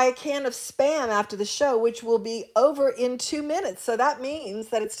go buy a can of Spam after the show, which will be over in 2 minutes. So that means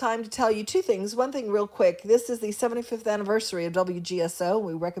that it's time to tell you two things. One thing real quick. This is the 75th anniversary of WGSO.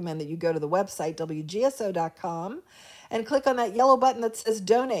 We recommend that you go to the website, WGSO.com, and click on that yellow button that says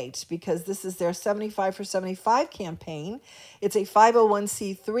donate, because this is their 75 for 75 campaign. It's a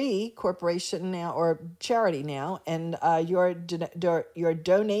 501c3 corporation now, or charity now, and your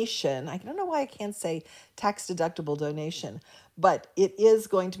donation, I don't know why I can't say tax deductible donation, but it is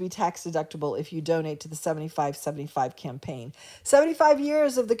going to be tax deductible if you donate to the 7575 campaign. 75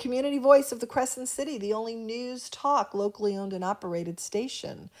 years of the community voice of the Crescent City, the only news talk locally owned and operated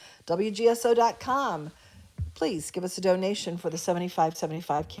station. WGSO.com. Please give us a donation for the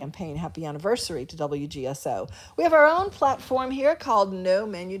 7575 campaign. Happy anniversary to WGSO. We have our own platform here called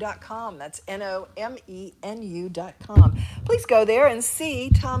nomenu.com. That's NOMENU.com. Please go there and see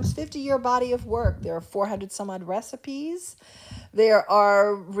Tom's 50-year body of work. There are 400 some odd recipes. There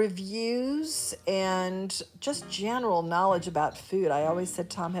are reviews and just general knowledge about food. I always said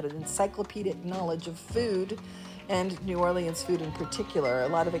Tom had an encyclopedic knowledge of food, and New Orleans food in particular. A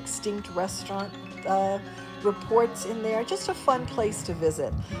lot of extinct restaurant reports in there. Just a fun place to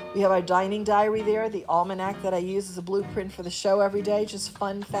visit. We have our dining diary there, the almanac that I use as a blueprint for the show every day. Just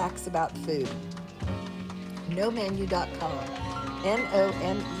fun facts about food. nomenu.com.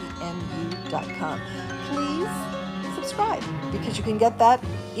 NOMENU.com. Please subscribe, because you can get that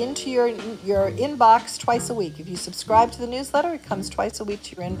into your inbox twice a week. If you subscribe to the newsletter, it comes twice a week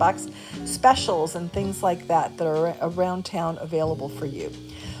to your inbox. Specials and things like that are around town available for you.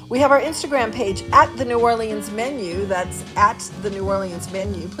 We have our Instagram page at The New Orleans Menu. That's at The New Orleans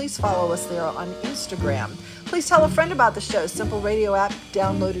Menu. Please follow us there on Instagram. Please tell a friend about the show. Simple radio app,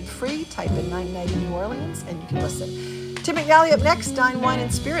 downloaded free. Type in 990 New Orleans and you can listen. Tim McNally up next, Dine, Wine,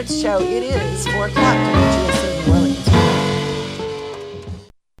 and Spirits Show. It is 4 o'clock WGSO New Orleans.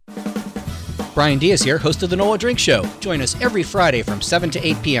 Brian Diaz here, host of the NOLA Drink Show. Join us every Friday from 7 to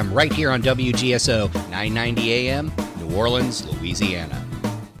 8 p.m. right here on WGSO 990 AM, New Orleans, Louisiana.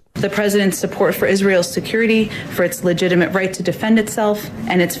 The president's support for Israel's security, for its legitimate right to defend itself,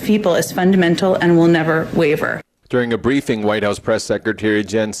 and its people is fundamental and will never waver. During a briefing, White House Press Secretary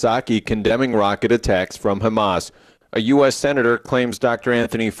Jen Psaki condemning rocket attacks from Hamas. A U.S. senator claims Dr.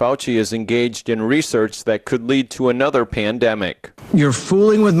 Anthony Fauci is engaged in research that could lead to another pandemic. You're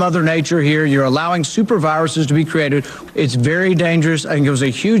fooling with Mother Nature here. You're allowing superviruses to be created. It's very dangerous. I think it was a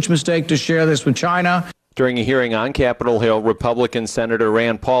huge mistake to share this with China. During a hearing on Capitol Hill, Republican Senator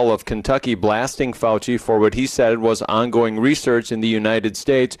Rand Paul of Kentucky blasting Fauci for what he said was ongoing research in the United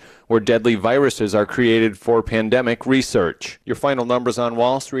States where deadly viruses are created for pandemic research. Your final numbers on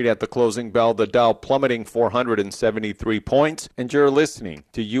Wall Street at the closing bell, the Dow plummeting 473 points, and you're listening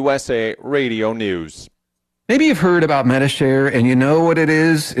to USA Radio News. Maybe you've heard about Medi-Share and you know what it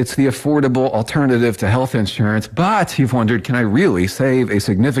is. It's the affordable alternative to health insurance, but you've wondered, can I really save a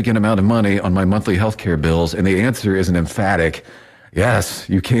significant amount of money on my monthly health care bills? And the answer is an emphatic yes,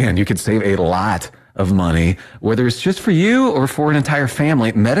 you can. You can save a lot of money, whether it's just for you or for an entire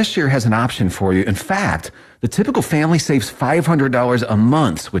family. Medi-Share has an option for you. In fact, the typical family saves $500 a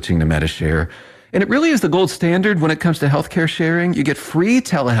month switching to Medi-Share. And it really is the gold standard when it comes to healthcare sharing. You get free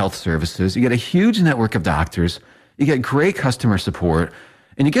telehealth services, you get a huge network of doctors, you get great customer support,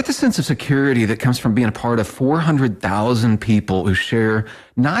 and you get the sense of security that comes from being a part of 400,000 people who share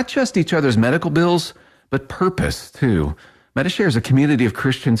not just each other's medical bills, but purpose too. Medi-Share is a community of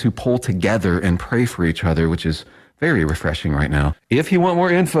Christians who pull together and pray for each other, which is very refreshing right now. If you want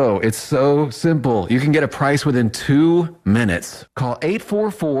more info, it's so simple. You can get a price within 2 minutes. Call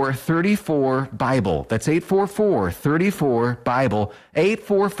 844-34-BIBLE. That's 844-34-BIBLE.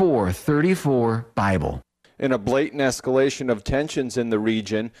 844-34-BIBLE. In a blatant escalation of tensions in the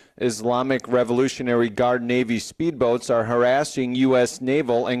region, Islamic Revolutionary Guard Navy speedboats are harassing U.S.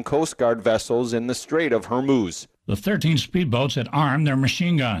 naval and Coast Guard vessels in the Strait of Hormuz. The 13 speedboats had armed their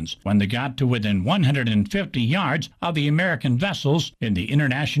machine guns when they got to within 150 yards of the American vessels in the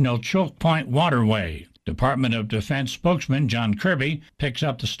International Choke Point waterway. Department of Defense spokesman John Kirby picks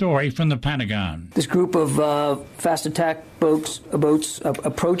up the story from the Pentagon. This group of fast attack boats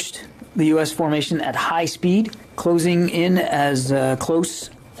approached the U.S. formation at high speed, closing in as close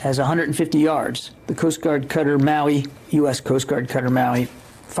as 150 yards. The Coast Guard cutter Maui, U.S. Coast Guard cutter Maui,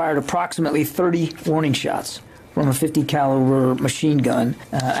 fired approximately 30 warning shots from a 50 caliber machine gun.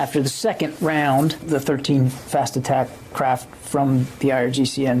 After the second round, the 13 fast attack craft from the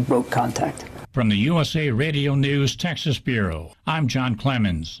IRGCN broke contact. From the USA Radio News Texas Bureau, I'm John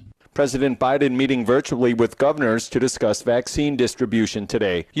Clemens. President Biden meeting virtually with governors to discuss vaccine distribution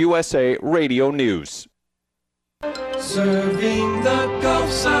today. USA Radio News. Serving the Gulf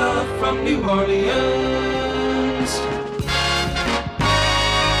South from New Orleans.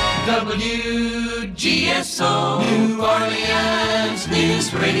 WGSO, New Orleans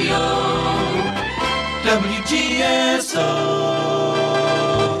News Radio.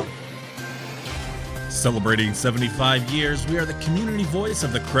 WGSO. Celebrating 75 years, we are the community voice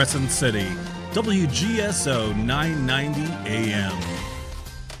of the Crescent City. WGSO 990 AM.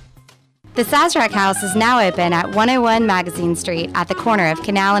 The Sazerac House is now open at 101 Magazine Street at the corner of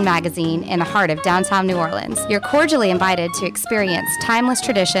Canal and Magazine in the heart of downtown New Orleans. You're cordially invited to experience timeless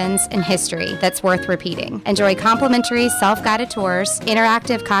traditions and history that's worth repeating. Enjoy complimentary self-guided tours,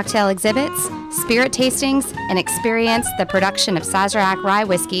 interactive cocktail exhibits, spirit tastings, and experience the production of Sazerac rye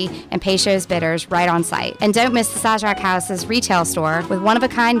whiskey and Peychaud's bitters right on site. And don't miss the Sazerac House's retail store with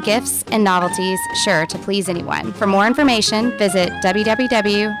one-of-a-kind gifts and novelties sure to please anyone. For more information, visit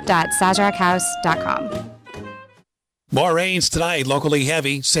www.sazerachouse.com. More rains tonight, locally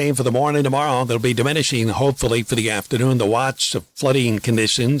heavy. Same for the morning tomorrow. They'll be diminishing, hopefully, for the afternoon. The watch of flooding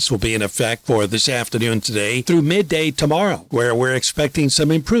conditions will be in effect for this afternoon today through midday tomorrow, where we're expecting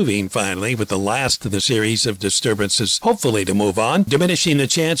some improving, finally, with the last of the series of disturbances hopefully to move on, diminishing the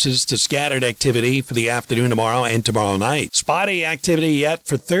chances to scattered activity for the afternoon tomorrow and tomorrow night. Spotty activity yet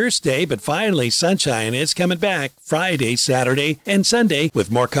for Thursday, but finally sunshine is coming back Friday, Saturday, and Sunday with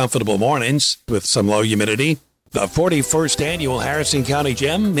more comfortable mornings with some low humidity. The 41st Annual Harrison County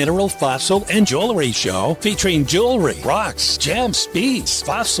Gem, Mineral, Fossil, and Jewelry Show featuring jewelry, rocks, gems, beads,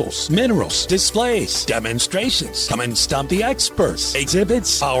 fossils, minerals, displays, demonstrations. Come and stump the experts.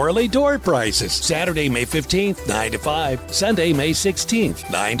 Exhibits, hourly door prices. Saturday, May 15th, 9 to 5. Sunday, May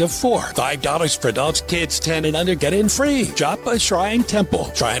 16th, 9 to 4. $5 for adults, kids 10 and under get in free. Joppa Shrine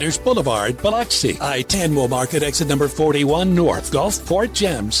Temple, Shriners Boulevard, Biloxi. I-10 will market exit number 41 North,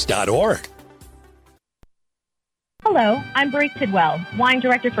 GulfportGems.org. Hello, I'm Brie Tidwell, wine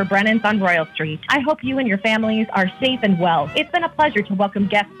director for Brennan's on Royal Street. I hope you and your families are safe and well. It's been a pleasure to welcome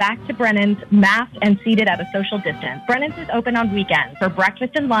guests back to Brennan's, masked and seated at a social distance. Brennan's is open on weekends for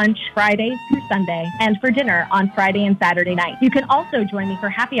breakfast and lunch, Friday through Sunday, and for dinner on Friday and Saturday night. You can also join me for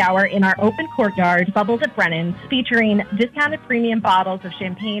happy hour in our open courtyard, Bubbles at Brennan's, featuring discounted premium bottles of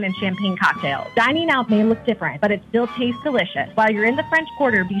champagne and champagne cocktails. Dining out may look different, but it still tastes delicious. While you're in the French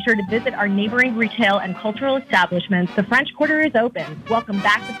Quarter, be sure to visit our neighboring retail and cultural establishments. The French Quarter is open. Welcome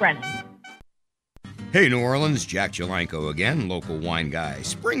back to Brennan. Hey New Orleans, Jack Jalanko again, local wine guy.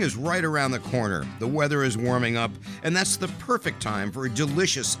 Spring is right around the corner. The weather is warming up, and that's the perfect time for a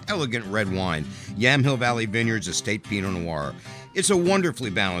delicious, elegant red wine. Yamhill Valley Vineyards Estate Pinot Noir. It's a wonderfully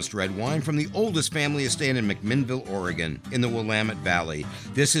balanced red wine from the oldest family estate in McMinnville, Oregon, in the Willamette Valley.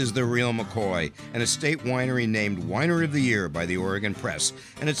 This is the Real McCoy, an estate winery named Winery of the Year by the Oregon Press,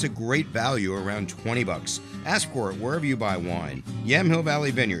 and it's a great value, around $20. Ask for it wherever you buy wine. Yamhill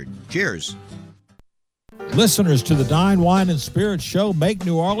Valley Vineyard. Cheers. Listeners to the Dine, Wine, and Spirits show make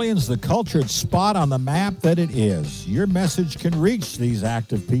New Orleans the cultured spot on the map that it is. Your message can reach these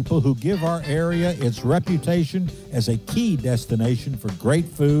active people who give our area its reputation as a key destination for great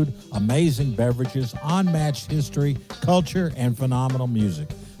food, amazing beverages, unmatched history, culture, and phenomenal music.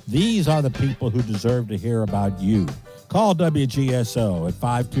 These are the people who deserve to hear about you. Call WGSO at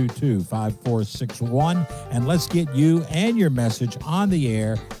 522-5461 and let's get you and your message on the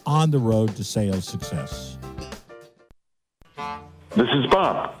air, on the road to sales success. This is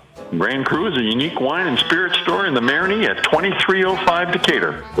Bob. Grand Cru is a unique wine and spirit store in the Marigny at 2305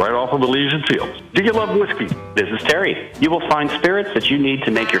 Decatur, right off of Elysian Fields. Do you love whiskey? This is Terry. You will find spirits that you need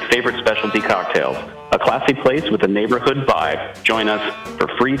to make your favorite specialty cocktails. A classy place with a neighborhood vibe. Join us for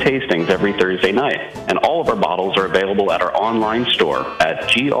free tastings every Thursday night. And all of our bottles are available at our online store at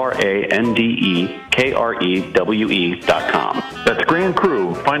GRANDEKREWE.com. That's Grand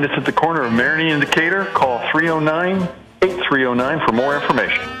Cru. Find us at the corner of Marigny and Decatur. Call 309-8309 for more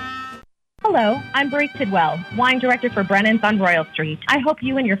information. Hello, I'm Brie Tidwell, wine director for Brennan's on Royal Street. I hope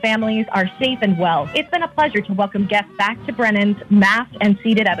you and your families are safe and well. It's been a pleasure to welcome guests back to Brennan's, masked and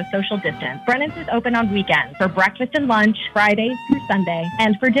seated at a social distance. Brennan's is open on weekends for breakfast and lunch, Friday through Sunday,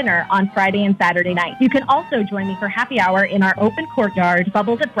 and for dinner on Friday and Saturday night. You can also join me for happy hour in our open courtyard,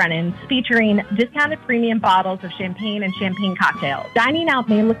 Bubbles at Brennan's, featuring discounted premium bottles of champagne and champagne cocktails. Dining out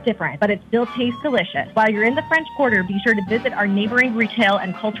may look different, but it still tastes delicious. While you're in the French Quarter, be sure to visit our neighboring retail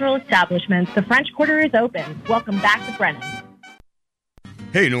and cultural establishments. The French Quarter is open. Welcome back to Brennan.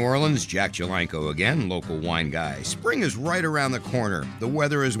 Hey, New Orleans, Jack Jalanko again, local wine guy. Spring is right around the corner. The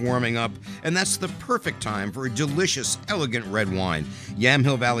weather is warming up, and that's the perfect time for a delicious, elegant red wine.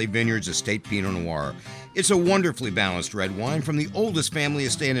 Yamhill Valley Vineyards Estate Pinot Noir. It's a wonderfully balanced red wine from the oldest family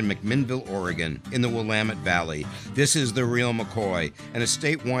estate in McMinnville, Oregon, in the Willamette Valley. This is the real McCoy, an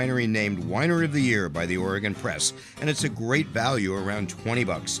estate winery named Winery of the Year by the Oregon Press, and it's a great value, around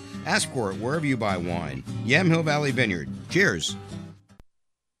 $20. Ask for it wherever you buy wine. Yamhill Valley Vineyard. Cheers.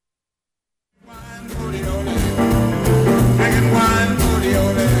 Drinking wine,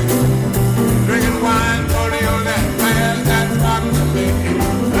 drinking wine, man, that's what to me.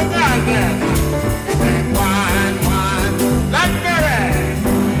 Look out there. Drinking wine, blackberry,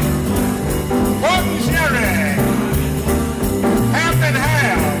 port and sherry, half and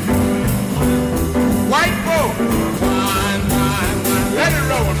half, white boat, wine, let it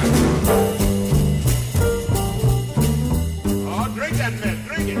roll. Oh, drink that, man,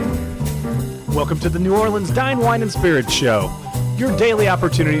 drink it. Welcome to the New Orleans Dine, Wine, and Spirits Show, your daily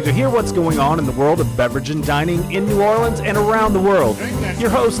opportunity to hear what's going on in the world of beverage and dining in New Orleans and around the world. Your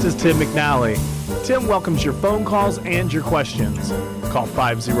host is Tim McNally. Tim welcomes your phone calls and your questions. Call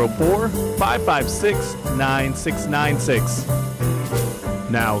 504-556-9696.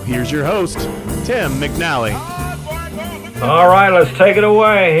 Now, here's your host, Tim McNally. All right, let's take it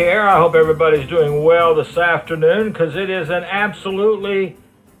away here. I hope everybody's doing well this afternoon because it is an absolutely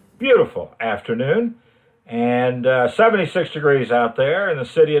beautiful afternoon, and 76 degrees out there in the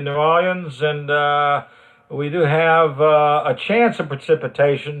city of New Orleans, and we do have a chance of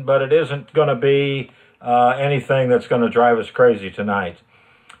precipitation, but it isn't going to be anything that's going to drive us crazy tonight.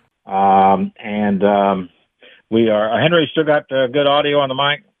 We are, Henry, still got good audio on the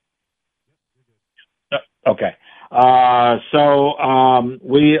mic? Okay. So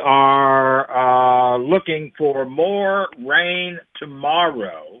we are looking for more rain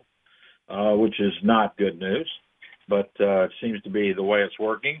tomorrow, which is not good news, but it seems to be the way it's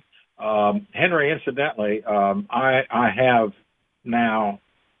working. Henry, incidentally, I have now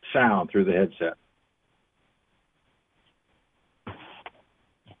sound through the headset.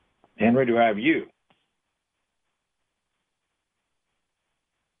 Henry, do I have you?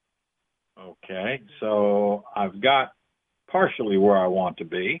 Okay, so I've got partially where I want to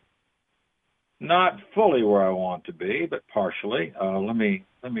be. Not fully where I want to be, but partially. Let me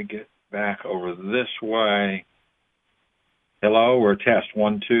get back over this way. Hello, we're test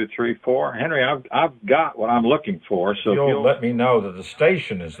 1, 2, 3, 4. Henry, I've got what I'm looking for. So you'll let me know that the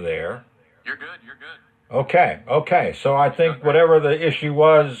station is there. You're good. You're good. Okay. So I think whatever the issue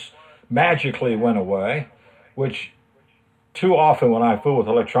was magically went away, which too often when I fool with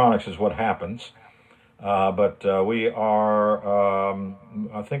electronics is what happens. But we are.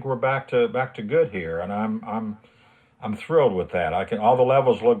 I think we're back to good here, and I'm thrilled with that. All the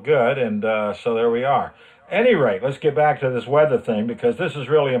levels look good, and so there we are. Any rate, let's get back to this weather thing because this is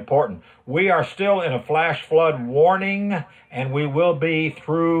really important. We are still in a flash flood warning, and we will be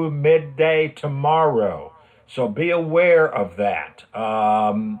through midday tomorrow. So be aware of that.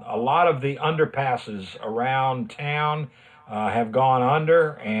 A lot of the underpasses around town have gone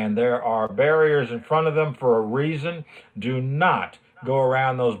under, and there are barriers in front of them for a reason. Do not go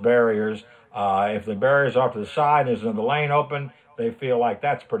around those barriers. If the barrier's off to the side and there's another lane open, they feel like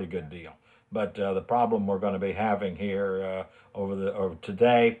that's a pretty good deal. But the problem we're going to be having here over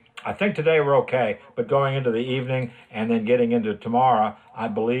today, I think today we're okay, but going into the evening and then getting into tomorrow, I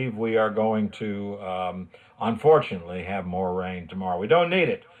believe we are going to, unfortunately, have more rain tomorrow. We don't need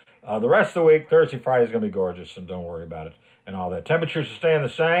it. The rest of the week, Thursday, Friday is going to be gorgeous, and don't worry about it and all that. Temperatures are staying the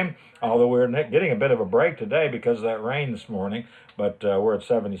same, although we're getting a bit of a break today because of that rain this morning, but we're at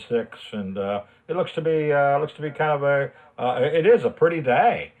 76, and it looks to be kind of it is a pretty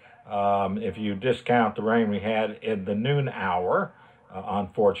day. If you discount the rain we had in the noon hour,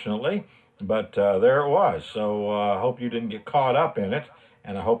 unfortunately, but there it was. So I hope you didn't get caught up in it,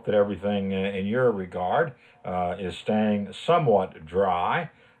 and I hope that everything in your regard is staying somewhat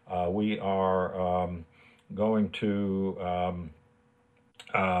dry. We are going to...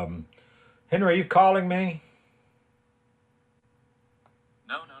 Henry, are you calling me?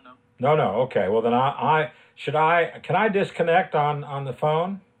 No. No. Okay. Well, then can I disconnect on the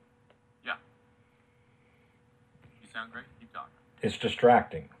phone? Yeah. You sound great. Keep talking. It's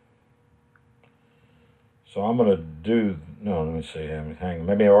distracting. So I'm going to let me see. Hang.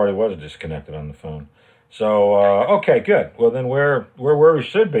 Maybe I already was disconnected on the phone. So, okay, good. Well, then we're where we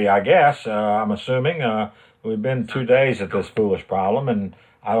should be, I guess. I'm assuming we've been 2 days at this foolish problem, and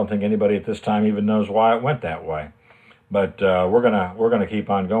I don't think anybody at this time even knows why it went that way. But we're gonna keep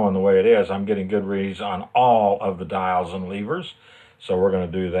on going the way it is. I'm getting good reads on all of the dials and levers, so we're gonna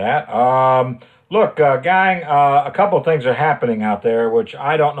do that. Look, gang, a couple of things are happening out there, which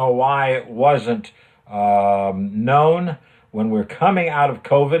I don't know why it wasn't known when we're coming out of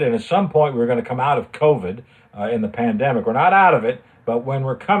COVID, and at some point we're going to come out of COVID in the pandemic. We're not out of it, but when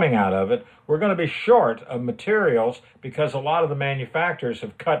we're coming out of it, we're going to be short of materials because a lot of the manufacturers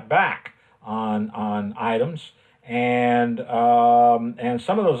have cut back on items, and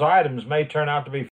some of those items may turn out to be